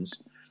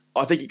conversions.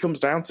 I think it comes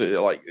down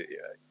to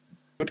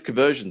good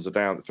conversions are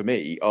down for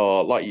me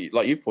are like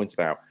you've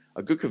pointed out.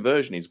 A good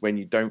conversion is when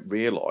you don't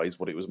realise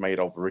what it was made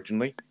of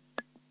originally,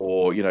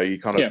 or you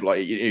kind of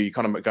you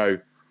kind of go,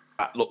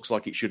 that looks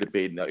like it should have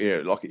been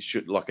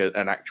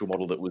an actual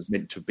model that was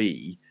meant to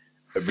be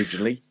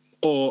originally,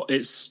 or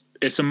it's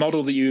a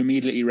model that you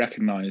immediately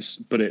recognise,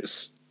 but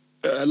it's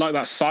like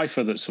that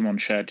cipher that someone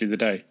shared the other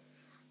day.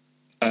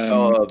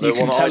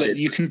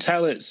 You can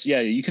tell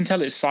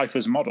it's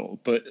Cypher's model,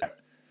 but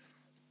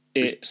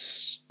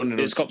it's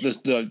got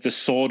the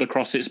sword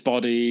across its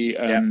body,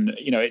 and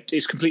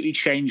it's completely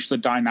changed the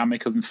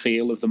dynamic and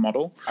feel of the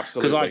model.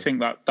 Absolutely, because I think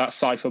that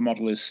Cypher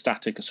model is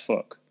static as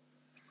fuck.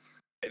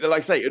 Like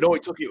I say, all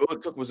it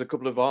took was a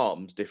couple of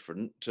arms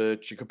different to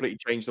completely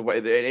change the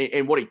way.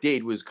 And what it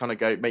did was kind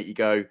of make you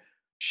go,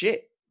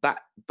 shit,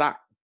 that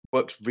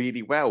works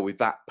really well with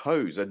that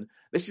pose. And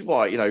this is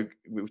why,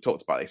 we've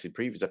talked about this in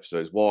previous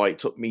episodes, why it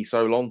took me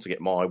so long to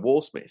get my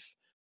Warsmith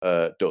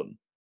done,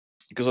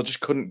 because I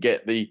just couldn't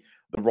get the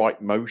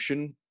right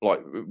motion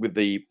with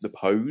the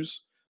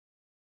pose.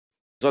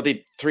 Because I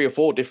did 3 or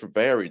 4 different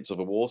variants of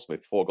a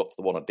Warsmith before I got to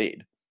the one I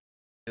did.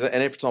 And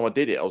every time I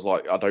did it, I was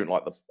like, I don't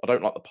like the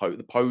pose.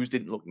 The pose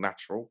didn't look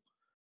natural.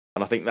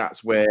 And I think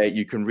that's where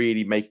you can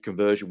really make a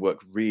conversion work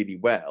really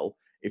well,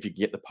 if you can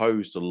get the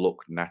pose to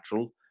look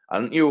natural.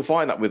 And you'll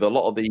find that with a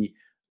lot of the,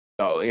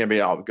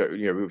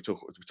 we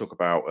talk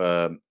about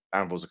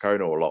Anvil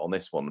Zakono a lot on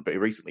this one, but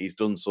recently he's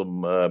done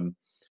some,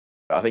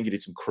 I think he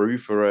did some crew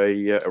for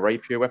a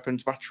rapier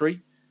weapons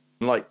battery.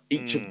 And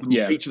each of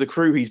the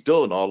crew he's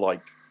done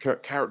are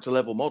character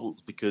level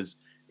models, because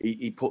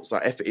he puts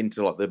that effort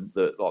into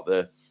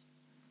the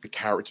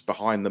character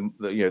behind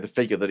the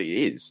figure that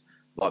he is.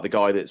 Like the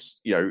guy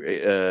that's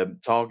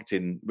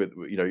targeting with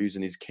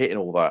using his kit and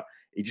all that.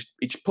 He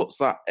just puts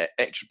that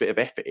extra bit of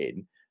effort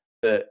in.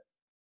 That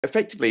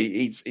effectively,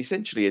 it's a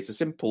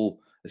simple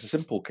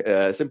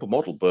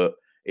model, but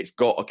it's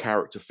got a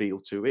character feel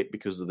to it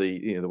because of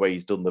the way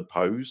he's done the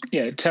pose.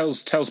 Yeah, it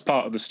tells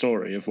part of the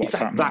story of what's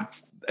happening.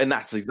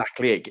 That's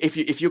exactly it.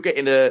 If you're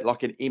getting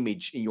an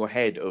image in your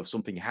head of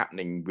something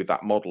happening with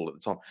that model at the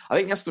time, I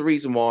think that's the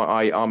reason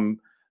why I'm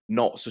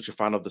not such a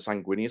fan of the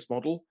Sanguinius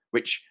model,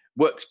 which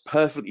works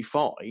perfectly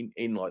fine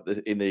in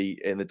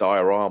the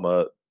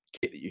diorama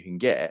kit that you can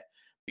get.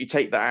 You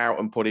take that out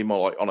and put him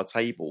on a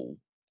table.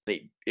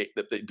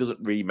 It doesn't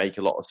really make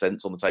a lot of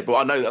sense on the table.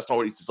 I know that's not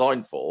what it's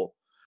designed for,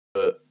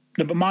 but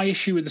my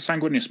issue with the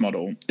Sanguinius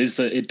model is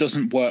that it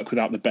doesn't work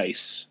without the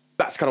base.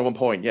 That's kind of one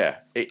point, yeah.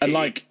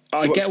 I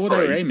get what they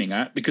were aiming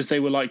at, because they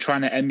were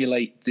trying to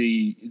emulate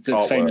the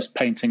famous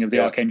painting of the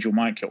Archangel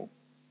Michael.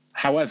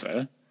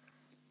 However,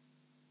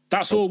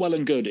 that's all well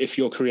and good if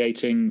you're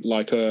creating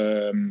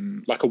a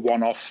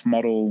one-off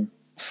model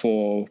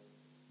for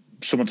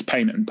someone to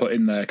paint and put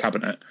in their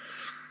cabinet.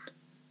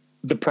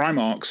 The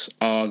Primarchs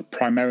are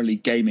primarily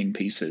gaming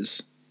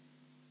pieces.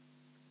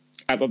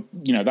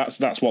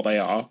 That's what they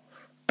are.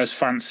 as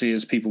fancy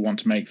as people want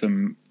to make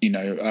them,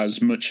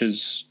 as much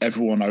as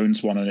everyone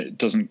owns one and it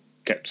doesn't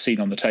get seen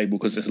on the table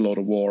because there's a lot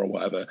of war or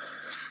whatever,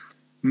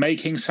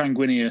 making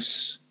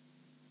Sanguinius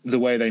the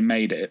way they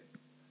made it,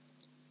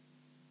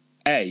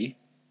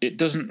 it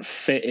doesn't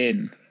fit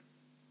in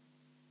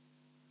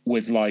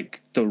with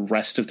like the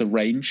rest of the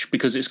range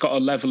because it's got a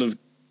level of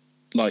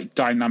like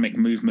dynamic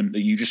movement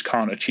that you just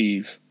can't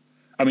achieve.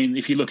 I mean,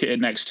 if you look at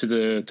it next to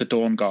the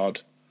Dawn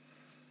Guard,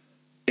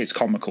 it's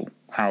comical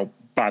how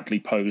badly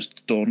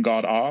posed Dawn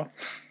Guard are.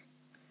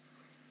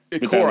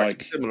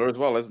 Korak's similar as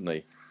well, isn't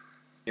he?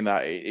 In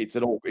that he's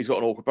got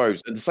an awkward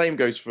pose, and the same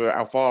goes for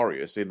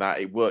Alfarius in that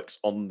it works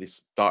on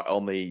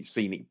the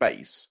scenic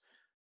base.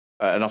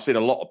 And I've seen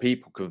a lot of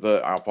people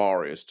convert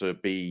Alfarius to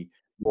be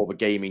more of a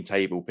gaming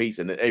table piece.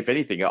 And if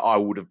anything, I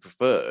would have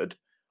preferred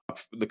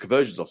the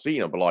conversions I've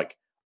seen. I'm like,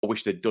 I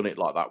wish they'd done it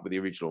like that with the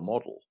original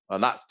model.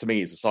 And that's, to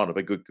me, is a sign of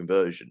a good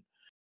conversion.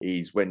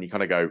 Is when you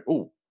kind of go,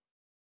 oh,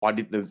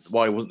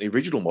 why wasn't the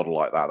original model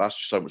like that? That's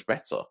just so much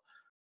better.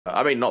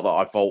 I mean, not that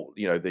I fault,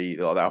 the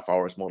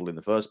Alfarius model in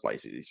the first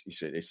place.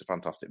 It's a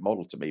fantastic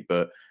model to me,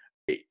 but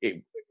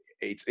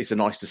it's a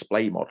nice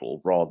display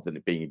model rather than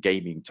it being a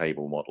gaming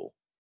table model.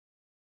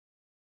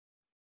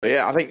 But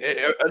yeah, I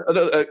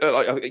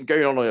think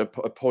going on a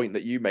point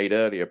that you made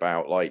earlier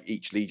about like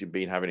each legion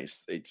having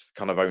its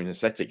kind of own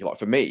aesthetic. Like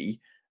for me,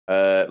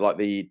 like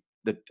the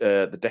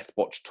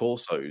Deathwatch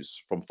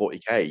torsos from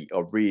 40k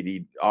are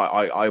really.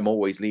 I'm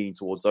always leaning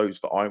towards those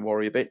for Iron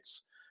Warrior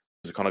bits.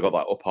 It's kind of got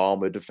that up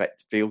armored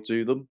effect feel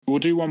to them. We'll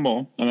do one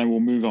more and then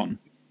we'll move on.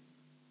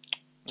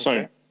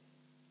 So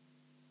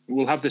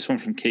we'll have this one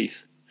from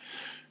Keith.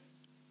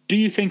 Do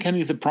you think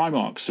any of the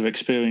Primarchs have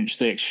experienced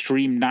the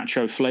extreme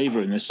nacho flavour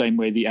in the same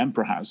way the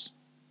Emperor has?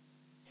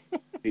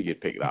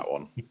 You'd pick that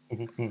one.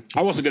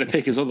 I wasn't going to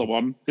pick his other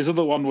one. His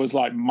other one was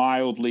like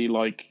mildly,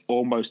 like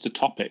almost a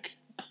topic.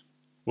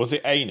 Was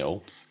it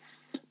anal?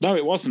 No,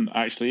 it wasn't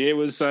actually. It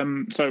was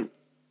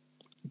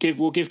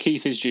we'll give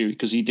Keith his due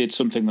because he did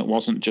something that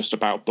wasn't just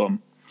about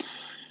bum.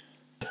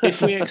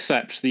 If we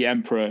accept the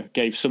Emperor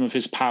gave some of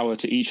his power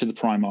to each of the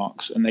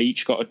Primarchs and they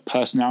each got a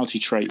personality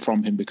trait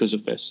from him because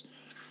of this,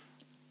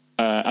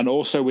 and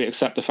also we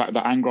accept the fact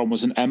that Angron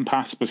was an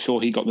empath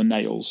before he got the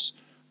nails,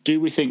 do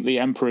we think the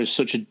Emperor is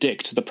such a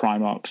dick to the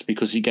Primarchs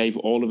because he gave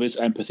all of his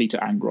empathy to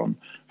Angron,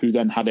 who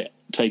then had it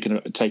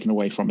taken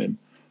away from him?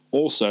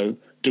 Also,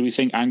 do we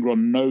think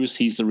Angron knows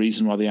he's the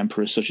reason why the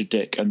Emperor is such a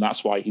dick and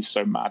that's why he's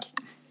so mad?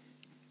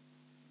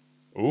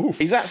 Ooh.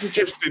 Is that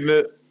suggesting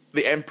that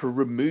the Emperor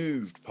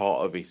removed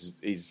part of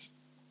his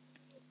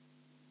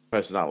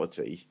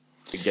personality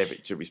and gave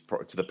it to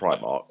the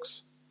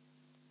Primarchs?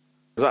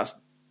 Because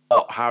that's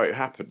not how it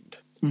happened.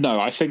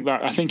 No, I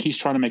think he's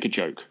trying to make a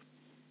joke.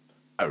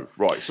 Oh,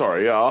 right.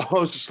 Sorry. I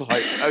was just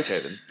like, okay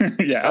then.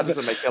 Yeah, that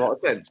doesn't make a lot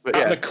of sense. But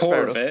at the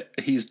core of it,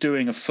 he's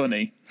doing a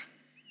funny.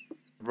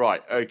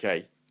 Right.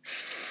 Okay.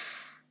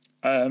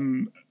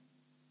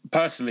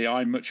 Personally,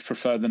 I much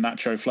prefer the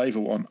nacho flavour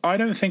one. I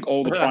don't think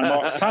all the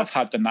Primarchs have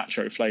had the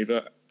nacho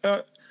flavour.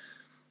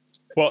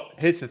 Well,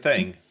 here's the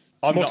thing.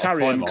 I'm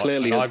Mortarion not a Primarch,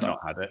 clearly and has I've not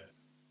had it.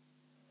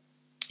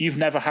 You've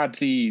never had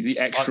the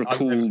extra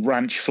cool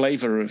ranch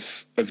flavour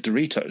of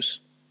Doritos?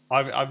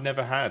 I've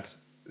never had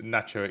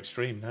Nacho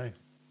Extreme, no.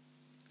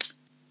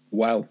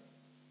 Well,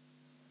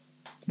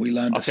 we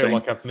learned I feel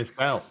like I've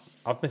missed out.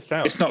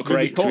 It's not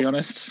great, to be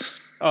honest.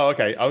 Oh,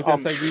 okay. I was going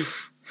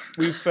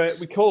to say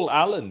we call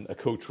Alan a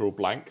cultural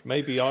blank.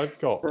 Maybe I've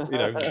got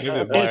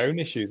my own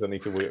issues I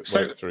need to work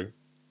through.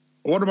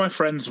 One of my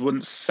friends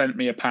once sent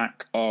me a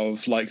pack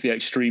of like the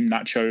extreme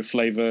nacho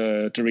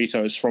flavor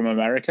Doritos from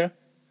America.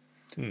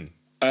 Bear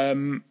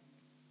in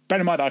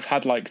mind, I've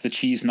had like the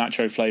cheese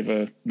nacho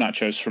flavor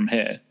nachos from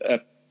here,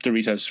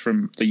 Doritos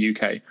from the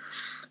UK.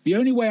 The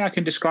only way I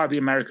can describe the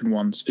American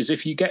ones is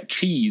if you get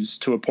cheese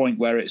to a point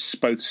where it's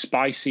both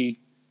spicy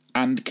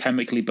and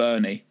chemically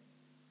burny.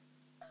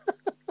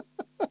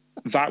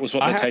 That was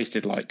what they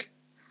tasted like.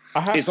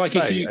 It's like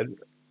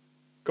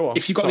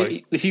if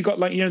you got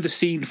like the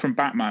scene from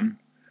Batman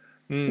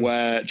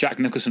where Jack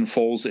Nicholson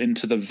falls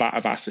into the vat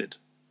of acid.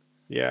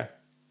 Yeah.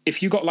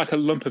 If you got like a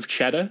lump of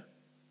cheddar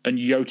and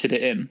yoted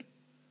it in,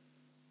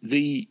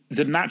 the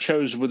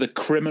nachos were the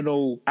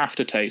criminal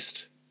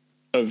aftertaste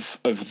of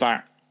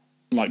that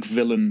like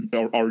villain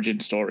or origin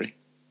story.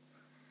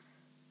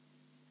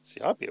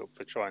 See, I'd be up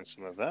for trying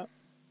some of that.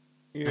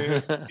 Yeah.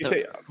 You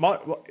see,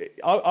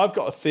 I've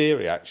got a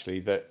theory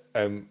actually that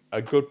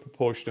a good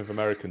proportion of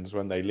Americans,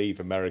 when they leave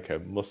America,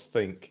 must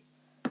think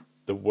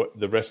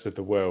the rest of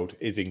the world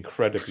is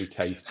incredibly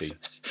tasty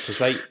because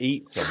they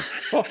eat some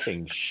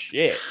fucking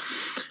shit.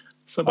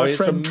 So my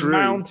friend some Drew,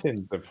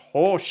 mountains of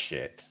horse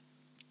shit.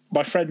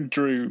 My friend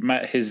Drew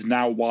met his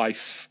now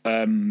wife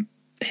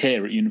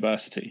here at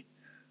university,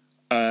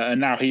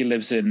 and now he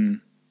lives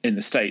in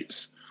the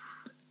States.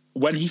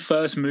 When he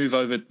first moved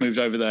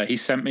over there, he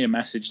sent me a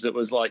message that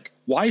was like,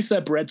 "Why is their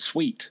bread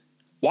sweet?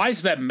 Why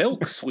is their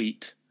milk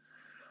sweet?"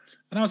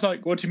 And I was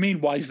like, what do you mean,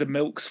 why is the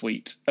milk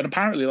sweet? And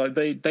apparently, like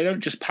they don't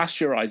just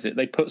pasteurize it.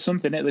 They put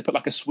something in it. They put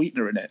like a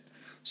sweetener in it.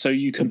 So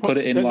you can put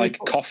it in like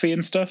coffee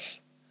and stuff.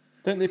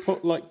 Don't they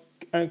put like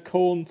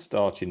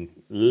cornstarch in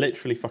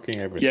literally fucking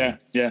everything? Yeah,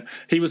 yeah.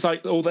 He was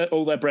like, all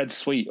their bread's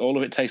sweet. All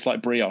of it tastes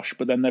like brioche,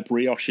 but then their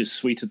brioche is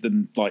sweeter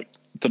than like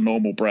the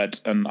normal bread,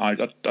 and I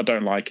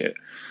don't like it.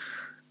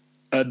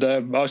 And I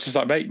was just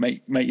like,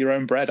 mate, make your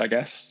own bread, I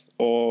guess,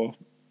 or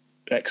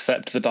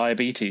accept the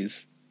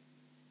diabetes.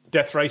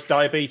 Death race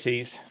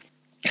diabetes.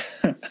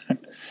 But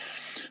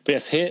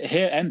yes,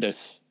 here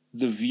endeth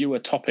the viewer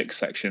topics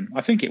section.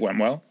 I think it went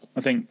well.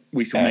 I think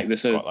we can make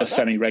this a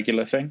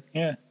semi-regular thing.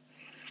 Yeah.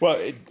 Well,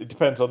 it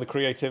depends on the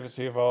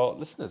creativity of our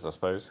listeners, I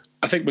suppose.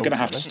 I think we're going to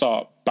have to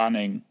start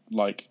banning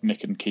like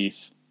Nick and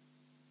Keith.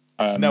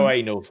 No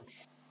anal.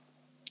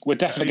 We're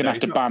definitely going to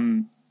have to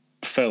ban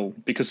Phil,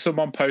 because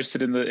someone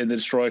posted in the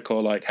Destroyer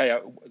Core like, hey,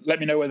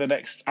 let me know where the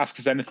next Ask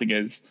Us Anything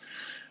is.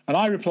 And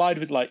I replied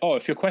with like, oh,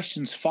 if your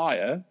question's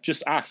fire,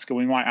 just ask and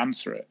we might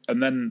answer it.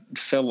 And then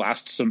Phil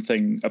asked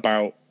something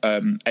about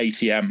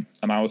ATM,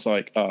 and I was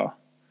like, oh,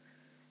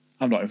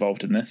 I'm not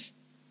involved in this.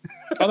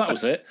 Oh, that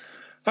was it.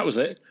 That was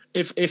it.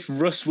 If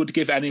Russ would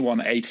give anyone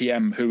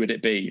ATM, who would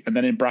it be? And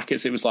then in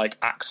brackets, it was like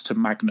Axe to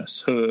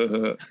Magnus.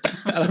 And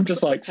I'm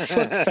just like, for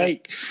fuck's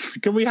sake,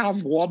 can we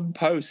have one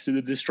post in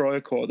the Destroyer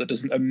Core that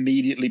doesn't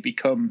immediately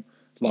become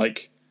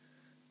like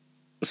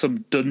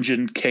some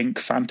dungeon kink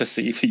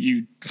fantasy for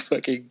you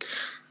fucking...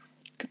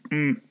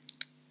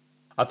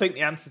 I think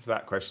the answer to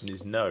that question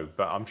is no,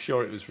 but I'm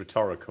sure it was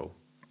rhetorical.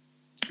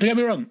 Don't get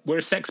me wrong, we're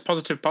a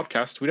sex-positive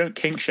podcast. We don't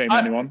kink shame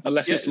anyone,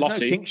 unless it's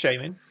Lottie. No kink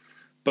shaming.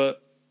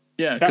 But...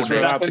 yeah, because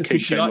we're allowed to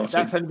kink shame Lottie.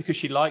 That's only because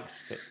she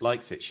likes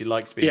it. She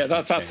likes being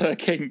that's her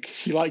kink.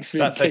 She likes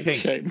being kink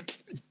shamed.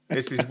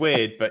 This is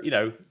weird, but, you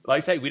know, like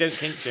I say, we don't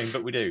kink shame,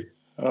 but we do.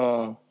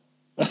 Oh.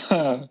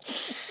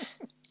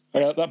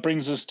 That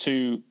brings us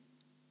to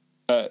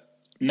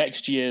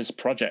next year's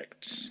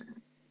projects.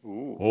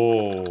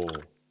 Ooh.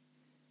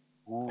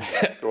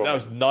 That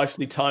was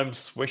nicely timed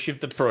swish of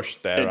the brush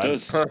there. It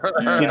does.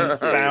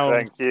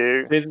 Thank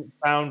you. Didn't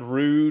sound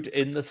rude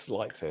in the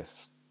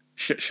slightest.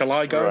 Shall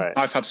I go? Right.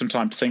 I've had some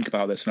time to think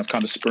about this, and I've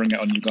kind of sprung it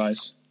on you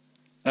guys.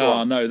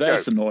 Oh, no,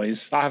 there's the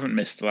noise. I haven't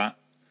missed that.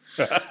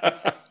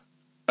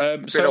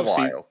 Been so a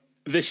while.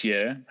 this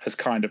year has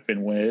kind of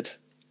been weird.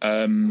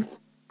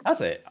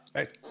 Has it?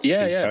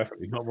 Yeah.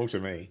 Perfectly normal to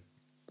me.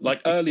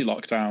 Like early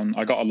lockdown,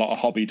 I got a lot of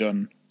hobby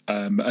done.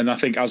 And I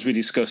think, as we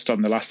discussed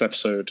on the last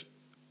episode,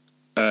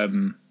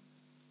 lockdown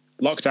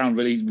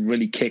really,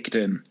 really kicked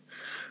in.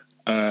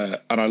 And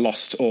I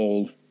lost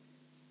all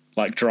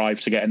like drive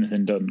to get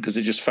anything done, because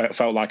it just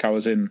felt like I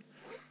was in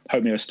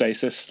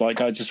homeostasis.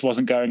 Like I just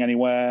wasn't going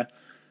anywhere,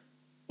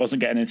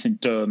 wasn't getting anything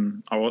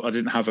done. I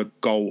didn't have a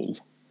goal.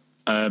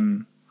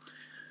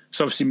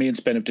 So obviously me and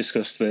Spin have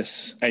discussed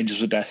this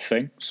Angels of Death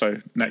thing.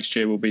 So next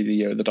year will be the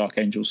year of the Dark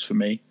Angels for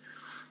me.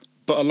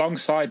 But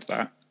alongside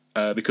that,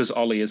 because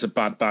Ollie is a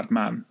bad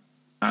man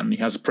and he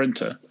has a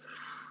printer,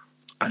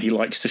 and he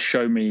likes to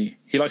send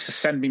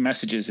me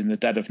messages in the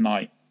dead of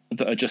night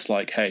that are just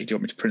like, hey, do you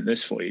want me to print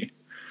this for you?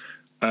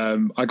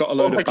 I got a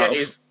load of I've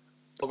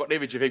got an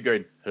image of him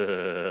going.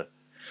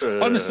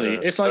 Honestly,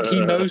 it's like he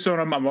knows when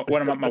I'm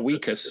at my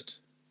weakest.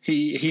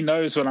 He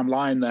knows when I'm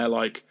lying there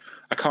like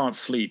I can't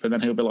sleep, and then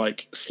he'll be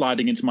like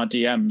sliding into my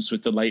DMs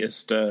with the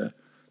latest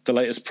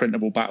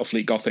printable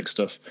Battlefleet Gothic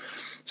stuff.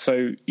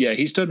 So yeah,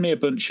 he's done me a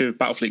bunch of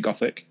Battlefleet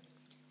Gothic.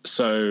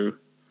 So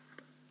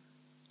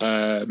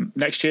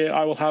next year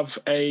I will have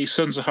a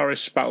Sons of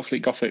Horus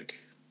Battlefleet Gothic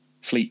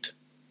fleet.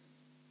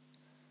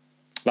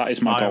 That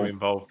is my goal. I'm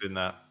involved in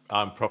that.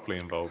 I'm properly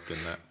involved in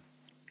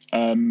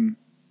that.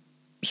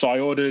 So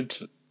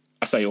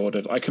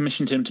I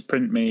commissioned him to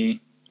print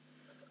me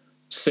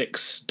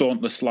 6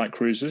 Dauntless light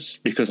cruisers,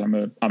 because I'm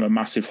a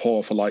massive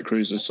whore for light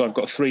cruisers. So I've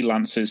got 3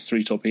 Lances,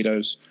 3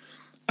 torpedoes,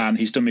 and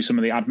he's done me some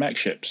of the AdMech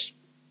ships.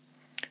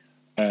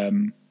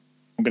 I'm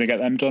going to get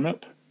them done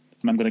up,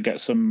 and I'm going to get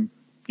some,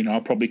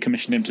 I'll probably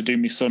commission him to do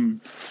me some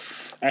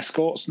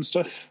escorts and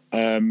stuff.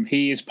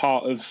 He is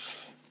part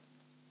of,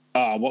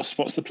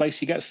 what's the place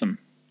he gets them?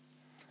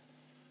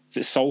 Is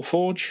it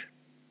Soulforge?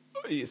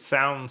 It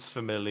sounds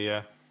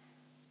familiar.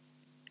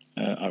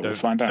 I will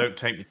find out. Don't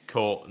take me to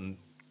court and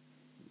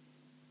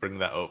bring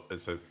that up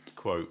as a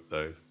quote,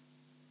 though.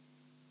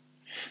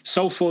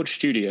 Soulforge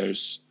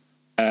Studios.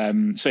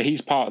 So he's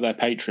part of their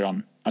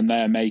Patreon, and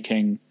they're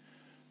making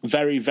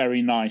very,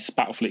 very nice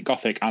Battlefleet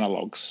Gothic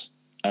analogs.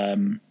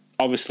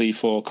 Obviously,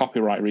 for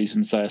copyright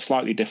reasons, they're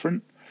slightly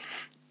different,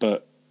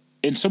 but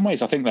in some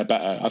ways, I think they're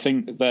better. I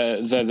think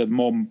they're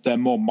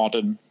more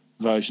modern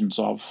versions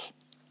of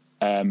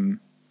the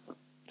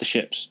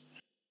ships.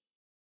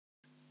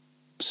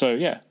 So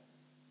yeah,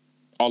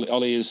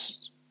 Ollie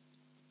has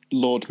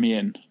lured me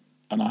in,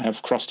 and I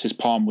have crossed his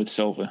palm with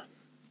silver,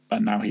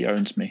 and now he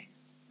owns me.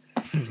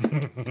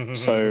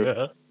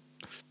 So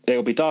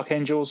it'll be Dark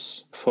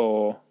Angels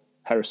for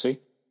Heresy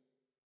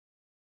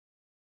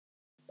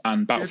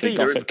and Battlefleet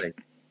Gothic.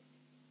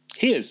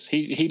 He is.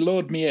 He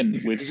lured me in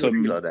with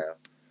some.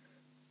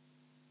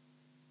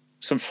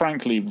 some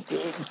frankly,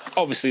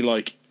 obviously,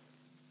 like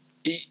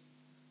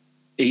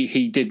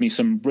he did me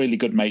some really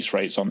good mates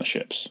rates on the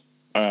ships.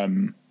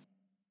 But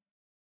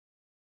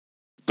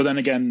then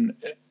again,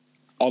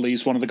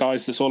 Ollie's one of the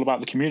guys that's all about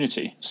the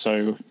community.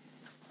 So,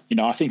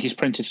 I think he's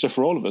printed stuff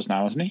for all of us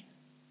now, hasn't he?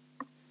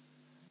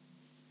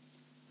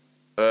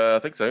 I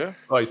think so, yeah.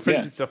 Oh, he's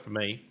printed stuff for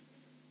me.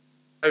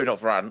 Oh, not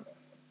for Ant.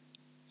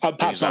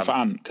 Perhaps not for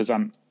Ant, because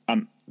Ant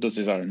does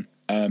his own.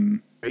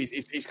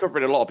 He's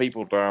covering a lot of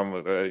people down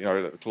at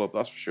the club,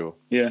 that's for sure.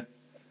 Yeah.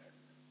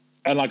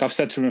 And like I've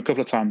said to him a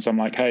couple of times, I'm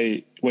like,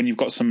 hey, when you've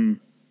got some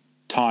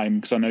time,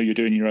 because I know you're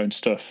doing your own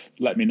stuff,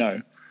 let me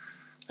know.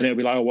 And he'll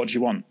be like, oh, what do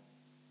you want?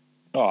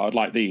 Oh, I'd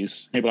like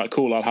these. He'll be like,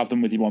 cool, I'll have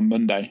them with you on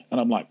Monday.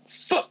 And I'm like,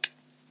 fuck!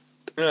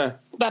 Yeah.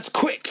 That's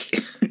quick!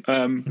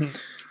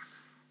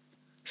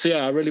 So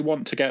yeah, I really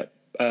want to get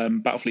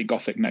Battlefleet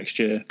Gothic next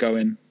year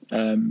going.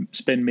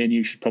 Spin, me and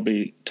you should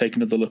probably take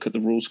another look at the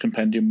rules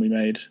compendium we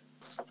made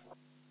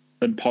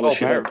and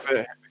polish it up.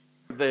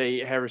 The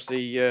Heresy,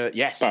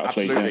 yes, Battlefleet,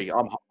 absolutely. yeah.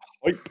 I'm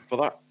hyped for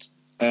that.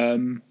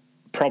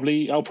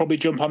 I'll probably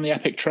jump on the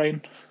Epic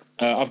train.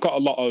 I've got a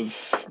lot of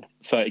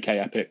 30k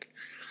Epic.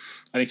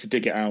 I need to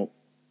dig it out.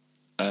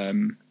 But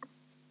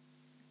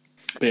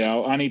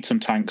yeah, I need some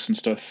tanks and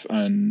stuff,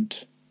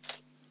 and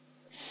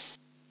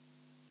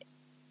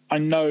I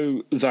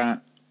know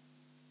that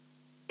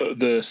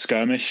the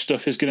skirmish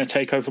stuff is going to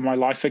take over my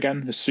life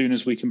again as soon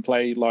as we can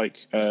play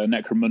like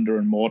Necromunda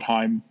and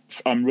Mordheim.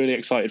 I'm really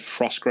excited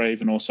for Frostgrave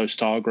and also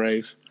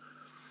Stargrave,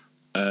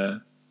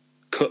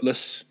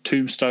 Cutlass,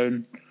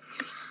 Tombstone,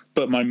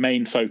 but my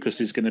main focus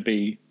is going to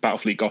be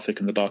Battlefleet Gothic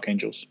and the Dark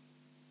Angels.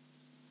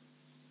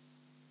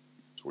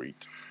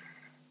 Sweet.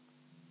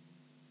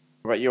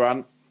 What about you,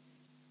 Ant?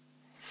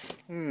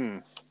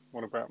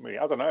 What about me?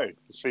 I don't know.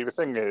 See, the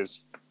thing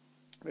is,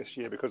 this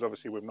year, because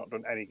obviously we've not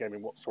done any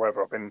gaming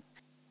whatsoever, I've been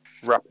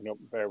wrapping up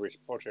various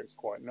projects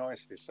quite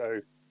nicely. So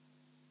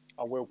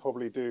I will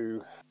probably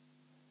do,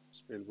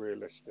 let's be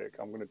realistic,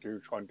 I'm going to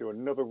try and do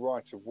another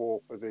Rite of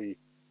War for the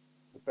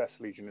best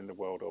Legion in the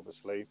world,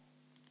 obviously.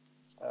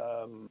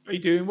 Are you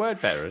doing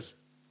Word Bearers?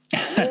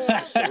 Yeah,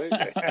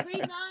 absolutely. Green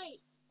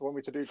Knights. You want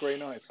me to do Grey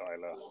Knights,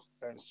 Isla?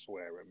 Don't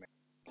swear at me.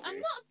 I'm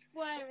not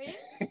swearing.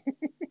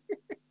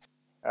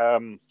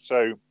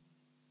 So,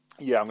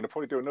 yeah, I'm going to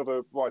probably do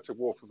another Rite of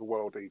War for the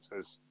World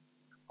Eaters.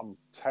 I'm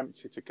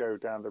tempted to go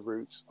down the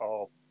route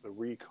of the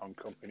Recon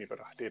Company, but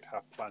I did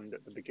have planned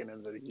at the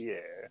beginning of the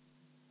year.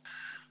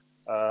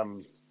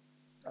 And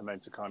then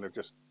to kind of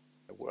just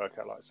work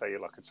out, like, say,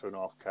 like a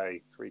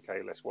 2.5k,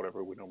 3k list,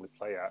 whatever we normally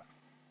play at,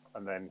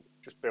 and then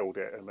just build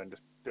it and then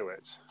just do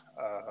it.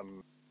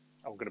 I'm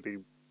going to be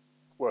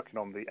working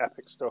on the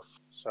epic stuff.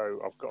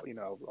 So I've got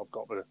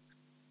the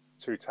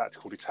 2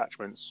 tactical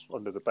detachments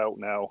under the belt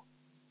now.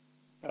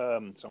 So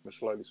I'm going to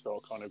slowly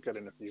start kind of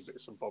getting a few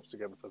bits and bobs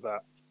together for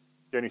that.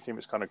 The only thing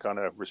that's kind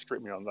of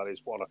restrict me on that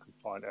is what I can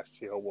find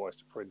STL-wise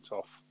to print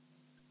off.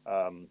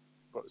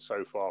 But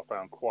so far I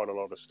found quite a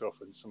lot of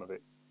stuff, and some of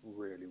it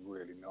really,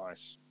 really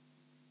nice.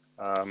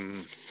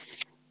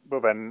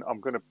 But then I'm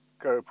going to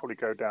probably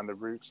go down the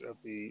route of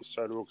the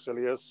Solar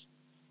Auxiliars.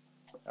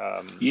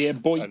 Yeah,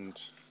 boy.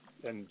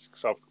 And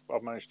because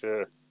I've managed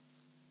to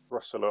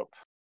rustle up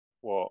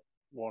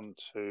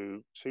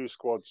two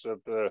squads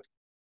of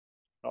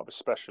not the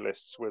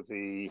specialists with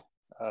the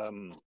I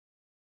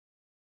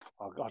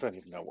don't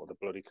even know what they're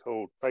bloody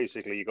called.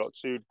 Basically, you got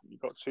two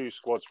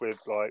squads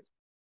with like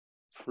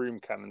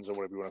Froome cannons or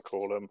whatever you want to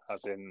call them,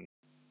 as in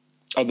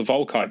the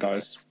Volkite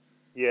guys.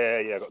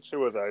 Yeah, I got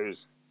 2 of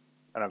those,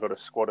 and I've got a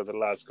squad of the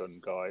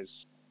Lasgun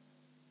guys.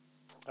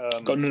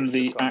 Got none of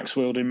the axe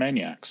wielding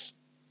maniacs.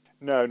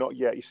 No, not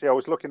yet. You see, I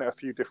was looking at a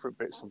few different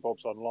bits and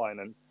bobs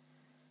online,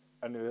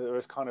 and there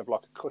was kind of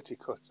like a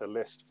cookie-cutter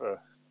list for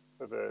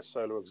the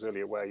Solar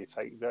Auxilia, where you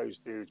take those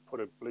dudes, put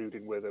a Blood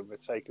in with them, they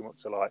take them up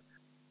to like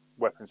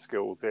weapon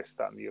skill, this,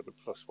 that, and the other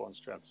 +1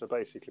 strength. So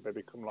basically, they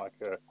become like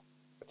a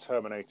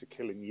Terminator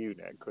killing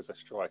unit because they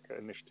strike at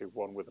initiative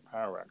 1 with the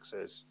power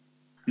axes.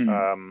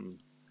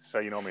 So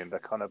you know what I mean? They're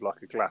kind of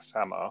like a glass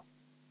hammer.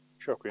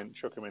 Chuck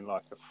them in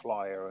like a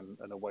flyer,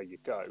 and away you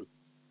go.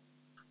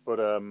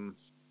 But I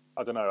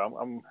don't know.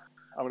 I'm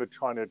going to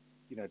try to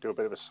do a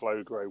bit of a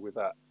slow grow with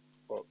that,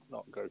 but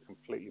not go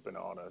completely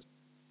bananas.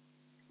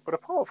 But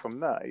apart from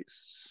that,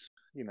 it's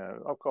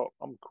I've got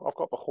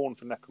the Horn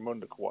for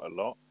Necromunda quite a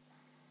lot.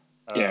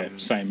 Yeah,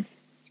 same.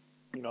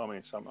 You know what I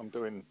mean? So I'm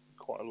doing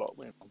quite a lot.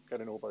 I'm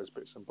getting all those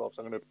bits and bobs.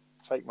 I'm going to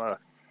take my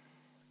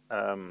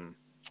Zone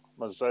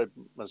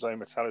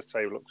Metallis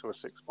table up to a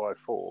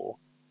 6x4.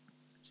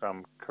 So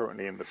I'm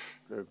currently in the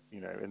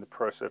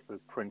process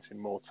of printing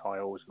more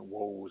tiles and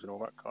walls and all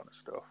that kind of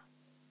stuff.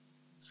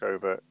 So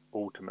that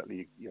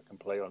ultimately you can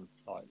play on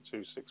like 2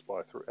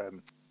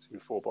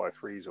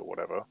 4x3s or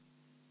whatever.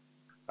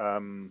 I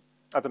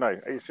don't know.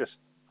 It's just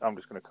I'm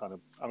going to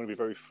be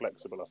very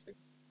flexible, I think,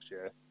 this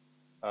year.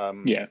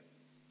 Yeah.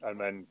 And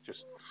then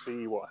just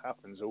see what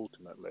happens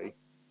ultimately.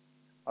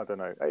 I don't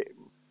know.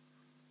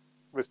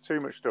 There's too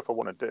much stuff I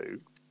want to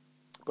do,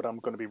 but I'm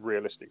going to be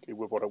realistically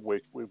with what I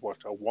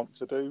want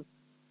to do.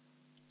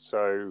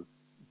 So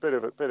bit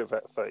of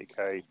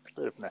 30k,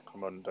 bit of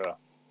Necromunda,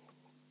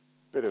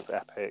 bit of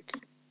Epic.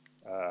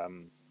 I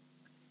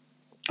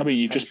mean,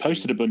 you just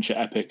posted a bunch of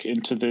Epic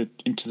into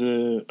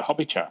the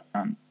hobby chat,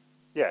 man.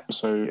 Yeah.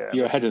 So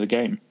you're ahead of the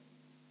game.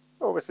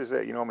 Well, this is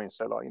it. You know what I mean?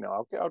 So, like,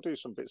 I'll do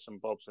some bits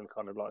and bobs, and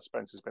kind of like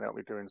Spencer's been helping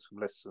me doing some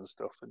lists and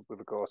stuff, and with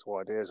regards to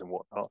ideas and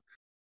whatnot.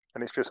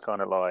 And it's just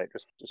kind of like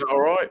just all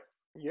right.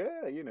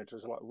 Yeah,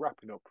 just like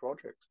wrapping up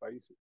projects,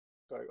 basically.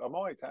 So I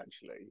might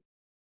actually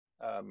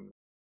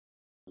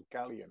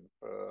Galleon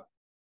for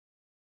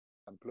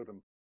and Blood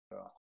and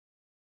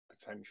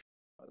potential.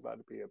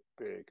 That'd be a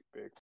big.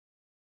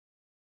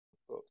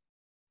 But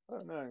I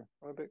don't know.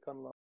 I'm a bit kind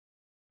of like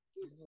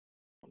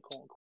I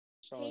can't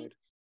decide.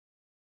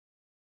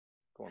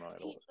 Go on,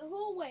 Paint the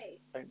hallway.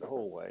 Paint the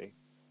hallway.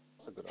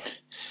 That's a good idea.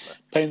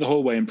 Paint the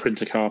hallway and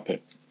print a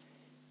carpet.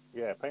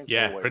 Yeah, paint the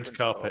hallway. Print a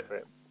carpet.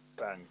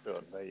 Bang,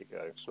 done. There you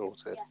go.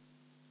 Sorted.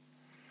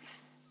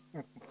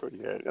 Yeah. But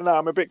yeah, no,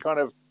 I'm a bit kind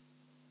of.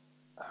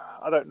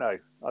 I don't know.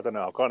 I've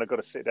kind of got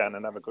to sit down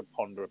and have a good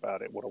ponder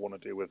about it. What I want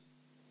to do with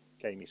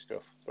gamey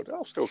stuff, but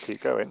I'll still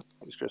keep going.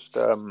 It's just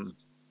I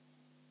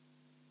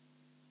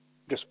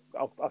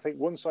think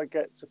once I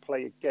get to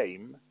play a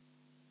game,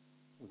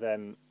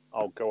 then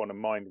I'll go on a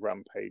mind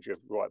rampage of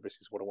right. This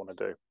is what I want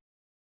to do.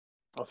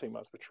 I think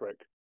that's the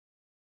trick.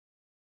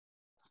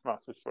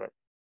 That's the trick.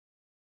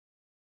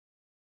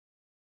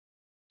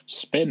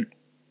 Spin.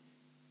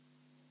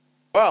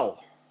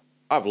 Well,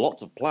 I have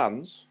lots of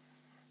plans.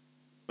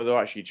 Whether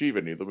I actually achieve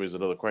any of them is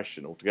another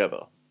question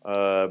altogether.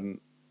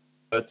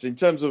 But in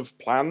terms of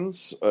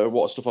plans,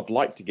 what stuff I'd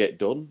like to get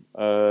done,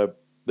 the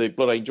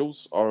Blood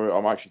Angels,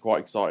 I'm actually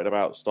quite excited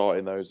about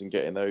starting those and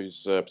getting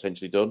those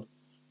potentially done.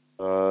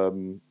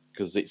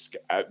 Because it's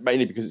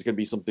mainly because it's going to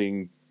be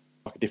something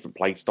like a different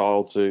play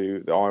style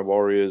to the Iron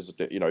Warriors.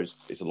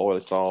 It's a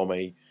loyalist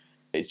army.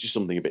 It's just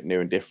something a bit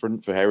new and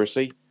different for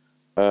Heresy.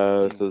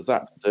 So there's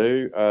that to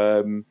do.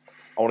 I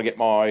want to get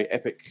my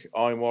Epic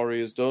Iron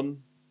Warriors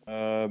done.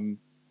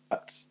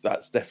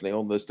 That's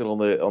definitely still on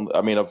the.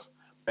 I mean, I've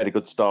made a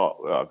good start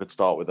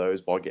with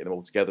those by getting them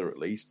all together at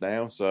least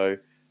now. So I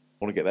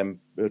want to get them,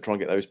 try and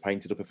get those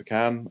painted up if I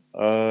can.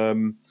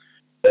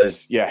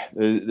 There's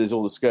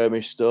all the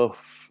skirmish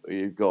stuff.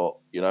 You've got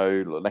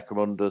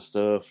Necromunda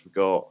stuff. You've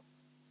got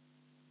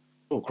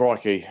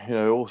crikey,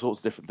 all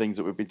sorts of different things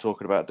that we've been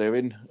talking about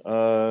doing.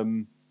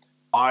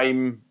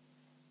 I'm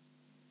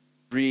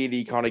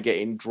really kind of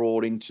getting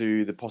drawn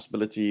into the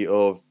possibility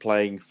of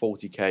playing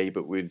 40k,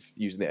 but with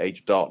using the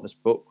Age of Darkness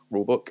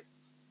rule book.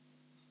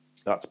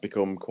 That's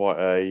become quite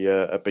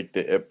a big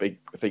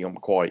thing. I'm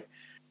quite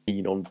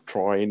keen on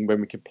trying when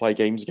we can play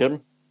games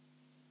again,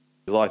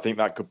 because I think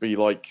that could be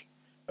like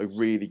a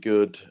really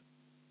good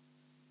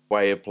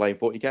way of playing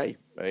 40k,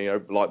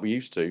 like we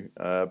used to.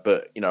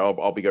 But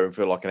I'll be going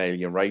for like an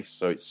alien race,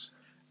 so it's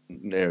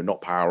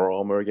not power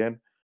armor again.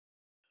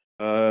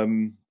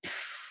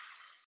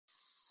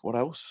 What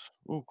else?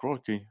 Oh,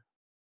 crikey.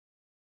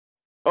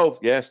 Oh,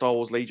 yeah, Star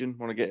Wars Legion.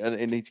 I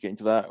need to get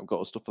into that. I've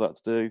got stuff for that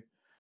to do.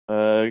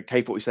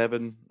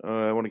 K-47.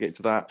 I want to get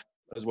into that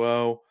as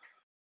well.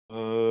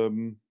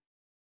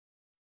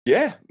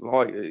 Yeah,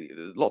 like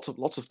lots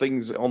of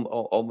things on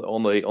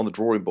the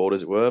drawing board,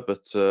 as it were.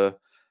 But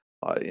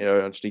I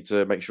just need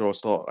to make sure I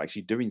start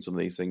actually doing some of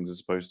these things as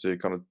opposed to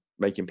kind of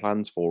making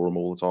plans for them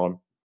all the time.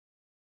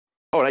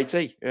 Oh, an AT.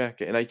 Yeah,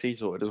 getting AT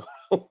sorted as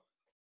well.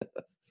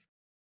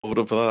 All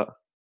done for that.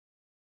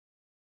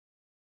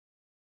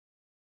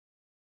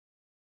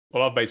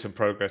 Well, I've made some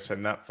progress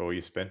in that for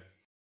you, Spin.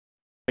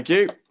 Thank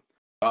you.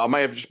 I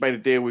may have just made a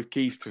deal with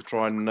Keith to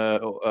try and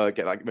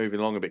get that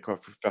moving along a bit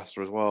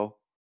faster as well.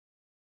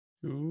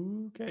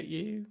 Ooh, get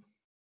you.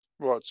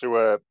 What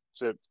to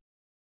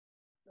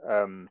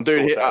I'm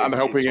doing it. I'm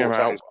helping him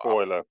out. His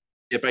boiler.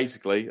 Yeah,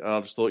 basically. And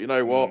I just thought, you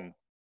know what,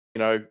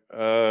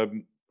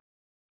 it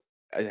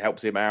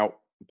helps him out,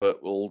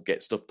 but we'll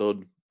get stuff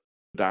done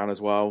down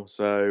as well.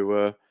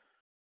 So.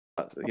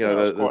 That's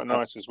quite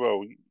nice as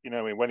well.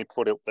 When he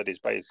put up that his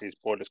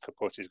boiler's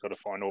kaput, he's got to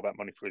find all that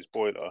money for his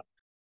boiler.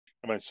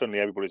 And then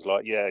suddenly everybody's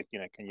like, yeah,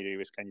 can you do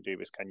this? Can you do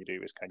this? Can you do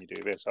this? Can you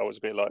do this? I was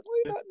a bit like, well,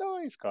 isn't that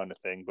nice kind of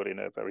thing, but in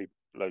a very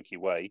low-key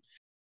way.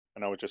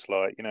 And I was just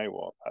like, you know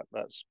what?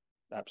 That's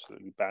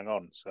absolutely bang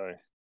on. So,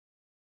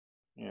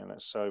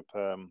 let's hope.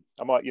 I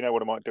might,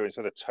 what I might do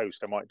instead of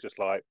toast, I might just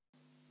like,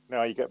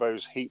 you get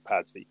those heat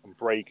pads that you can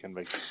break and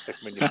stick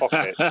them in your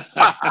pockets.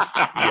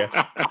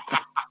 Yeah.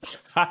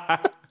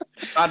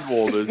 Hand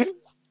warmers.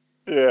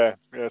 Yeah,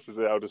 this is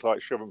it. I'll just like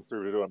shove them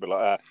through the door and be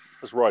like,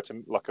 just write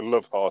like a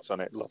love heart on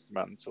it, love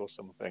mant or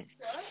something.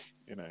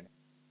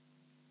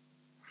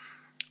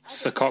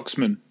 Sir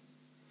Coxman.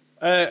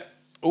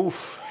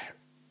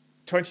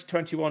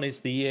 2021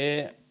 is the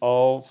year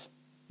of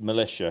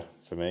militia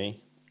for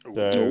me.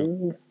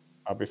 So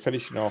I'll be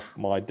finishing off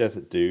my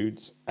desert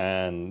dudes,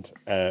 and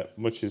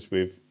much as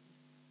we've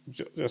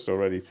just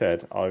already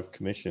said, I've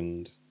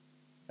commissioned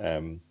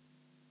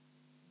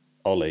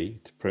Ollie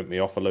to print me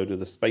off a load of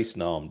the Space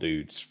Narm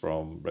dudes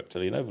from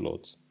Reptilian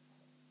Overlords.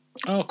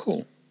 Oh,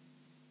 cool.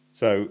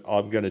 So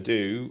I'm going to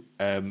do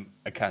a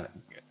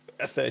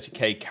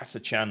 30k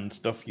Catachan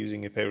stuff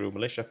using Imperial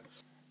Militia.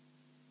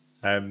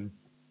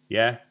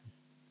 Yeah,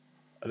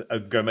 I'm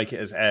going to make it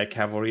as air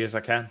cavalry as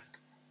I can.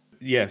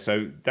 Yeah,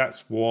 so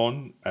that's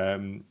one.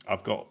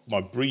 I've got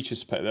my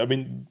breaches. I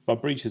mean, my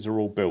breaches are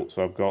all built,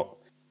 so I've got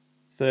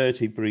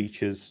 30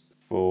 breaches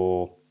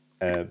for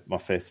my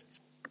fists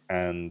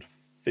and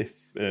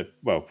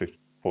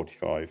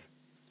 45,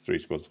 3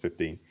 squads,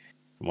 15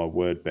 for my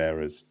word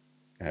bearers,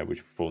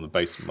 which form the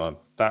base of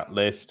that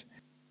list.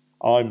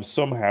 I'm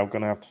somehow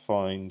going to have to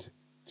find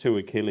 2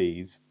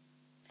 Achilles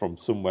from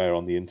somewhere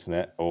on the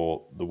internet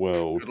or the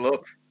world. Good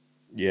luck.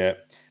 Yeah.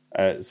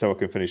 So I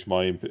can finish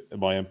my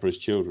Emperor's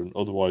Children.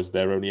 Otherwise,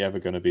 they're only ever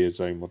going to be a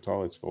Zone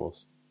Mortalis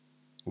force,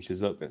 which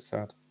is a bit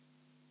sad.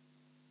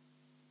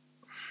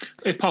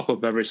 They pop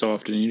up every so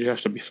often. You just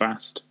have to be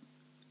fast.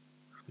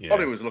 Yeah.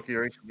 Ollie was lucky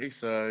recently,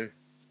 so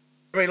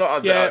I mean,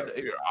 like,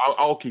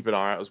 I'll keep an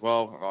eye out as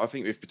well. I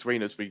think if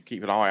between us we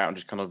keep an eye out and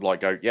just kind of like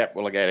go, yep,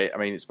 well, I get it. I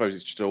mean, I suppose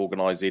it's just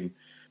organising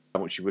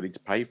how much you're willing to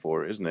pay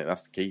for it, isn't it?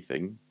 That's the key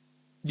thing.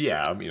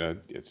 Yeah, I mean,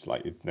 it's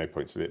like no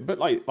points in it, but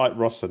like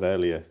Ross said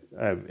earlier,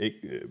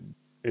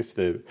 it's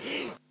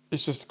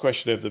just a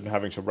question of them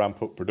having to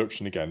ramp up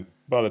production again.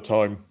 By the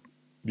time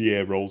the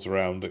year rolls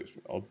around,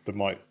 they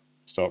might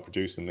start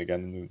producing again,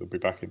 and they'll be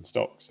back in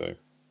stock. So it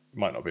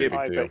might not be a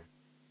big deal.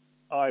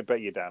 I bet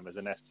you damn there's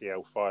an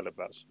STL file of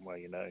that somewhere,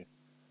 you know.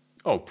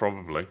 Oh,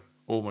 probably,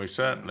 almost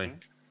certainly.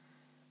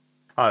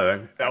 I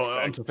don't know.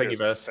 I'm thinking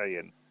just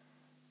saying.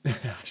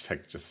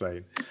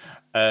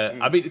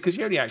 I mean, because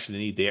you only actually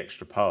need the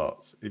extra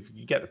parts. If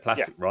you get the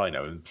plastic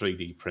Rhino and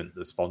 3D print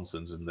the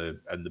sponsons and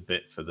the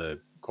bit for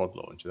the quad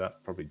launcher,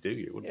 that'd probably do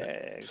you, wouldn't it?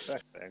 Yeah,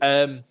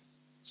 exactly.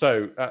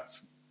 So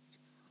that's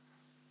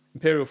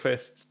Imperial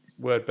Fists,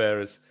 Word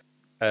Bearers.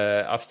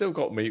 I'm still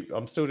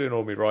doing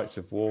all my rights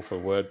of war for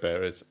Word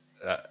Bearers,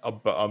 but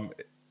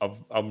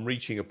I'm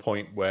reaching a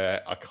point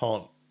where I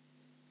can't.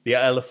 The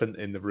elephant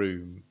in the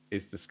room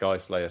is the Sky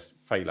Slayer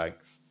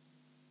phalanx.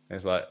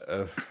 It's like,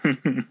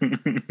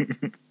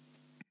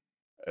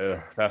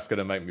 that's going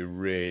to make me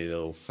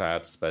real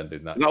sad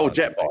spending that. No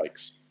jet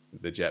bikes.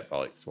 The jet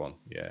bikes one,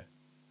 yeah.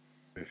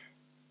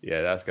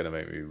 Yeah, that's going to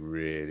make me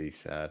really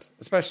sad,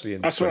 especially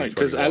in. That's right,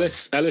 because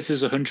Ellis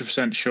is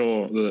 100%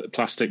 sure that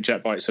plastic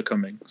jet bikes are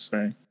coming.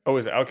 So, oh,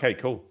 is it? Okay,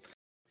 cool.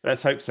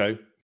 Let's hope so.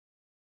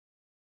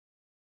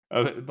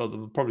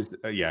 But probably,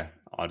 yeah.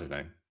 I don't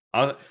know.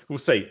 We'll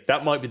see.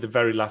 That might be the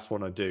very last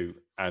one I do,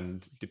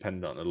 and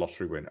depending on a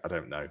lottery win, I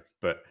don't know.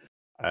 But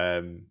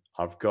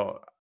I've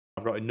got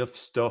enough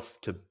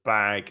stuff to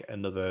bag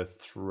another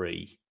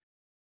 3.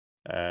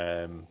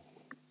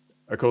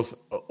 Of course,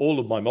 all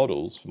of my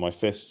models for my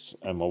fists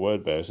and my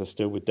word bearers are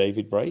still with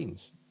David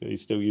Brains.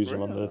 He's still using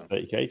them on the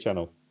 30k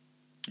channel.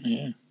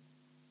 Yeah.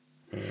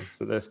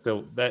 So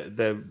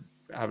they're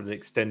having an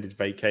extended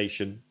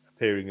vacation,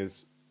 appearing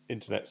as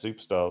internet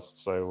superstars.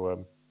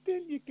 So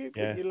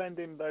Didn't you lend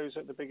him those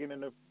at the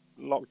beginning of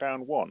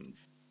lockdown 1?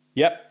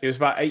 Yep, it was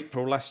about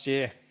April last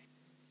year.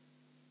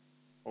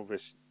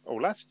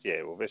 Last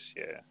year or this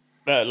year?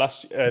 No,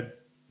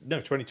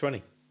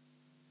 2020.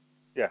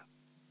 Yeah.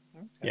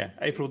 Okay. Yeah,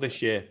 April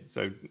this year,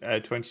 so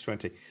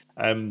 2020.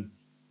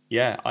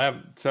 Yeah, I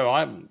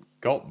haven't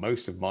got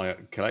most of my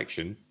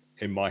collection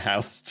in my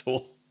house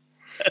still.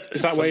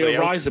 Is that where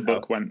your Riser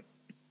book went?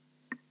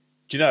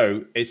 Do you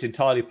know, it's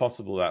entirely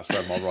possible that's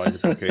where my Riser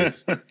book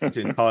is. It's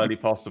entirely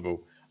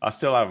possible. I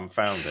still haven't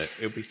found it.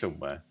 It'll be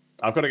somewhere.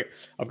 I've got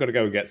to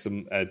go and get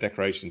some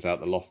decorations out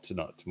the loft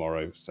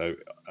tomorrow. So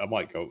I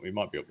might go. It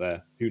might be up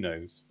there. Who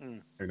knows?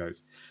 Who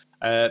knows?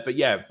 But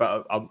yeah,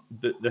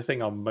 the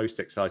thing I'm most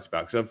excited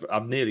about, because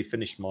I've nearly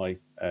finished my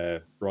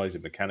Rise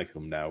of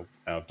Mechanicum now.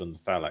 I've done the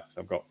Thalax.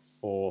 I've got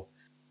 4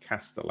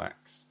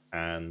 Castellax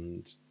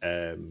and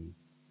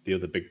the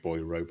other big boy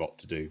robot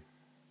to do,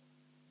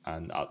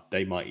 and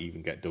they might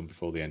even get done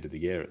before the end of the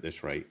year at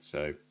this rate.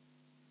 So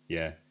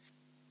yeah,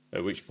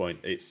 at which point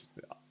it's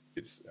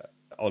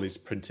Ollie's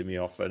printing me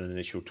off an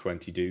initial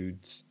 20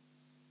 dudes.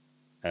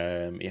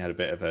 He had a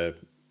bit of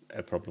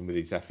a problem with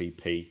his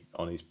FEP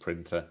on his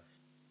printer,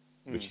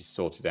 which is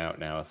sorted out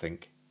now, I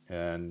think.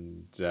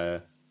 And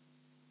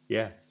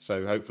yeah,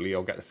 so hopefully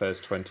I'll get the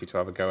first 20 to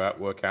have a go out,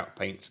 work out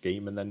paint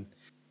scheme, and then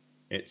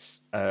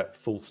it's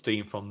full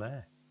steam from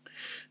there.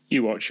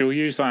 You watch, you'll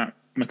use that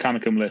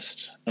Mechanicum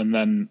list, and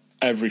then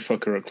every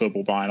fucker at club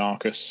will buy an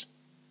Arcus.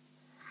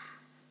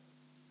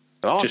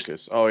 Arcus?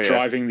 Just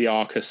driving the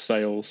Arcus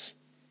sales.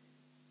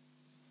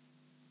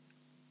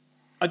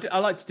 I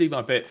like to do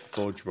my bit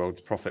for Forge World's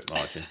profit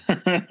margin.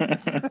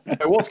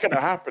 So what's going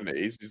to happen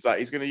is that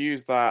he's going to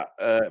use that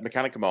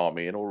Mechanicum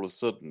army, and all of a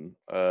sudden,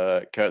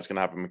 Kurt's going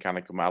to have a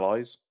Mechanicum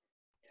allies.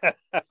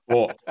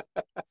 What?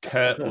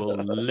 Kurt will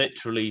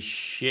literally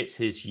shit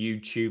his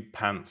YouTube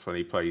pants when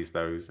he plays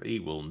those. He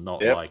will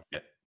not like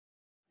it.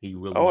 He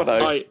will. Oh,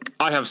 not.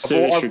 I have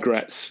serious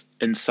regrets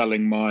in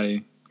selling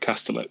my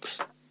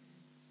Castellax.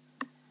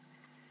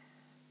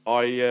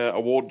 I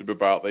warned him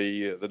about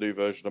the new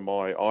version of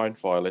my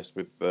Ironfire list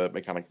with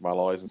Mechanicum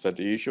allies and said,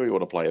 "Are you sure you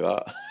want to play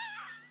that?"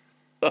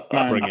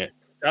 Man, Bring it.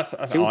 That's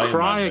He'll Iron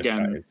cry Man,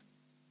 again. that is.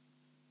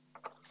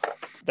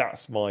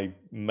 That's my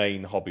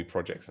main hobby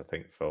projects, I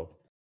think, for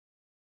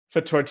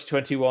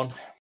 2021.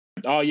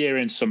 Our year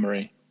in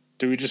summary.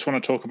 Do we just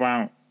want to talk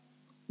about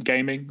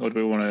gaming, or do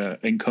we want to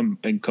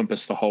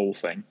encompass the whole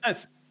thing?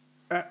 That's,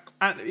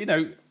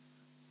 and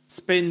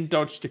Spin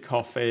dodged a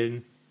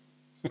coffin.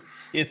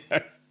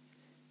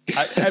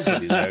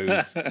 Everybody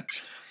knows.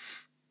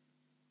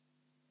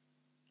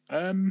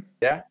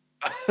 Yeah.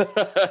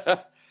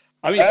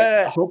 I mean,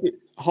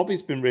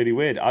 hobby's been really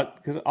weird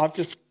because I've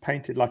just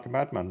painted like a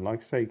madman. Like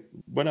I say,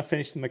 when I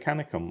finished the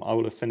Mechanicum, I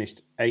will have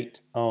finished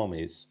 8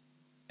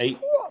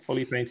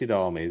 fully painted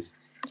armies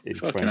in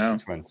Fucking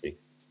 2020.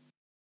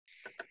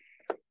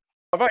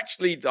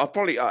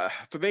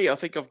 For me, I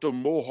think I've done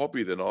more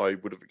hobby than I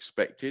would have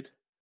expected.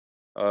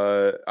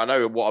 I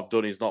know what I've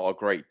done is not a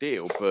great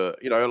deal, but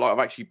I've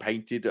actually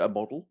painted a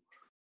model.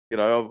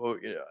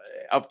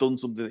 I've done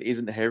something that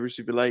isn't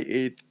heresy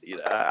related.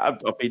 I've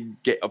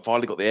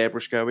finally got the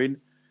airbrush going.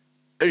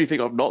 The only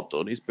thing I've not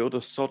done is build a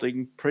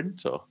sodding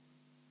printer.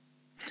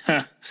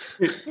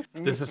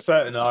 There's a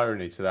certain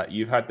irony to that.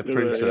 You've had the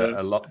printer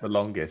the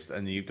longest,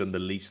 and you've done the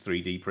least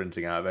 3D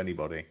printing out of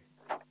anybody.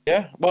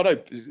 Yeah, well, no,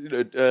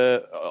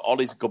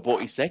 Ollie's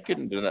bought his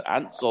second, and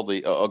Ant's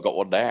got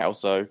one now.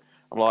 So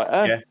I'm like,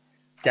 yeah.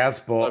 Gaz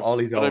bought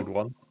Ollie's old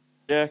one.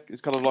 Yeah,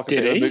 it's kind of like Did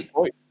a bit he? of a moot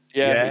point.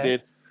 Yeah, he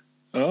did.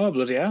 Oh,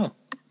 bloody hell.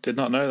 Did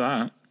not know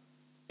that.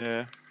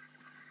 Yeah.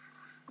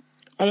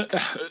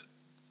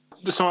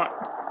 So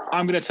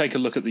I'm going to take a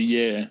look at the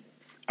year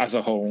as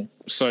a whole.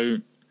 So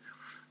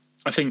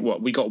I think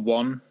we got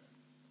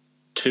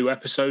 2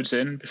 episodes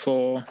in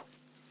before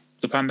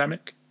the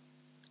pandemic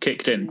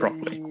kicked in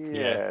properly.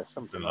 Yeah,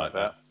 something like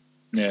that.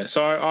 Yeah,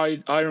 so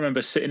I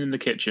remember sitting in the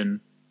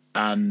kitchen,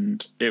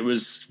 and it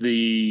was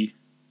the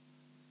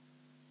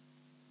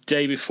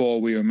day before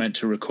we were meant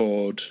to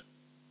record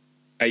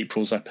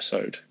April's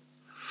episode,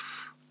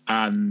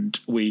 and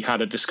we had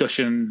a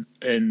discussion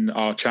in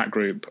our chat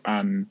group,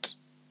 and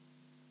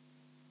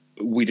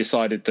we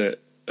decided that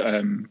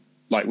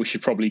we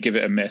should probably give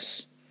it a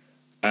miss,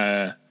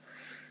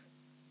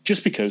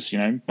 just because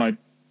my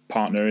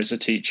partner is a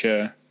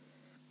teacher.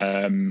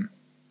 There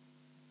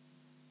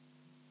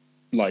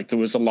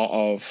was a lot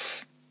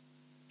of,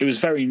 it was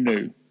very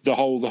new. The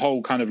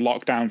whole kind of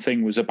lockdown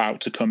thing was about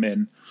to come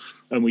in,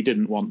 and we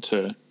didn't want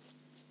to,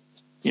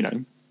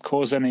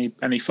 cause any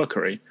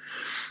fuckery.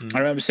 I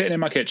remember sitting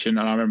in my kitchen,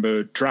 and I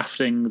remember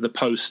drafting the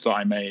post that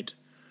I made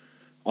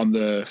on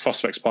the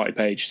Phosphex Party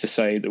page to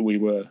say that we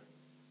were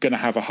going to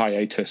have a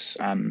hiatus,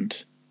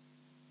 and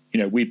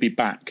we'd be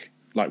back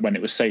when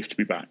it was safe to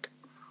be back.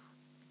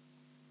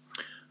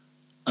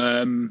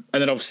 And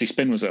then obviously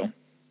Spin was ill,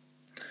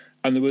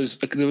 and there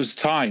was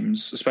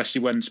times, especially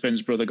when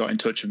Spin's brother got in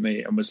touch with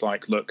me and was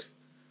like, "Look,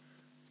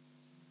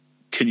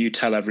 can you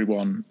tell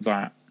everyone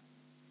that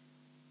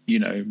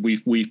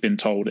we've been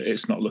told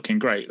it's not looking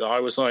great?" That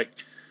I was like,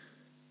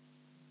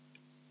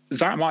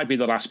 that might be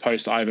the last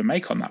post I ever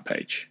make on that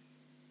page,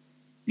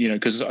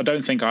 because I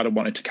don't think I'd have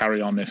wanted to carry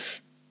on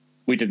if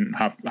we didn't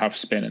have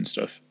Spin and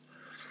stuff.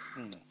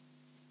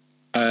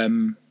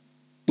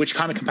 Which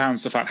kind of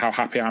compounds the fact how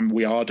happy I am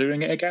we are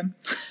doing it again.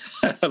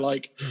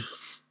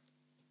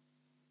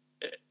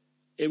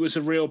 It was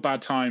a real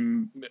bad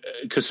time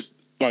because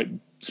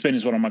Spin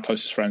is one of my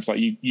closest friends.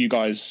 You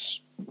guys,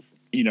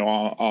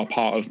 are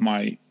part of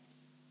my,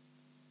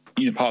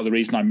 part of the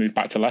reason I moved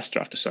back to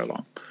Leicester after so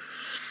long.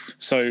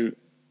 So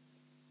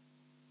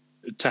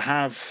to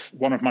have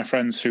one of my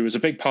friends who was a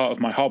big part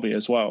of my hobby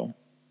as well,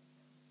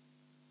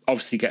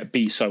 obviously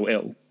be so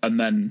ill, and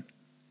then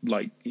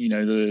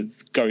the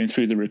going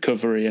through the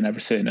recovery and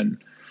everything,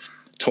 and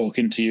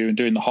talking to you and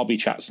doing the hobby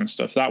chats and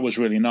stuff, that was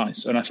really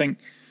nice. And I think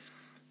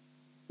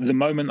the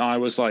moment I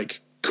was like,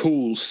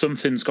 cool,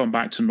 something's gone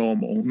back to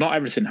normal, not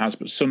everything has,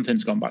 but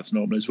something's gone back to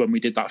normal, is when we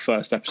did that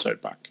first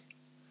episode back.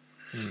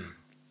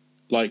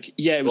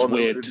 It was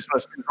weird. It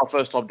was our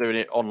first time doing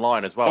it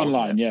online as well.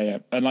 Online, yeah.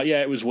 And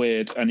it was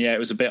weird, and it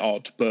was a bit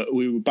odd, but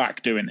we were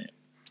back doing it.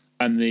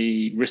 And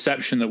the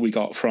reception that we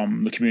got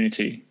from the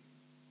community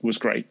was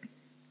great.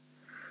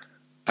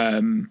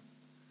 And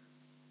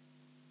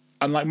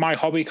my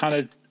hobby kind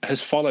of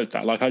has followed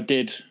that. I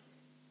did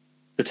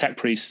the tech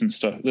priests and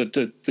stuff,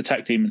 the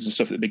tech demons and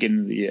stuff at the beginning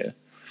of the year,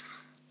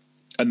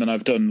 and then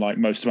I've done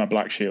most of my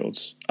black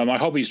shields, and my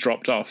hobby's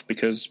dropped off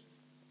because,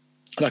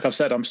 like I've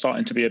said, I'm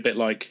starting to be a bit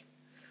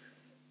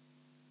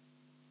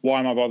why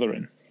am I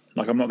bothering?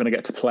 I'm not going to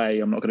get to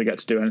play, I'm not going to get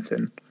to do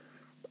anything.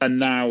 And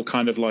now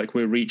kind of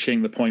we're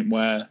reaching the point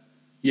where,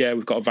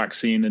 we've got a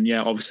vaccine, and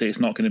obviously it's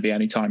not going to be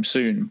anytime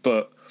soon,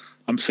 but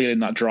I'm feeling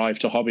that drive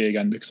to hobby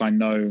again, because I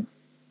know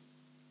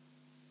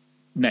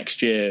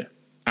next year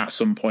at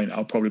some point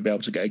I'll probably be able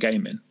to get a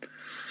game in.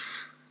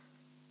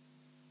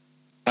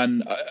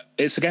 And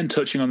it's again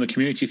touching on the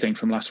community thing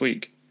from last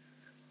week.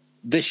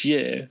 This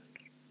year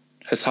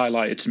has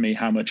highlighted to me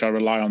how much I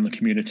rely on the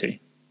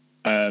community.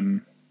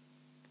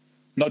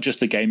 Not just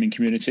the gaming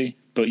community,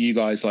 but you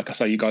guys, like I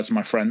say, you guys are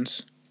my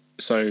friends.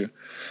 So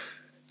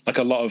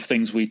a lot of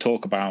things we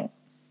talk about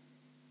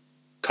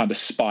kind of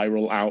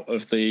spiral out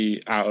of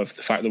the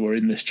fact that we're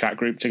in this chat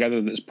group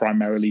together that's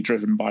primarily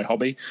driven by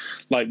hobby.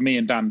 Like me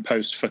and Dan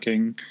post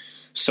fucking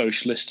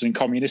socialist and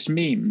communist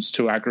memes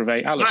to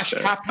aggravate Smash Alistair.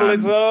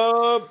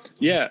 capitalism!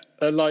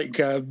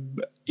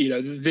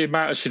 The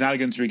amount of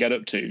shenanigans we get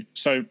up to.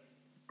 So,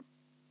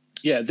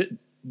 yeah,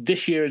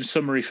 this year in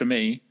summary for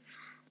me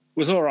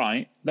was all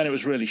right. Then it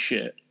was really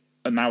shit,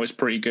 and now it's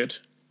pretty good.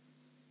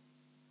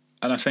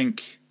 And I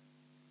think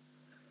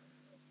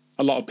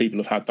a lot of people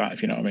have had that,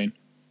 if you know what I mean.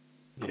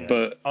 Yeah.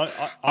 But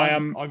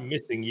I'm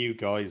missing you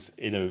guys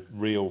in a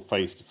real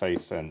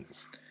face-to-face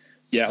sense.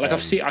 Yeah, like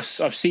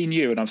I've seen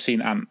you and I've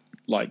seen Ant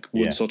like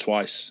once or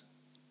twice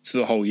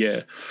through the whole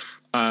year.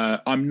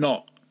 I'm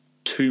not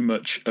too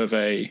much of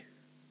a.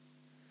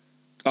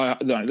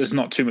 There's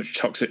not too much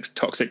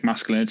toxic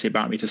masculinity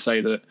about me to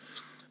say that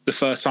the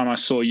first time I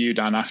saw you,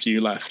 Dan, after you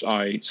left,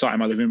 I sat in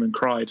my living room and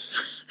cried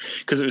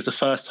because it was the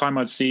first time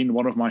I'd seen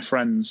one of my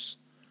friends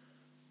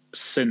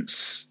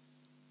since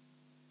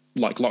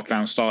like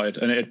lockdown started,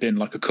 and it had been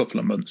like a couple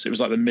of months. It was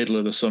like the middle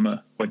of the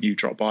summer when you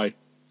dropped by,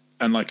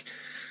 and like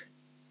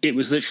it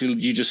was literally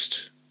we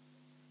just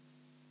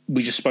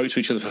spoke to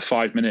each other for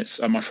 5 minutes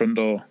at my front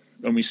door,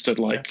 and we stood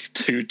like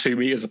 2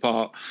 meters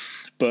apart.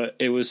 But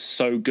it was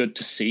so good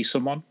to see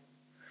someone.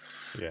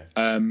 Yeah.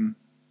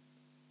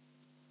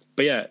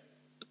 But yeah,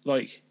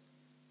 like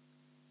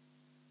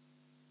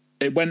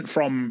it went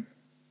from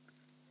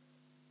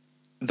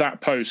that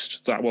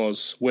post that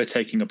was "we're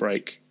taking a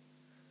break"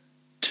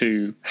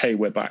 to "hey,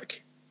 we're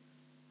back,"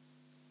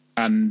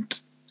 and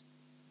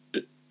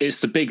it's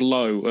the big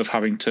low of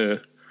having to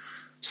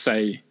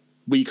say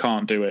we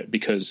can't do it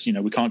because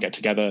we can't get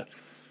together,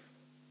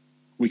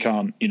 we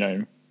can't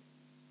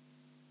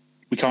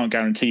we can't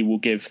guarantee we'll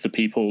give the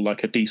people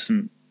like a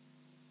decent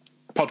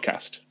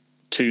podcast,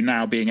 to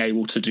now being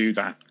able to do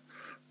that.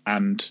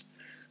 And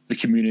the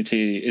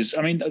community is,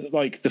 I mean,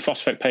 like the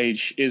Phosphex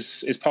page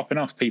is popping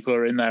off. People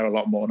are in there a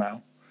lot more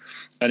now.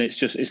 And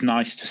it's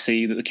nice to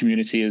see that the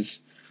community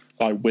is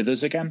like with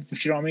us again,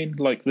 if you know what I mean.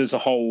 Like there's a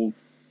whole,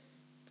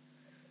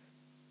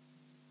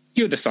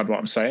 you understand what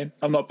I'm saying.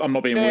 I'm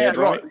not being weird,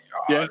 right?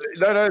 No.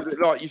 Like I've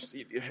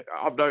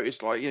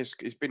noticed, like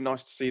it's been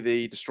nice to see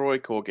the Destroy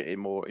Core getting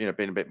more,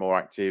 being a bit more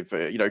active.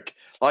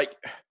 Like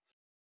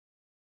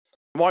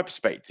from my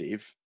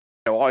perspective,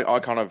 I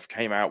kind of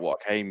came out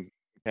what I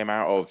came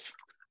out of,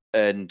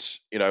 and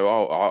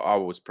I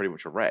was pretty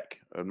much a wreck.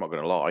 I'm not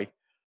going to lie,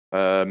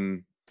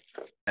 and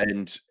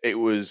it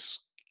was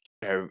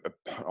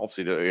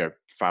obviously the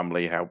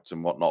family helped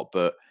and whatnot,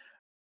 but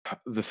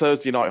the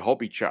Thursday night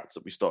hobby chats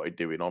that we started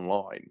doing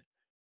online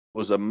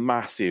was a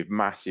massive,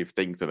 massive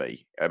thing for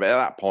me. I mean, at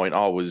that point,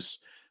 I was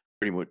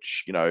pretty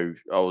much, I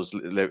was,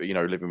 living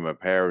with my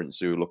parents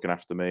who were looking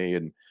after me,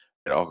 and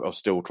I was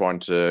still trying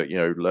to,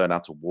 learn how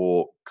to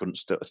walk.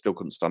 Still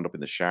couldn't stand up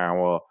in the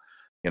shower.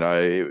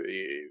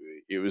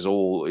 It was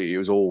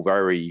all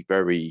very,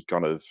 very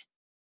kind of,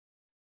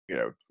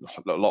 a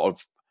lot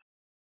of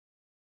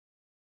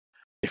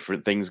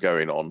different things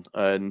going on,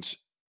 and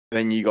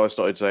then you guys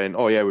started saying,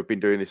 "Oh yeah, we've been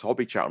doing this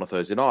hobby chat on a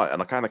Thursday night,"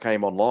 and I kind of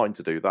came online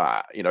to do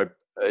that.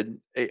 And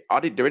I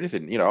didn't do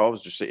anything. I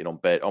was just sitting on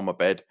my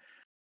bed,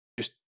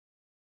 just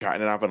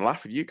chatting and having a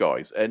laugh with you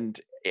guys, and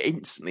it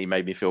instantly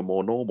made me feel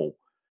more normal.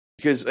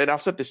 Because, and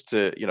I've said this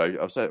to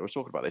I was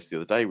talking about this the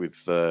other day with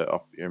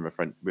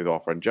our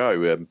friend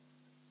Joe.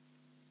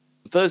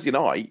 Thursday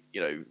night,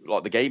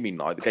 like the gaming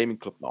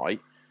club night,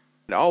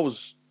 I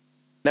was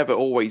never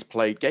always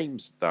played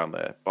games down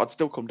there, but I'd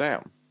still come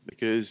down.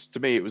 Because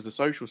to me, it was the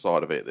social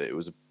side of it that it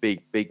was a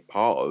big, big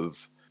part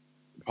of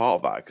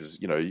that. Because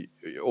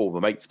all the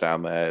mates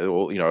down there,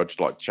 I just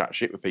like chat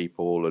shit with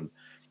people, and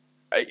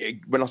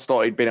when I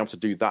started being able to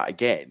do that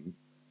again,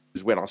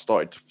 is when I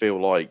started to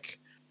feel like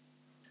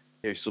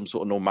some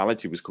sort of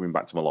normality was coming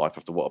back to my life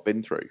after what I've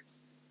been through,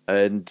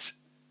 and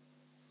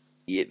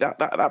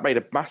that made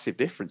a massive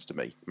difference to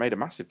me. It made a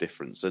massive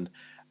difference, and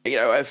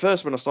at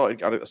first when I started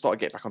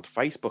getting back onto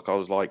Facebook, I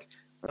was like,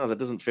 oh, there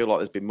doesn't feel like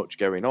there's been much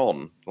going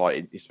on,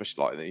 like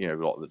especially like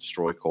like the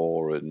Destroy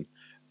Core and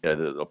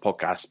the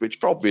podcast, which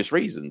for obvious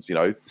reasons,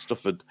 the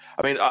stuff had.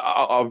 I mean,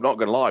 I'm not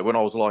going to lie. When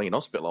I was lying in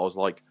hospital, I was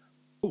like,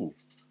 "Oh,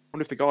 I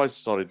wonder if the guys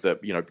decided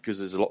that because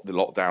there's the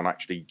lockdown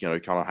actually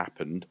kind of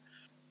happened,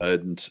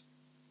 and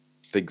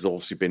things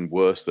obviously been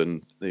worse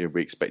than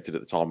we expected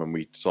at the time, and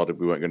we decided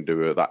we weren't going to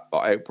do that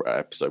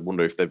episode.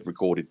 Wonder if they've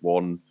recorded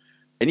one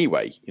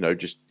anyway,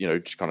 just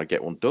kind of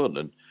get one done."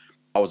 And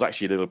I was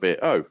actually a little bit,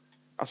 oh,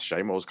 that's a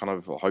shame. I was kind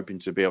of hoping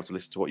to be able to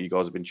listen to what you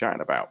guys have been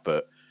chatting about,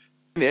 but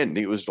in the end,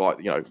 it was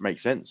like, it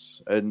makes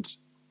sense. And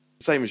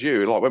same as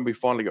you, like when we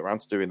finally got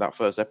around to doing that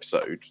first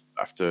episode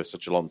after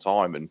such a long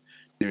time and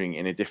doing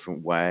it in a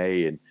different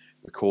way and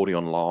recording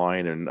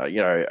online, and I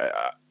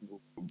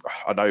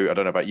don't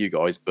know about you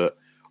guys, but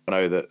I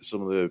know that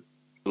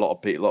a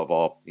lot of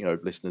our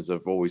listeners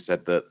have always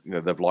said that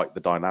they've liked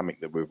the dynamic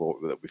that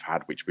we've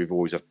had, which we've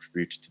always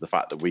attributed to the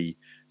fact that we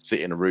sit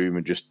in a room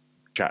and just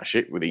chat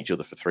shit with each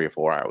other for 3 or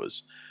 4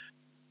 hours.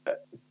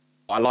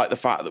 I like the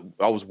fact that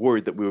I was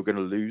worried that we were going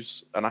to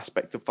lose an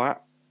aspect of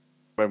that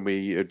when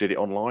we did it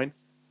online.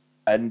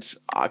 And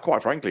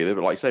quite frankly,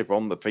 like I say,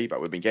 from the feedback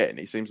we've been getting,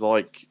 it seems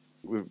like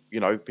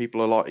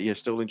people are like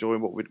still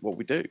enjoying what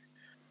we do,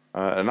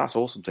 and that's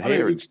awesome to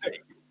hear.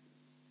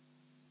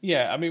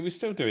 Yeah, I mean, we're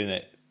still doing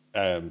it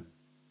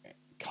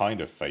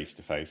kind of face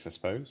to face, I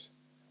suppose.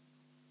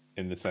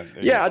 In the sense,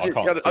 yeah, I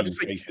can't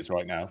see faces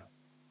right now,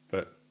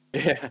 but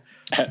yeah,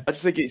 I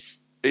just think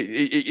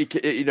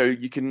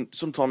you can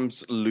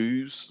sometimes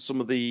lose some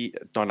of the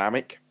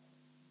dynamic.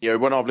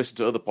 When I've listened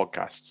to other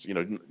podcasts,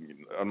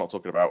 I'm not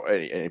talking about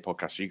any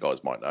podcasts you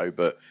guys might know,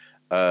 but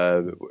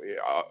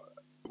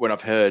when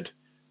I've heard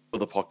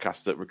other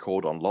podcasts that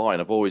record online,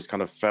 I've always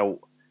kind of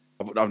felt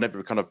I've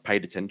never kind of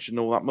paid attention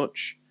all that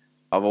much.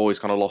 I've always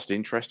kind of lost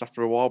interest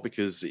after a while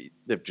because they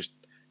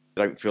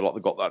don't feel like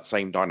they've got that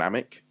same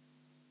dynamic.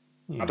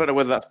 I don't know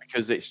whether that's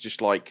because it's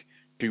just like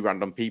two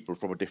random people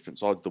from a different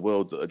side of the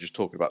world that are just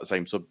talking about the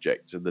same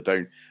subject, and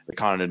they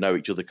kind of know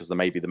each other because they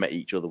met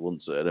each other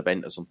once at an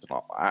event or something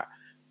like that.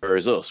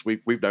 Whereas us,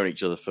 we've known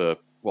each other for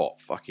what,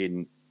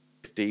 fucking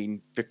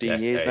 15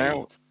 years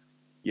now.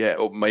 Yeah,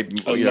 or maybe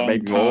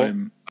maybe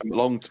time.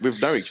 more.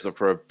 We've known each other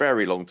for a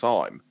very long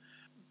time.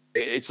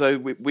 So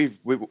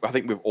I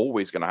think we're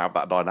always going to have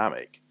that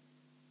dynamic.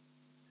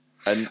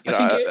 And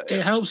I think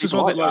it helps as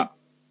well that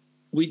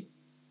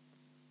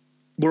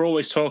we're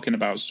always talking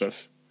about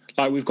stuff.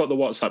 Like we've got the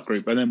WhatsApp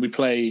group, and then we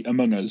play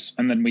Among Us,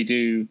 and then we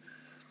do,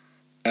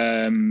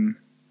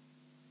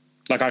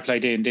 like I play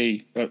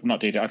D&D, not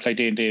D&D. I play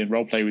D&D and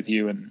roleplay with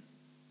you and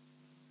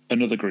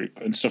another group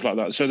and stuff like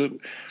that. So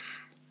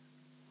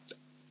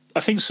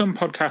I think some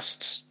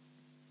podcasts,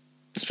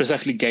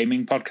 specifically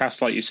gaming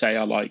podcasts, like you say,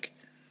 are like,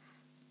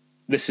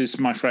 this is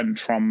my friend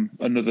from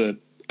the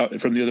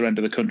other end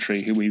of the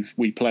country who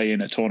we play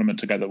in a tournament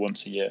together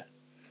once a year,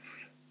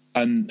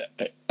 and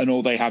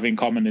all they have in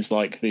common is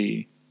like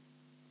the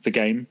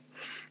game.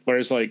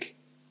 Whereas like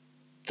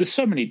there's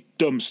so many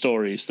dumb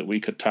stories that we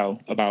could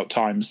tell about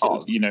times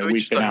that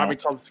we've been out. How many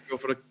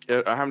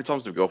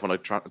times do we go off on a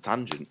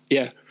tangent?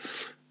 Yeah,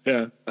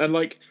 and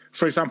like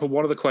for example,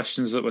 one of the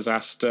questions that was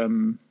asked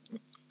in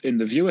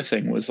the viewer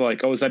thing was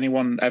like, "Oh, has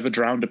anyone ever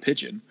drowned a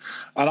pigeon?"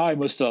 And I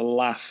must have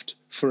laughed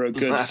for a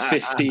good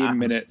 15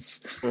 minutes,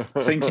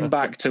 thinking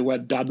back to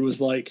when Dad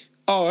was like,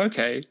 "Oh,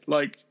 okay,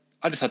 like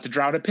I just had to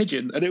drown a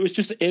pigeon," and it was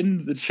just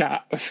in the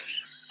chat.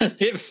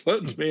 It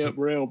fucked me up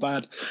real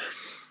bad.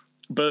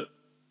 But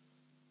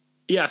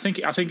yeah, I think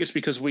it's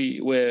because we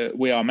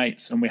are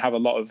mates and we have a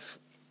lot of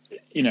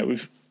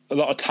we've a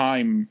lot of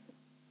time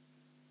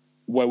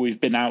where we've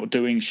been out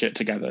doing shit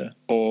together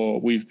or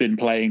we've been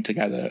playing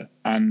together,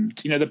 and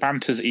the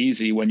banter's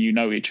easy when you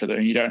know each other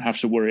and you don't have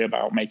to worry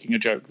about making a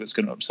joke that's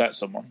going to upset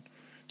someone.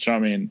 Do you know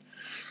what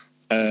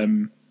I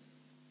mean?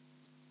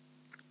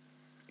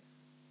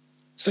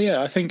 So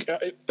yeah, I think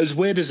as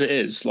weird as it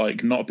is,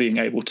 like not being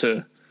able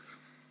to,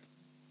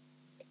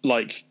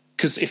 like,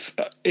 because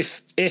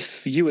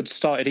if you had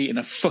started eating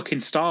a fucking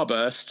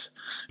Starburst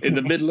in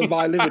the middle of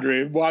my living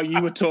room while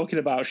you were talking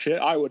about shit,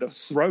 I would have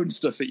thrown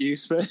stuff at you,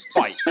 Spit.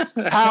 Right.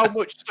 How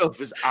much stuff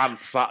has Ant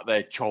sat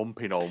there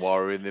chomping on while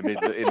we're in the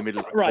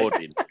middle of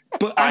recording?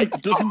 But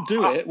Ant doesn't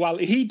do it while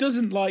he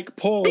doesn't like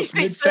pause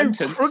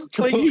mid-sentence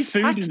to put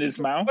food in his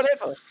mouth.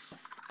 Whatever.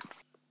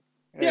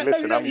 Yeah,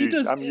 listen,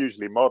 I'm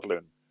usually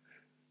modelling.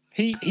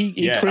 He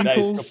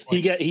crinkles, he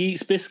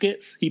eats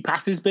biscuits, he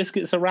passes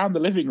biscuits around the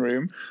living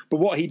room,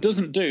 but what he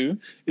doesn't do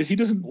is he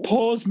doesn't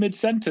pause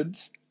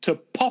mid-sentence to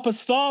pop a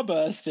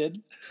Starburst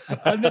in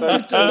and then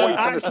act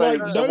like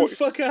no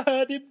fucker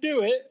heard him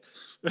do it.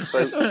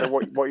 So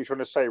what are you trying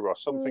to say,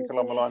 Ross? Something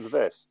along the lines of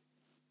this?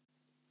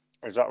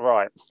 Is that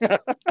right?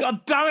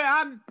 God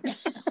damn it,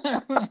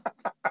 Ant!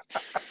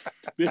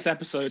 This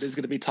episode is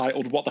going to be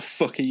titled, "What the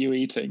fuck are you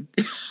eating?"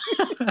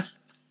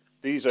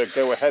 These are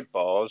go-ahead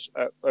bars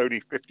at only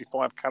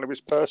 55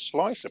 calories per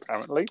slice,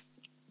 apparently.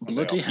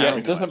 Bloody hell. Yeah,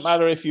 it doesn't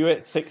matter if you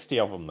eat 60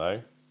 of them,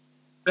 though.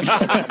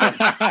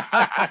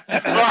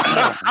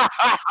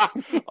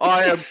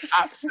 I am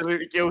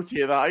absolutely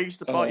guilty of that. I used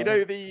to buy,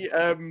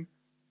 the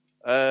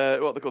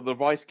what they call the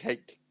rice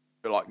cake,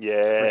 like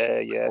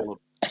yeah.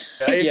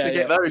 I used to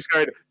get those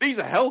going. These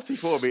are healthy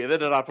for me, and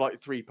then I'd have like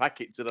 3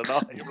 packets in a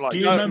night. Like, do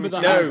you remember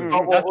that?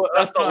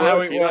 That's not how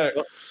it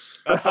works.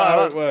 That's not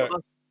how it works.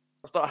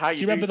 That's not how you.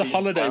 Do you remember the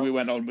holiday we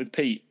went on with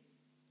Pete?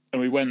 And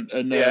we went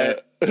and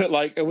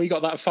and we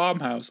got that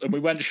farmhouse and we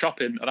went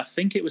shopping, and I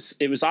think it was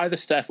either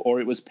Steph or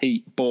it was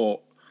Pete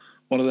bought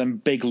one of them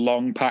big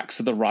long packs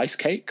of the rice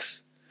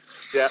cakes.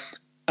 Yeah.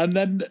 And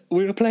then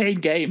we were playing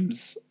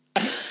games.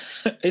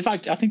 In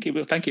fact, I think it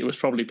was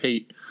probably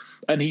Pete,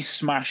 and he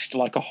smashed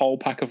like a whole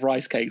pack of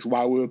rice cakes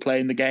while we were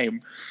playing the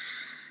game,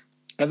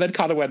 and then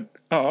kind of went,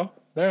 "Oh,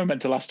 they were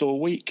meant to last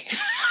all week."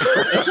 And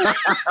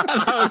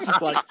I was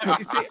just like, for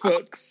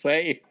fuck's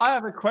sake. I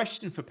have a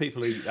question for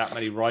people who eat that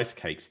many rice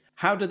cakes.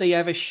 How do they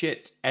ever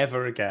shit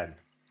ever again?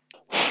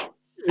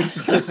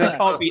 Because there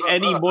can't be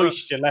any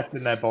moisture left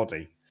in their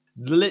body.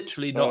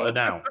 Literally not an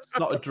ounce.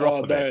 Not a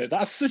drop of it.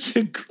 That's such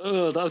a...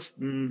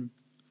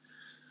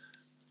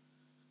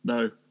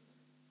 No.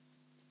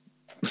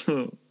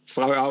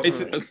 So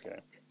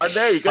And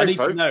there you go, I need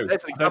to folks. know.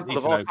 There's an I don't example need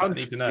of to our know, but I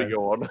need to tangents we know.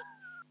 go on.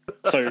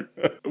 So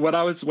when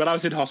I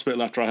was in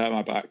hospital after I hurt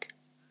my back,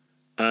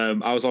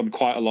 I was on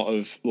quite a lot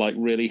of like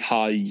really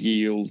high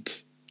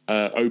yield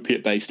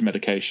opiate based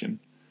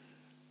medication,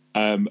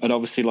 and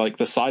obviously like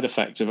the side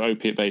effect of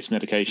opiate based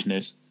medication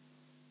is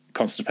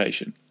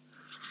constipation.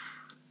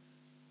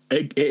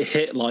 It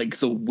hit like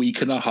the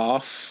week and a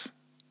half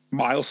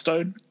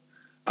milestone,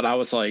 and I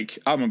was like,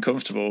 I'm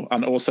uncomfortable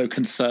and also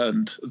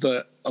concerned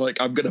that like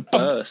I'm gonna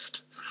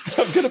burst.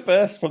 I'm going to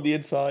burst from the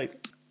inside.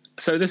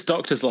 So this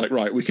doctor's like,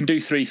 right, we can do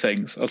 3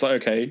 things. I was like,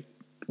 okay,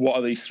 what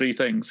are these 3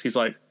 things? He's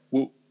like,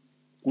 we'll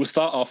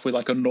start off with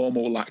like a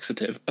normal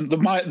laxative, and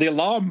the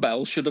alarm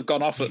bell should have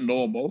gone off at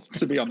normal,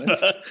 to be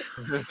honest.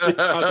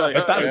 I was like,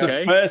 If that's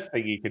okay. the first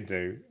thing you can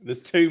do,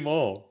 there's 2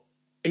 more.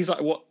 He's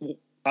like, what?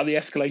 And the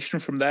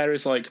escalation from there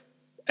is like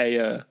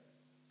a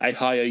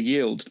higher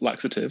yield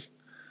laxative,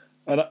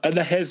 and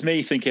then here's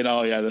me thinking,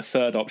 oh yeah, the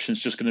third option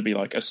is just going to be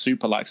like a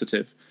super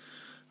laxative.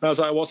 And I was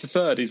like, what's the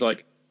third? He's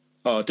like,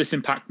 oh,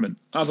 disimpactment.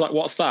 I was like,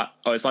 what's that?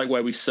 Oh, it's like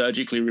where we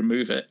surgically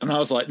remove it. And I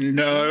was like,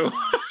 no.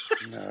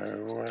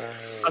 No way.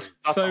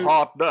 That's So, a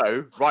hard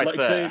no, right like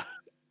there.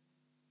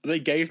 they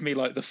gave me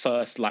like the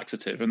first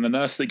laxative, and the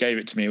nurse that gave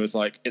it to me was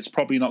like, it's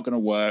probably not going to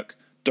work.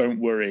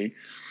 Don't worry.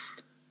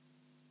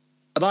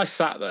 And I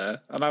sat there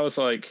and I was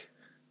like,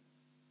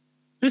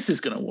 this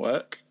is going to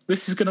work.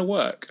 This is going to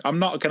work. I'm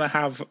not going to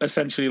have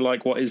essentially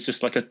like what is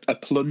just like a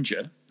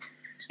plunger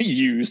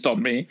used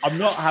on me. I'm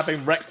not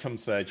having rectum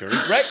surgery.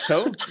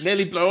 Rectal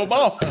nearly blew him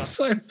off.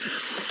 So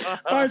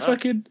I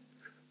fucking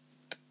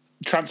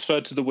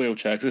transferred to the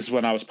wheelchair because this is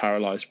when I was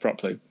paralysed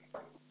properly.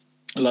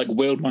 Like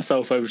wheeled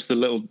myself over to the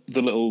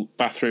little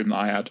bathroom that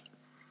I had.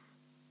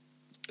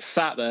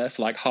 Sat there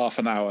for like half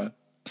an hour,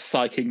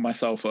 psyching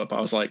myself up.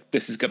 I was like,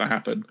 this is going to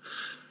happen.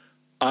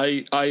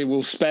 I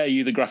will spare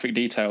you the graphic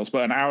details,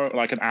 but an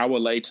hour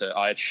later,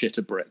 I had shit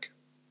a brick.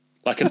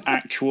 Like an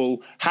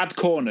actual, had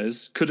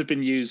corners, could have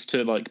been used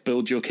to like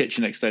build your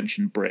kitchen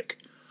extension brick.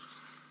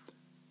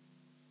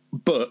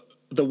 But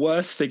the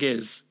worst thing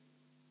is,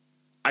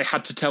 I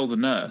had to tell the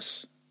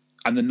nurse,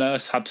 and the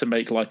nurse had to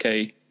make like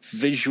a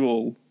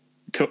visual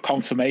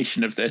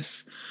confirmation of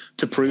this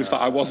to prove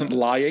that I wasn't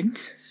lying.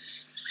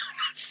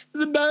 So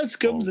the nurse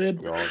comes in,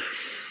 God.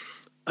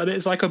 and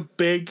it's like a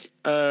big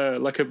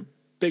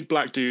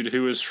black dude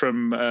who was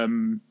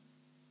from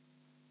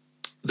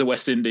the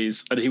West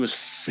Indies, and he was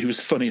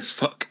funny as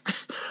fuck.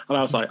 And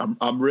I was like,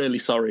 I'm really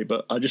sorry,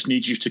 but I just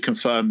need you to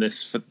confirm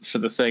this for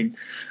the thing.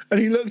 And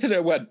he looked at it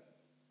and went,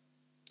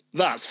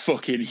 that's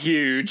fucking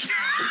huge.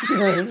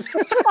 And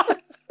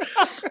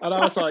I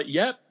was like,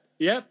 yep.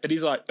 And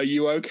he's like, are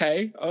you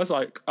okay? I was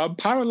like, I'm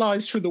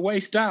paralyzed from the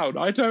waist down.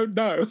 I don't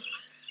know.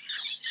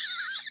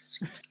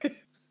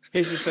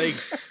 Here's the thing.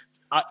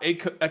 I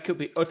could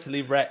be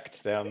utterly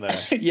wrecked down there.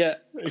 Yeah,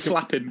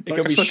 flapping. It like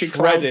could a be fucking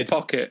shredded. clown's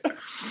pocket.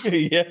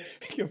 Yeah,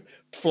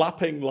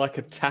 flapping like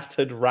a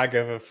tattered rag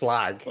of a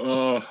flag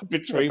Oh,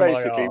 between So my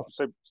basically,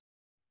 arms.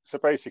 so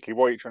basically,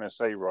 what you're trying to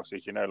say, Ross,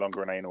 is you're no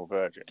longer an anal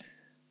virgin.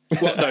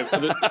 well, no.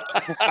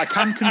 I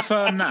can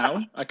confirm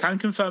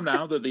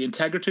now. That the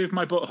integrity of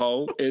my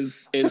butthole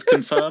is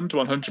confirmed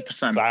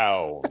 100%.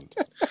 Sound.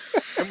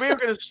 And we were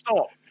going to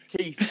stop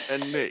Keith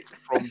and Nick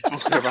from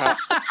talking about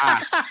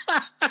ass.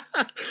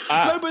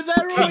 No, but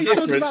they're always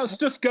talking about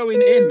stuff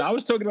going in. I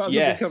was talking about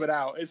Yes. something coming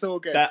out. It's all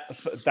good.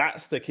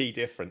 That's the key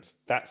difference.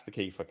 That's the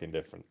key fucking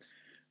difference.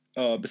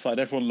 Besides,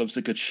 everyone loves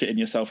a good shitting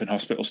yourself in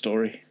hospital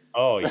story.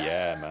 Oh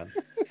yeah, man.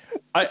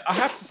 I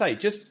have to say,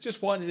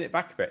 just winding it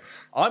back a bit,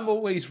 I'm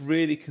always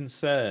really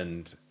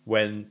concerned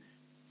when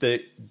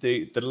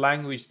the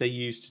language they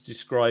use to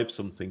describe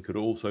something could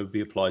also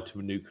be applied to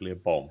a nuclear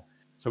bomb.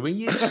 So when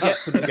you get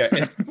something,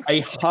 it's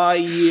a high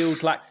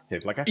yield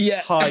laxative, like a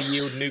high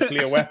yield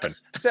nuclear weapon.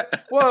 So,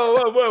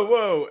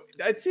 whoa!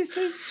 This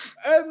is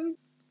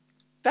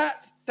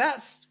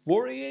that's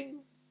worrying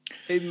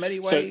in many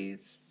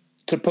ways.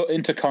 To put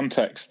into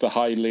context the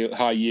high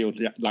yield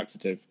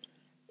laxative,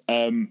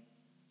 one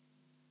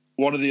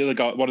of the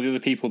other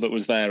people that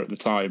was there at the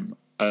time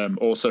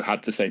also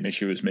had the same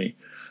issue as me,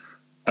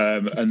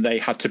 and they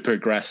had to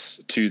progress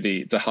to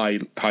the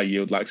high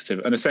yield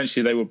laxative, and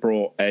essentially they were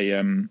brought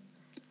a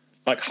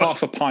like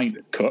half a pint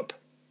cup.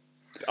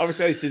 I would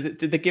say, did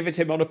they give it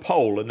him on a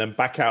pole and then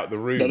back out the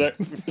room? No.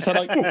 So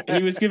like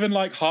he was given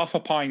like half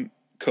a pint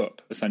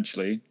cup,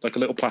 essentially, like a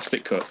little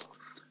plastic cup,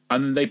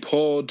 and they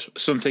poured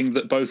something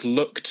that both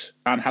looked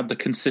and had the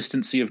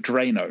consistency of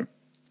Drano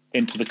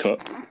into the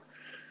cup.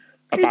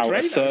 About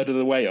a third of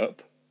the way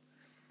up.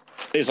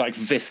 It was like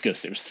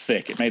viscous. It was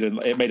thick. It made a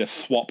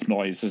thwop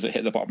noise as it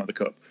hit the bottom of the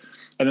cup,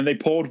 and then they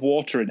poured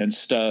water in and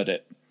stirred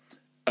it.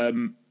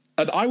 And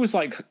I was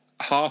like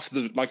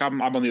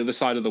I'm on the other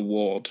side of the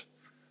ward,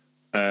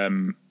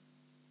 and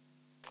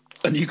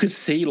you could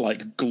see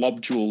like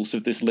globules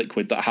of this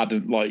liquid that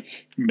hadn't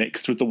like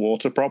mixed with the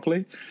water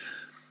properly.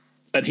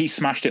 And he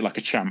smashed it like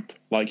a champ.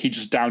 Like he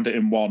just downed it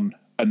in one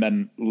and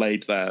then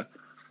laid there.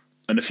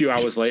 And a few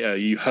hours later,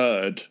 you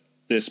heard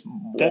this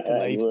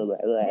Detonate.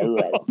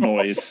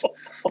 noise.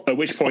 At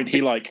which point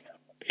he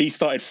he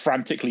started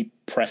frantically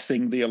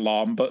pressing the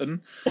alarm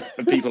button,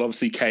 and people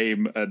obviously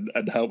came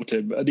and helped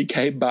him. And he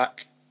came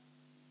back.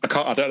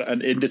 I don't know,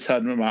 an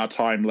indeterminate amount of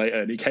time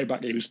later, and he came back.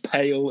 And he was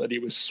pale and he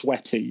was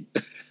sweaty.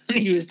 And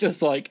he was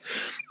just like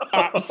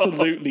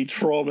absolutely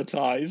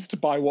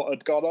traumatized by what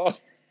had gone on.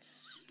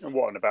 And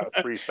what, about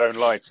a 3 stone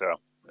lighter?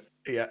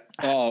 Yeah.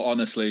 Oh,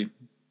 honestly.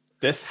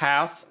 This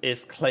house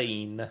is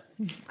clean.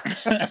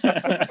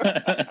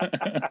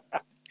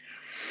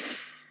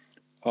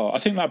 Oh, I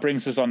think that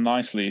brings us on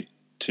nicely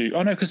to...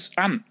 Oh, no, because,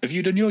 Ant, have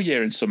you done your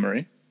year in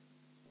summary?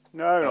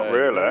 No, not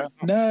really.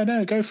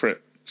 No, go for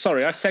it.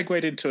 Sorry, I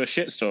segued into a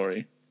shit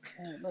story.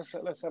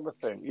 Let's have a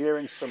think. Year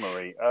in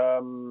summary.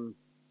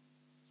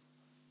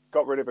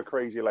 Got rid of a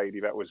crazy lady.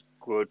 That was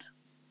good.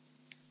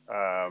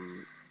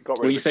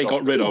 When you say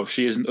got rid of,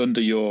 she isn't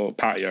under your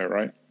patio,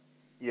 right?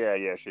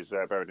 Yeah, she's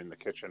buried in the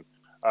kitchen.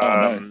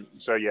 No.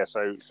 So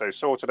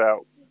sorted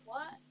out.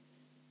 What?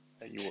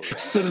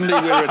 Suddenly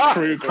we're a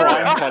true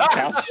crime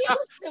podcast. Kill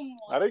I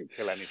someone. didn't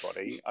kill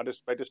anybody.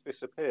 They just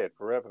disappeared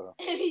forever.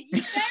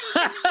 You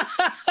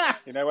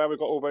buried You know where we've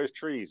got all those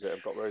trees that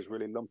have got those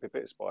really lumpy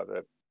bits by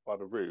the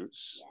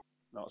roots? Yeah.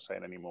 Not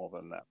saying any more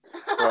than that.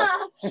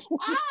 that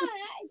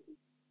is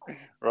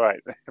Right.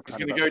 He's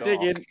going to go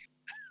digging.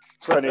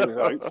 So anyway,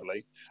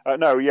 hopefully.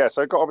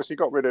 So obviously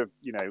got rid of,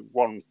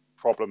 one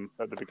problem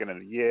at the beginning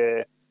of the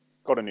year,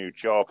 got a new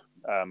job,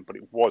 but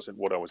it wasn't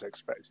what I was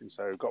expecting.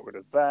 So got rid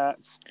of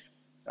that.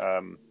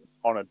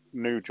 On a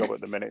new job at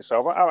the minute.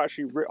 So I've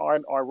actually,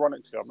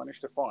 ironically, I've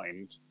managed to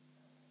find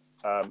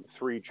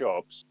 3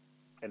 jobs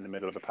in the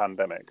middle of a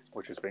pandemic,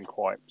 which has been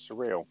quite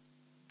surreal.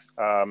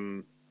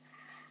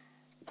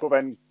 But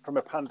then from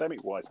a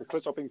pandemic wise,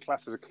 because I've been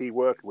classed as a key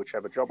worker,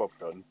 whichever job I've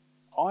done,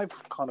 I've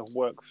kind of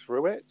worked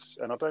through it.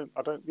 And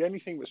the only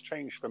thing that's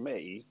changed for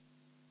me,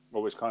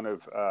 or was kind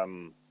of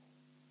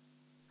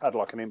had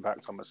like an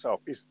impact on myself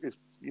is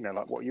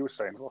like what you were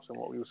saying, Ross, and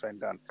what you were saying,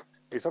 Dan,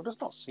 is I've just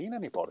not seen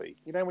anybody.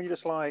 When you're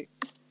just like,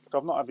 so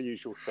I've not had the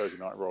usual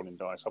Thursday night rolling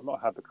dice. I've not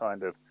had the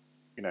kind of,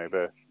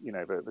 the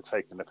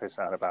taking the piss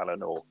out of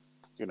Alan or,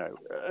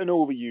 and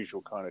all the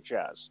usual kind of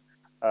jazz.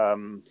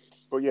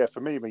 But yeah, for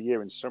me, my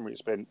year in summary,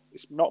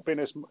 it's not been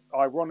as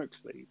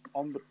ironically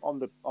on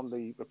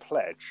the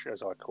pledge,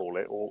 as I call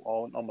it,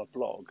 or on the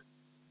blog.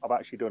 I've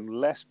actually done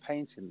less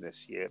painting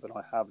this year than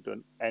I have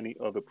done any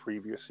other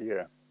previous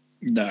year.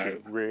 No. Which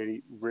is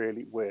really,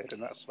 really weird,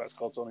 and that's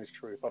God's honest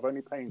truth. I've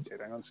only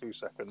painted. Hang on 2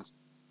 seconds.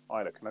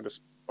 Ida, can I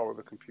just borrow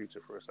the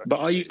computer for a second?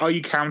 But are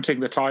you counting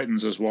the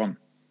Titans as one?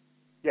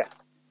 Yeah.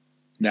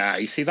 Nah,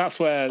 you see, that's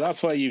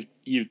where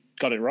you've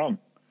got it wrong.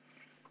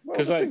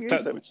 Because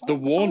the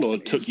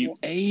Warlord took you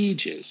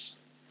ages.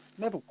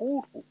 Never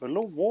Warlord.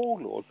 The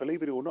Warlord,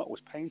 believe it or not,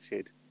 was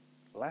painted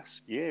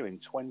last year in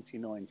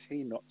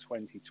 2019, not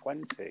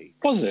 2020.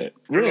 Was it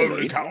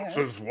really? Counts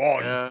as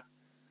one. Yeah.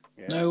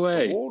 Yeah. No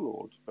way.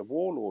 The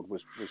Warlord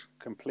was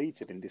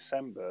completed in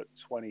December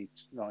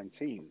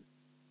 2019.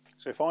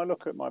 So if I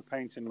look at my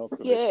painting log for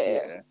this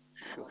year,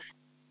 shush.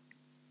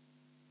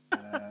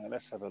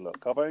 Let's have a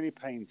look. I've only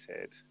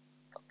painted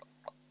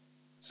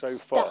so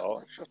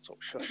far. Shut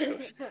up, shush.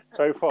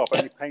 So far, I've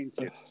only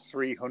painted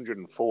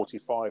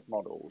 345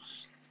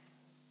 models.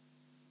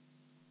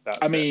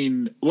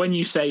 When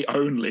you say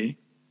only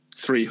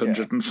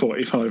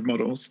 345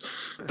 models,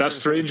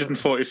 that's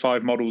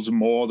 345 models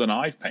more than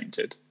I've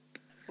painted.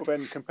 Well,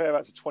 then compare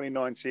that to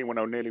 2019 when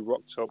I nearly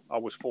rocked up. I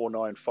was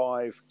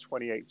 495.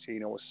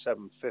 2018, I was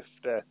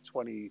 750.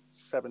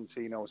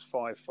 2017, I was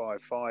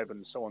 555,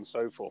 and so on and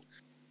so forth.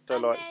 So,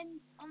 and like,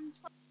 then on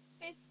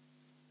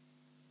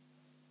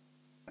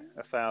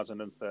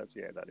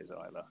 1,038, that is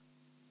Isla.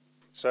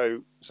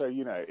 So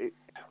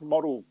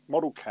model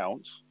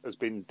count has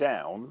been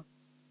down,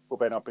 but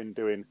then I've been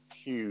doing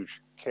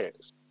huge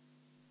kits,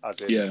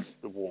 as in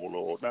the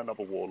Warlord, not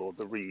the Warlord,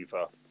 the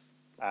Reaver,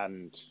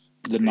 and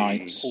the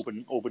Knights,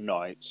 all the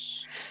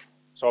Knights.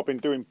 So I've been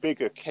doing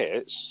bigger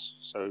kits.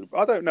 So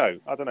I don't know,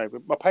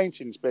 but my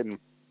painting's been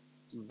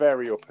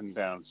very up and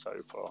down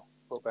so far.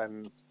 But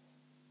then,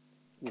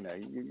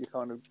 you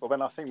kind of. Well,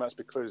 then I think that's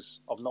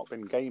because I've not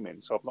been gaming,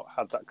 so I've not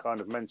had that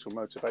kind of mental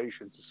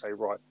motivation to say,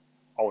 right,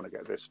 I want to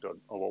get this done,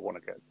 or I want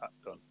to get that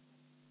done,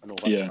 and all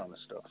that kind of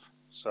stuff.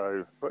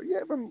 So, but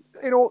yeah,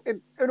 in all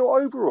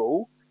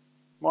overall,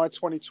 my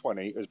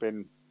 2020 has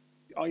been.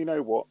 You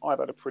know what? I've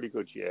had a pretty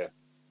good year.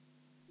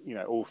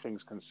 All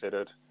things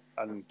considered,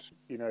 and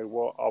you know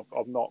what?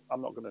 I'm not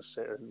going to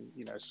sit and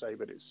say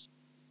that it's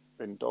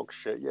been dog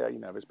shit. Yeah,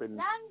 there's been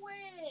language.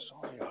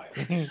 Sorry,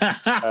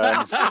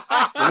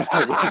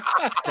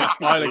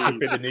 Isla could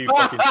be the new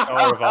fucking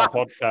star of our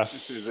podcast.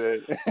 This is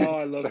it. Oh,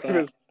 I love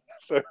that.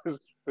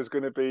 There's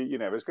going to be,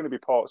 there's going to be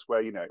parts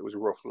where it was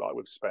rough, like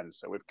with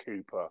Spencer, with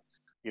Cooper,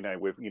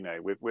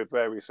 with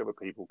various other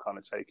people kind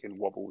of taking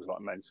wobbles,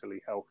 like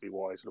mentally healthy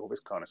wise and all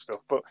this kind of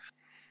stuff. But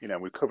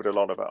we covered a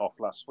lot of it off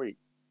last week.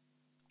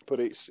 But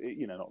it's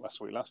not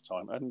last week, last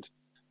time.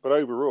 But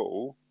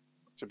overall,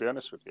 to be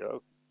honest with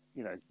you,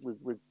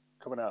 we're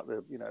coming out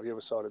the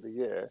other side of the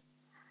year,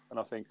 and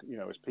I think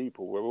as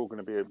people we're all going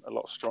to be a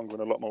lot stronger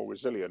and a lot more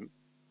resilient.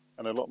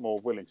 and a lot more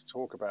willing to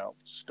talk about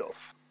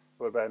stuff.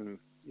 But then,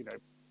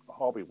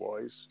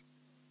 hobby-wise,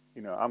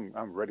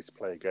 I'm ready to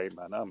play a game,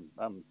 man.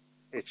 I'm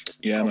itching.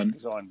 Yeah, man.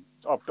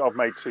 I've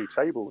made 2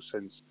 tables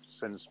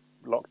since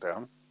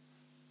lockdown,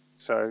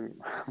 so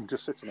I'm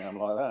just sitting there. I'm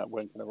like that.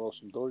 When can I roll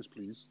some dice,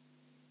 please?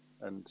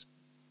 But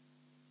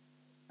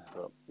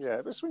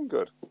yeah, it's been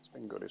good. It's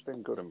been good. It's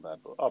been good and bad,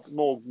 but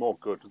more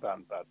good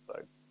than bad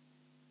though.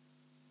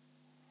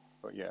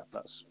 But yeah,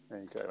 there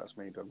you go. That's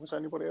me done. Was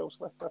anybody else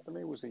left after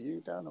me? Was it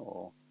you, Dan,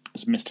 or?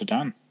 It's Mr.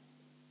 Dan.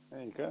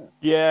 There you go.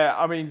 Yeah,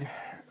 I mean,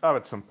 I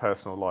had some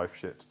personal life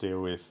shit to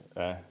deal with,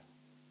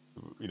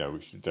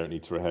 which you don't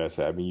need to rehearse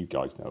it. I mean, you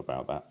guys know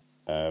about that.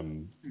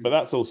 But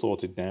that's all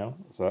sorted now,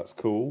 so that's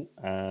cool.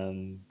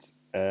 And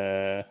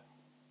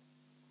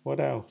what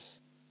else?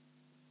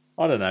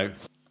 I don't know.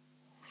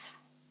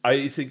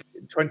 I think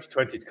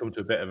 2020 has come to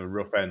a bit of a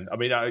rough end. I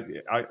mean, I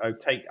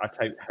take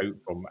hope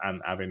from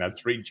and having had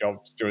 3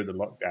 jobs during the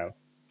lockdown.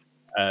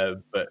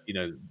 But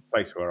the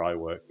place where I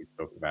work is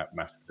talking about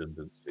mass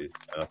redundancies,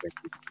 and I think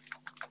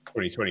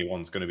 2021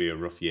 is going to be a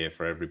rough year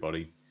for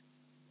everybody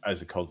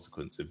as a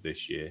consequence of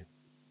this year.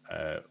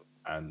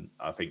 And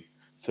I think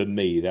for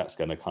me, that's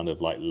going to kind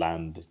of like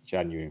land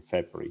January and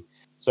February.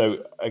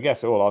 So I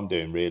guess all I'm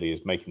doing really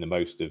is making the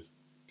most of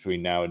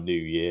between now and New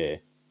Year,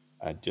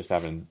 and just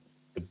having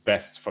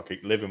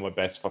living my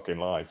best fucking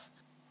life,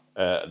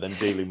 and then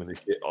dealing with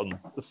this shit on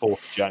the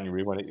 4th of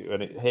January when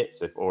it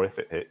hits, if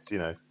it hits,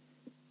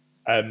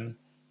 I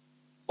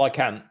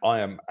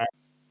am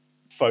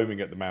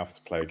foaming at the mouth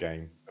to play a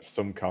game of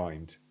some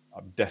kind.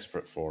 I'm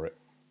desperate for it.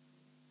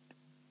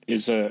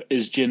 Is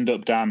Ginned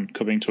Up Dan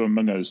coming to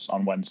Among Us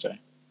on Wednesday?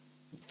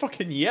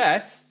 Fucking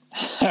yes.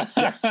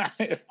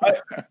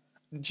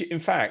 In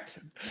fact,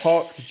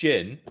 Park the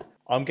Gin,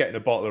 I'm getting a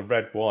bottle of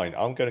red wine.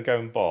 I'm going to go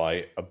and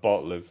buy a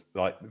bottle of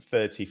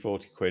 30,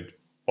 40 quid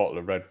bottle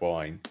of red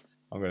wine.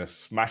 I'm going to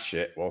smash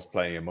it whilst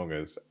playing Among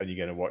Us, and you're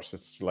going to watch the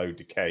slow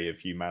decay of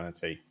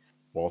humanity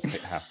whilst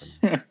it happens.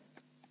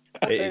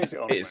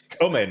 It's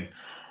coming.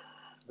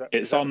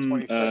 It's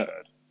on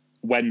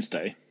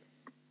Wednesday.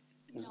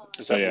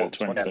 So yeah,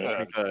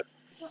 23rd.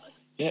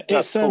 Yeah,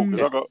 that's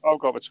cool. I've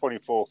got the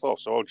 24th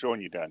off, so I'll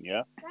join you, Dan.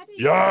 Yeah. Daddy,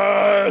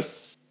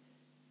 Yes.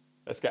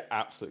 Let's get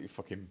absolutely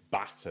fucking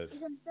battered.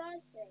 it's on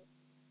Thursday.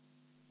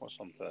 What's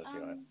on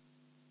Thursday?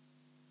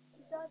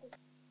 Thursday.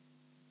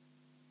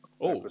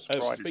 Oh,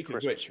 Friday's speaking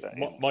of Christmas which,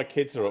 Day, my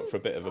kids are up for a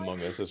bit of Among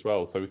Us as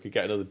well, so we could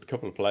get another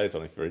couple of players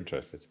on if you're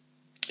interested.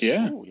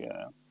 Yeah. Oh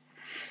yeah.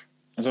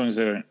 As long as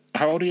they're...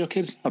 How old are your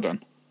kids? Hold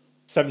on.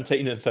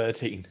 17 and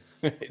 13.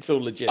 It's all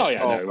legit. Oh, yeah,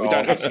 no. We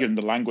don't have to give them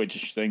the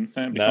language thing.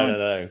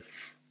 No.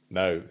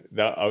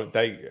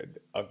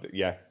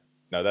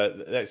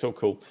 That's all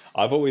cool.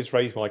 I've always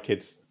raised my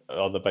kids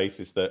on the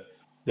basis that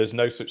there's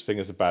no such thing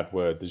as a bad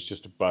word. There's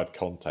just a bad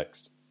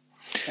context.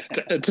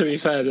 To be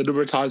fair, the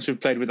number of times we've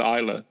played with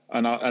Isla,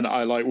 and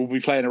I we'll be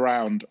playing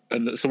around,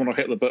 and someone will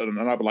hit the button,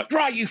 and I'll be like,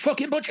 "Right, you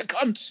fucking bunch of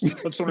cunts!"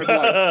 And someone will be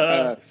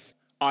like,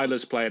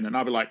 Isla's playing, and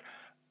I'll be like,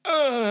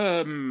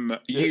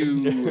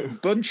 you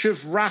bunch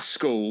of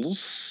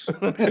rascals,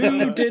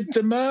 who did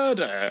the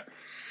murder?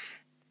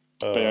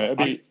 But yeah,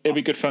 it'd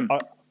be good fun.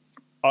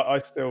 I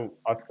still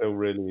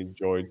really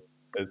enjoyed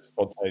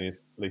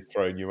spontaneously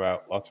throwing you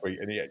out last week,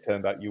 and it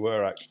turned out you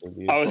were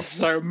actually. I was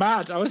so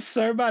mad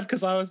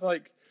because I was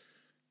like,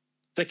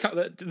 they're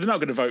not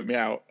going to vote me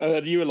out, and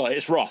then you were like,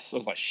 it's Ross. I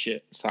was like,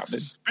 shit, it's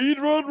happening.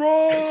 Speedrun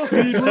Ross.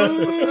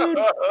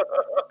 Speedrun.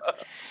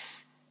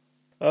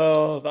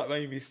 Oh, that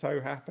made me so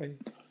happy.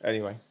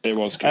 Anyway, it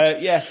was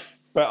good. Yeah,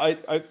 but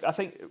I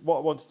think what I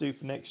want to do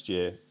for next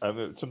year,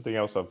 something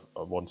else I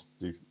wanted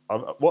to do.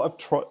 What I've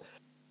tried,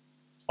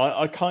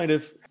 I tried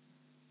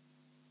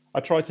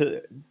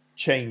to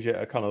change it,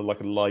 a kind of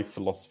like a life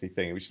philosophy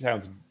thing, which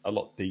sounds a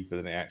lot deeper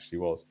than it actually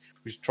was.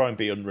 We should try and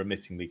be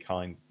unremittingly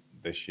kind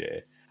this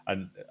year.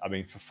 And I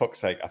mean, for fuck's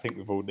sake, I think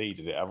we've all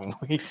needed it, haven't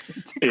we?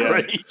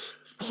 Yeah.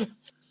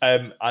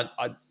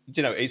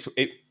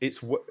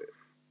 It's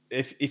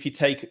if you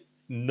take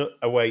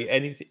away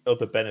any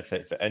other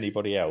benefit for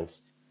anybody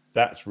else,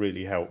 that's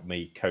really helped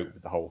me cope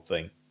with the whole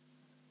thing.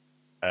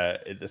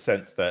 In the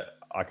sense that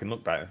I can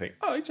look back and think,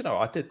 I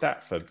did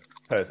that for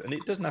person, and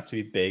it doesn't have to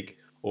be big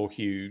or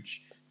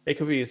huge. It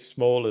could be as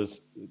small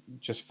as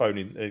just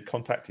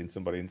contacting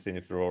somebody and seeing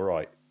if they're all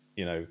right.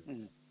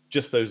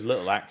 Just those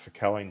little acts of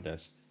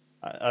kindness.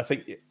 I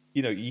think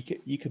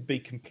you could be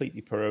completely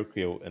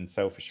parochial and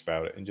selfish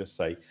about it and just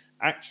say,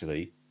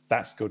 actually,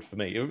 that's good for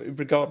me,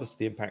 regardless of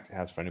the impact it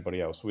has for anybody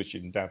else, which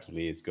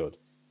undoubtedly is good.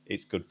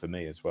 It's good for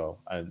me as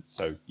well. And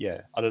so,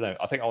 yeah, I don't know.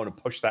 I think I want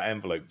to push that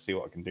envelope and see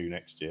what I can do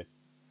next year.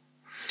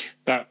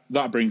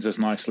 That brings us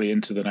nicely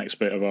into the next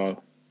bit of our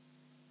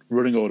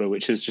running order,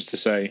 which is just to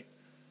say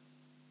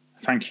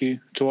thank you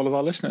to all of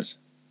our listeners.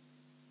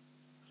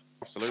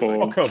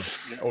 Absolutely. Fuck 'em.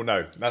 Oh,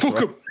 no. That's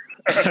Fuck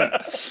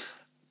right.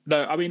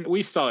 No, I mean,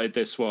 we started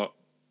this, 2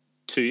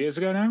 years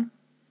ago now?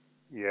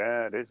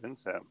 Yeah, it is,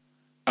 isn't it?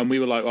 And we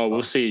were like,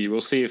 we'll see.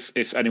 We'll see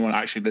if anyone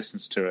actually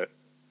listens to it.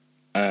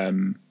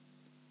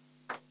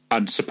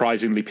 and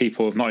surprisingly,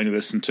 people have not only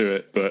listened to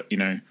it, but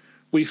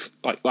we've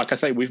like I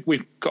say,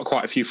 we've got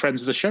quite a few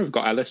friends of the show. We've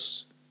got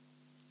Ellis,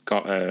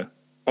 got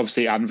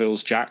obviously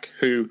Anvil's Jack,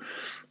 who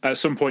at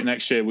some point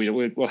next year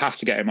we'll have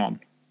to get him on.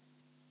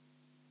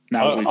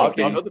 Now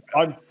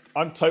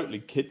I'm totally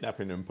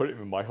kidnapping him, putting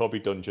him in my hobby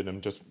dungeon,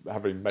 and just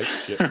having him make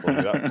shit for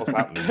me. That's what's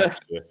happening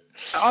next year.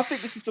 I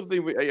think this is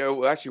something we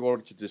actually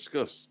wanted to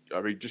discuss.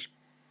 I mean, just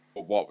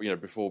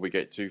before we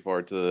get too far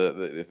into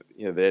the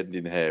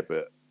ending here,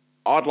 but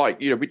I'd like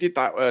we did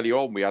that early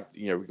on. We had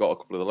we got a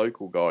couple of the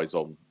local guys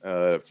on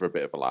for a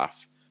bit of a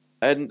laugh,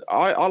 and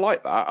I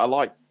like that. I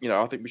like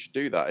I think we should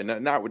do that.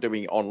 And now we're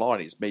doing it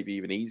online. It's maybe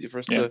even easier for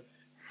us to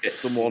get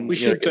someone. We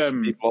should get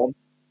some people on.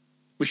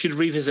 We should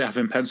revisit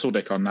having Pencil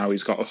Dick on now.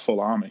 He's got a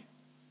full army.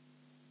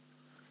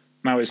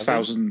 Now his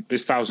thousand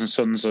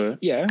sons are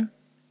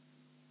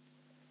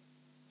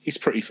He's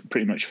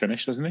pretty much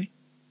finished, hasn't he?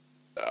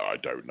 I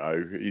don't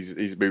know.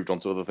 He's moved on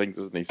to other things,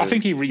 hasn't he? I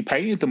think he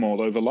repainted them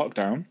all over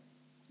lockdown.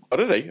 Oh,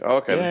 did he? Oh,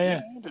 okay.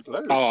 Yeah.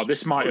 Oh,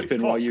 this might have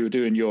been while you were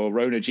doing your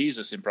Rona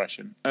Jesus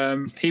impression.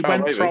 He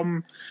went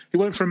from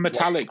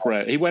metallic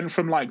red. He went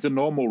from like the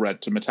normal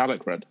red to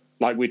metallic red,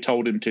 like we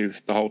told him to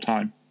the whole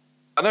time.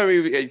 I know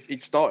he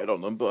started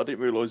on them, but I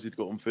didn't realise he'd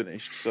got them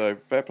finished. So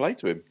fair play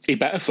to him. He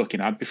better fucking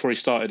had before he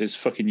started his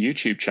fucking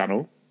YouTube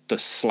channel, the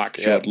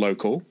Slack-jawed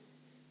local.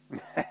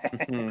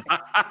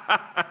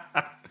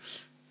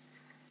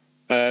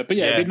 But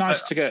it'd be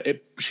nice to get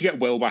it. We should get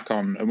Will back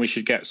on, and we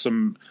should get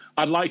some.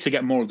 I'd like to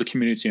get more of the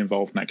community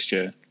involved next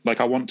year. Like,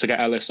 I want to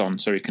get Ellis on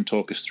so he can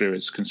talk us through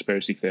his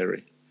conspiracy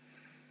theory,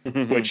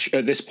 which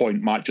at this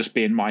point might just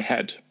be in my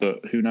head,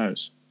 but who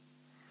knows?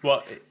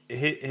 Well,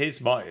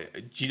 here's my.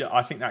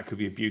 I think that could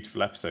be a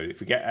beautiful episode if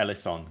we get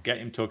Ellis on, get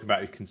him talking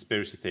about his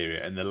conspiracy theory,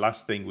 and the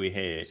last thing we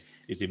hear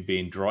is him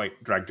being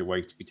dragged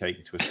away to be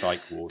taken to a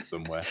psych ward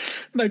somewhere.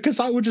 No, because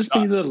that would just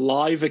be the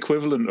live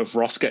equivalent of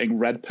Ross getting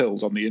red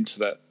pills on the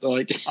internet.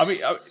 Like, I mean,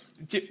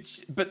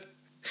 but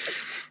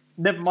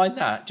never mind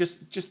that.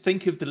 Just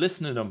think of the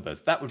listener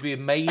numbers. That would be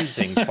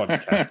amazing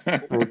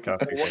podcast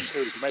broadcasting. What to do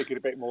is make it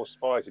a bit more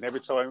spicy. And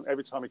every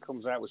time he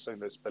comes out with something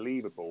that's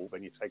believable,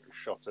 then you take a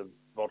shot of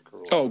vodka.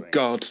 Or something.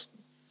 God.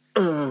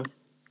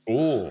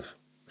 Oh.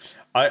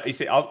 You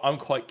see, I'm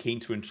quite keen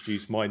to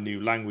introduce my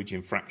new language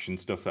infraction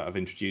stuff that I've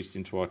introduced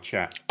into our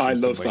chat. I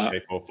love that.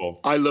 Shape or form.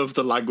 I love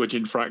the language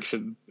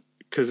infraction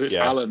because it's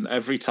Alan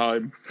every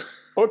time.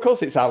 Well, of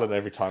course it's Alan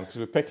every time because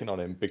we're picking on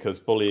him because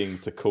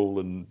bullying's a cool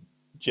and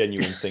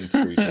genuine thing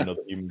to do to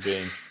another human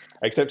being.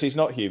 Except he's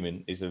not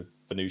human; he's a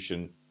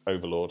Venusian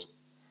overlord.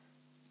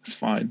 It's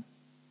fine.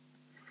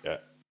 Yeah,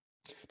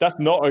 that's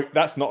not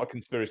a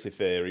conspiracy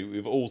theory.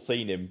 We've all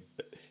seen him.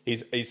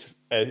 His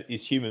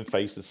human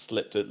face has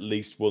slipped at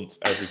least once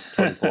every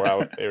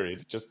 24-hour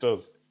period. It just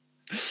does.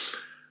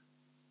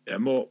 Yeah,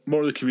 more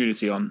of the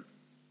community on.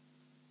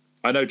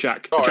 I know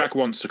Jack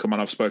wants to come on.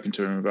 I've spoken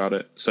to him about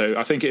it. So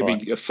I think it'd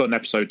be a fun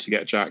episode to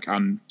get Jack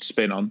and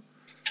Spin on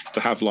to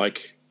have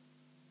like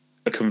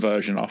a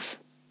conversion off.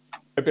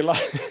 It'd be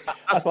like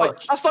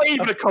that's not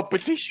even a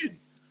competition.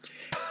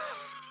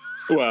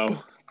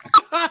 Well,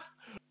 I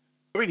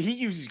mean, he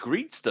uses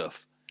green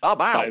stuff. I'm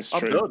out.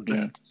 I'm done.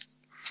 Yeah.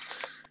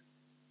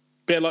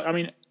 But like, I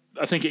mean,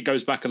 I think it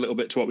goes back a little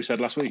bit to what we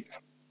said last week.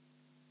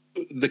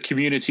 The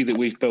community that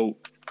we've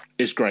built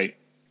is great,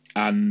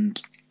 and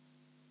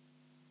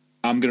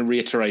I'm going to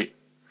reiterate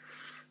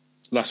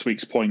last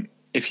week's point.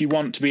 If you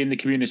want to be in the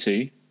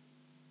community,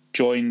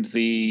 join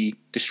the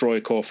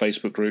Destroyer Core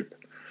Facebook group.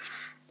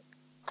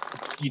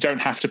 You don't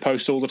have to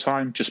post all the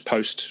time. Just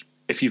post.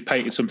 If you've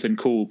painted something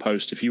cool,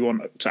 post. If you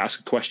want to ask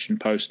a question,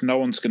 post. No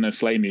one's going to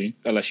flame you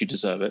unless you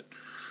deserve it.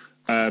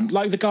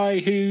 Like the guy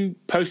who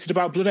posted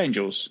about Blood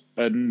Angels,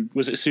 and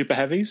was it Super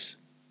Heavies?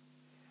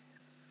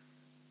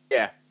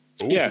 Yeah.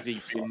 Ooh. Yeah.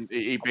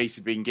 He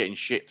basically been getting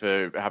shit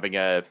for having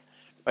a.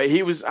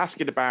 He was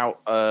asking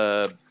about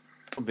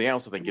something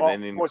else, I think, and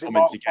then in the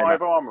comments he came Mark out.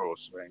 5 armor or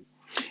something?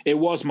 It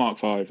was Mark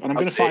 5, and I'm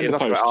going to find the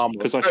post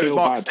because I feel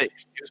Mark bad.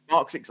 6. It was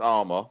Mark 6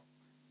 armor,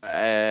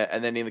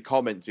 and then in the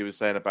comments he was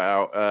saying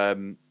about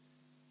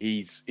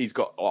he's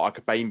got like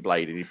a Bane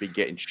blade, and he'd been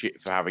getting shit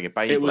for having a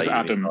Bane blade. It was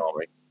Adam.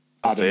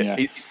 Adam, yeah.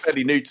 He's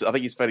fairly new to. I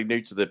think he's fairly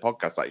new to the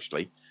podcast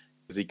actually,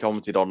 because he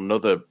commented on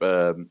another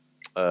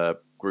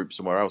group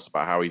somewhere else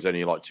about how he's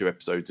only like 2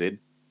 episodes in.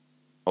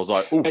 I was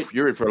like, "Oof,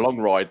 you're in for a long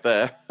ride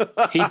there."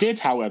 He did,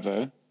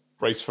 however,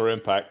 brace for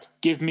impact.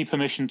 Give me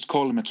permission to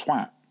call him a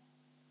twat.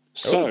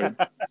 So,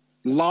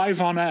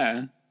 live on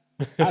air,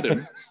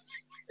 Adam,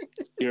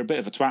 you're a bit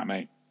of a twat,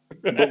 mate,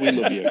 but we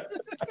love you.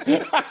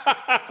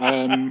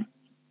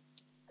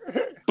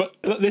 But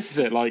this is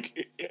it.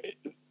 Like,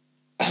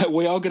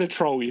 we are going to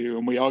troll you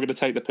and we are going to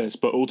take the piss,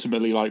 but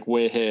ultimately, like,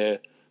 we're here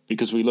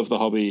because we love the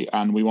hobby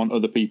and we want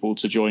other people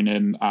to join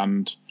in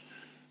and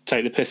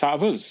take the piss out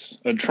of us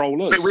and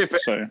troll us. We're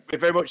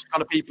very much the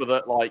kind of people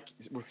that, like,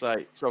 would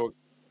say, so.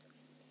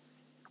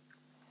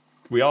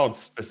 We are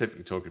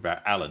specifically talking about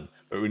Alan,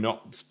 but we're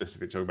not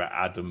specifically talking about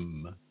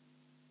Adam.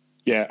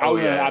 Yeah,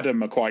 Alan and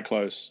Adam are quite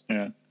close.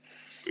 Yeah.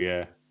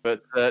 Yeah.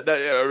 But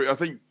no, I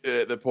think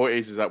the point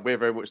is that we're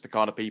very much the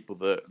kind of people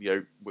that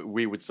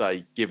we would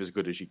say give as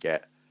good as you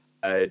get.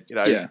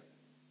 Yeah.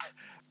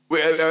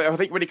 I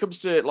think when it comes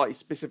to like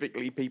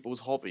specifically people's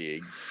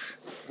hobbying,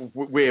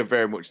 we're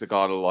very much the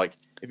kind of like,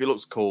 if it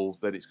looks cool,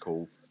 then it's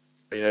cool.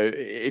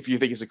 If you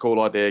think it's a cool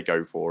idea,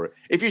 go for it.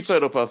 If you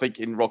turn up, I think,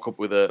 in rock up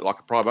with a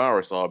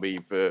Primaris army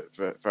for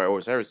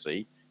Horus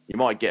Heresy, you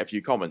might get a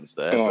few comments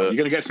there. Oh, but... you're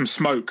gonna get some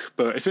smoke,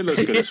 but if it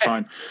looks good, it's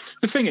fine.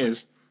 The thing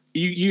is,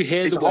 you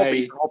hear it's the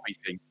way hobby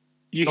thing.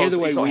 You hear the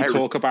way we heresy.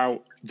 talk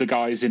about the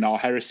guys in our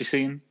heresy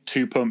scene: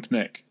 Two Pump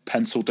Nick,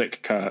 Pencil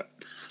Dick Kurt.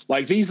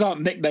 Like, these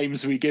aren't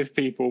nicknames we give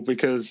people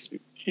because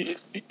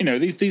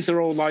these are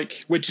all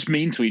like, we're just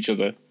mean to each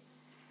other.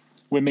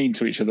 We're mean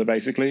to each other,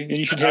 basically. And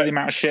you should hear the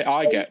amount of shit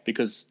I get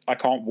because I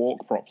can't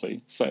walk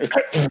properly. So,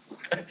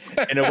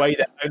 in a way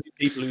that only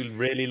people who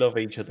really love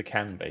each other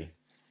can be.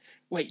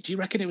 Wait, do you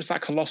reckon it was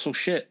that colossal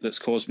shit that's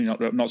caused me not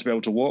to be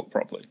able to walk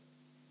properly?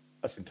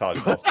 That's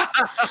entirely possible.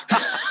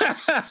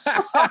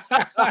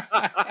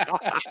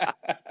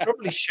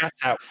 Probably shut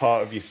out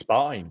part of your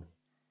spine.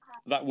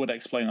 That would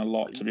explain a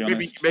lot, to be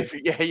honest.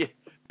 Maybe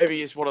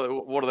it's one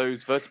of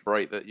those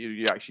vertebrae that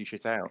you actually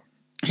shit out.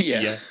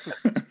 Yeah.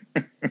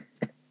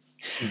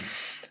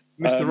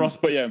 Mr. Ross,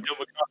 but yeah,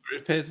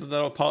 it appears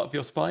that part of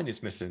your spine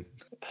is missing.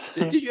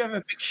 Did you have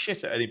a big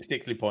shit at any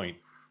particular point?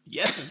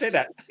 Yes, I did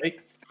actually.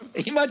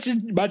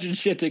 Imagine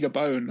shitting a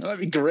bone. That'd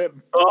be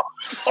grim.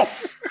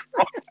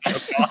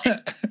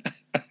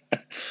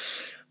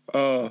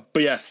 But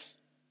yes,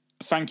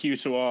 thank you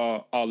to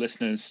our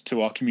listeners,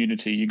 to our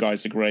community. You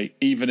guys are great.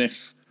 Even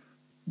if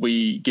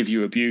we give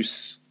you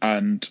abuse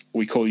and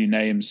we call you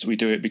names, we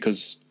do it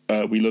because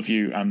we love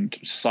you, and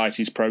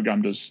society's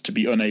programmed us to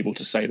be unable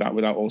to say that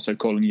without also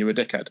calling you a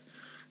dickhead.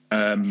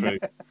 Massive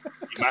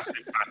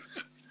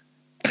bastards.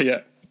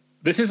 Yeah.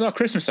 This is our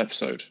Christmas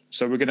episode,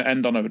 so we're going to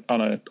end on a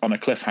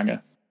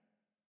cliffhanger.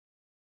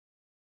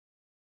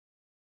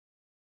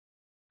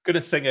 Going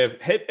to sing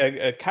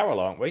a carol,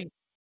 aren't we?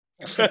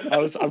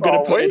 I'm going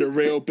to put in a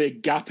real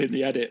big gap in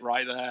the edit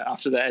right there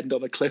after the end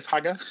on a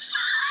cliffhanger.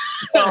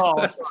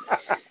 Oh.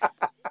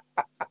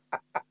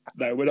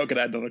 No, we're not going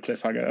to end on a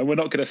cliffhanger, and we're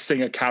not going to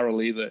sing a carol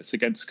either. It's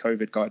against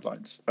COVID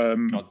guidelines.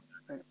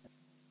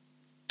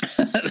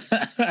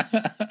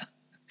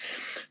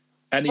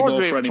 Any more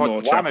for any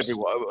more, chaps?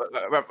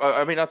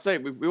 I mean, I'd say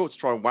we ought to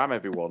try and wham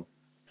everyone.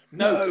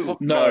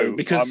 No,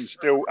 because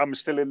I'm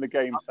still in the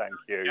game. Thank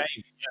you.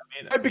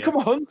 Become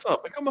a hunter.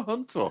 Become a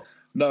hunter.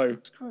 No.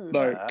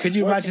 Could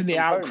you imagine the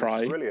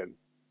outcry? Brilliant.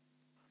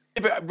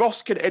 Yeah, but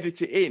Ross can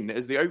edit it in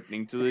as the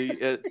opening to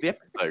the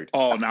episode.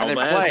 Oh, now and then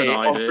there's play an it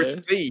on idea.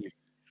 Christmas Eve.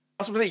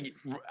 That's what I'm saying.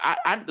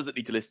 Ant doesn't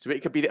need to listen to it.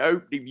 It could be the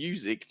opening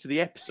music to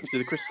the episode, to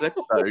the Christmas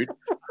episode.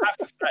 I have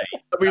to say,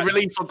 that we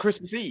release on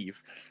Christmas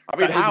Eve. I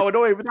mean, how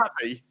annoying would that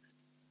be?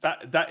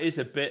 That is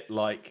a bit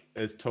like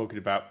us talking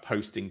about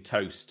posting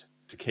toast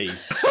to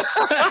Keith.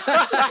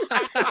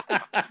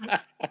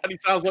 And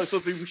it sounds like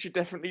something we should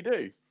definitely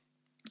do.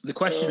 The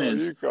question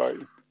is,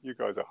 you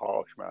guys are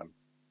harsh, man.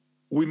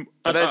 And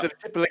there's a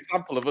typical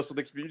example of us in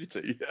the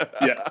community.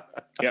 Yeah.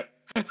 Yep.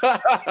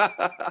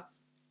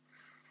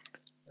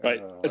 Right.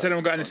 Has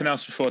anyone got anything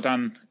else before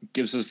Dan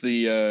gives us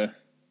the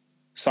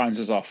signs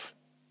us off?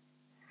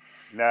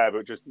 No,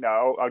 but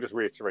I'll just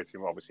reiterate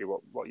obviously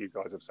what you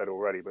guys have said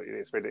already. But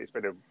it's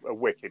been a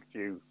wicked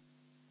few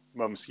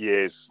months,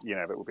 years,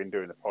 that we've been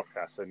doing the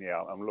podcast, and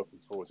yeah, I'm looking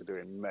forward to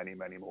doing many,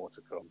 many more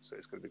to come. So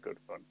it's going to be good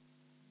fun.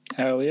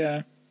 Hell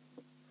yeah!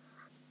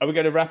 Are we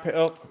going to wrap it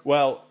up?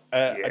 Well,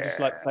 I'd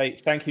just like to say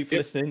thank you for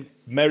listening.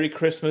 Merry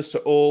Christmas to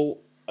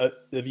all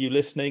of you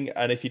listening,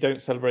 and if you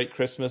don't celebrate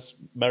Christmas,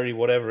 merry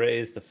whatever it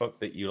is the fuck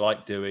that you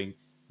like doing,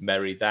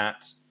 merry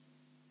that.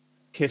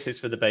 Kisses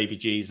for the baby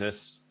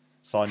Jesus.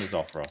 Sign us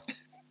off, Ross.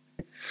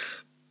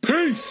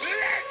 Peace.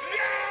 Let's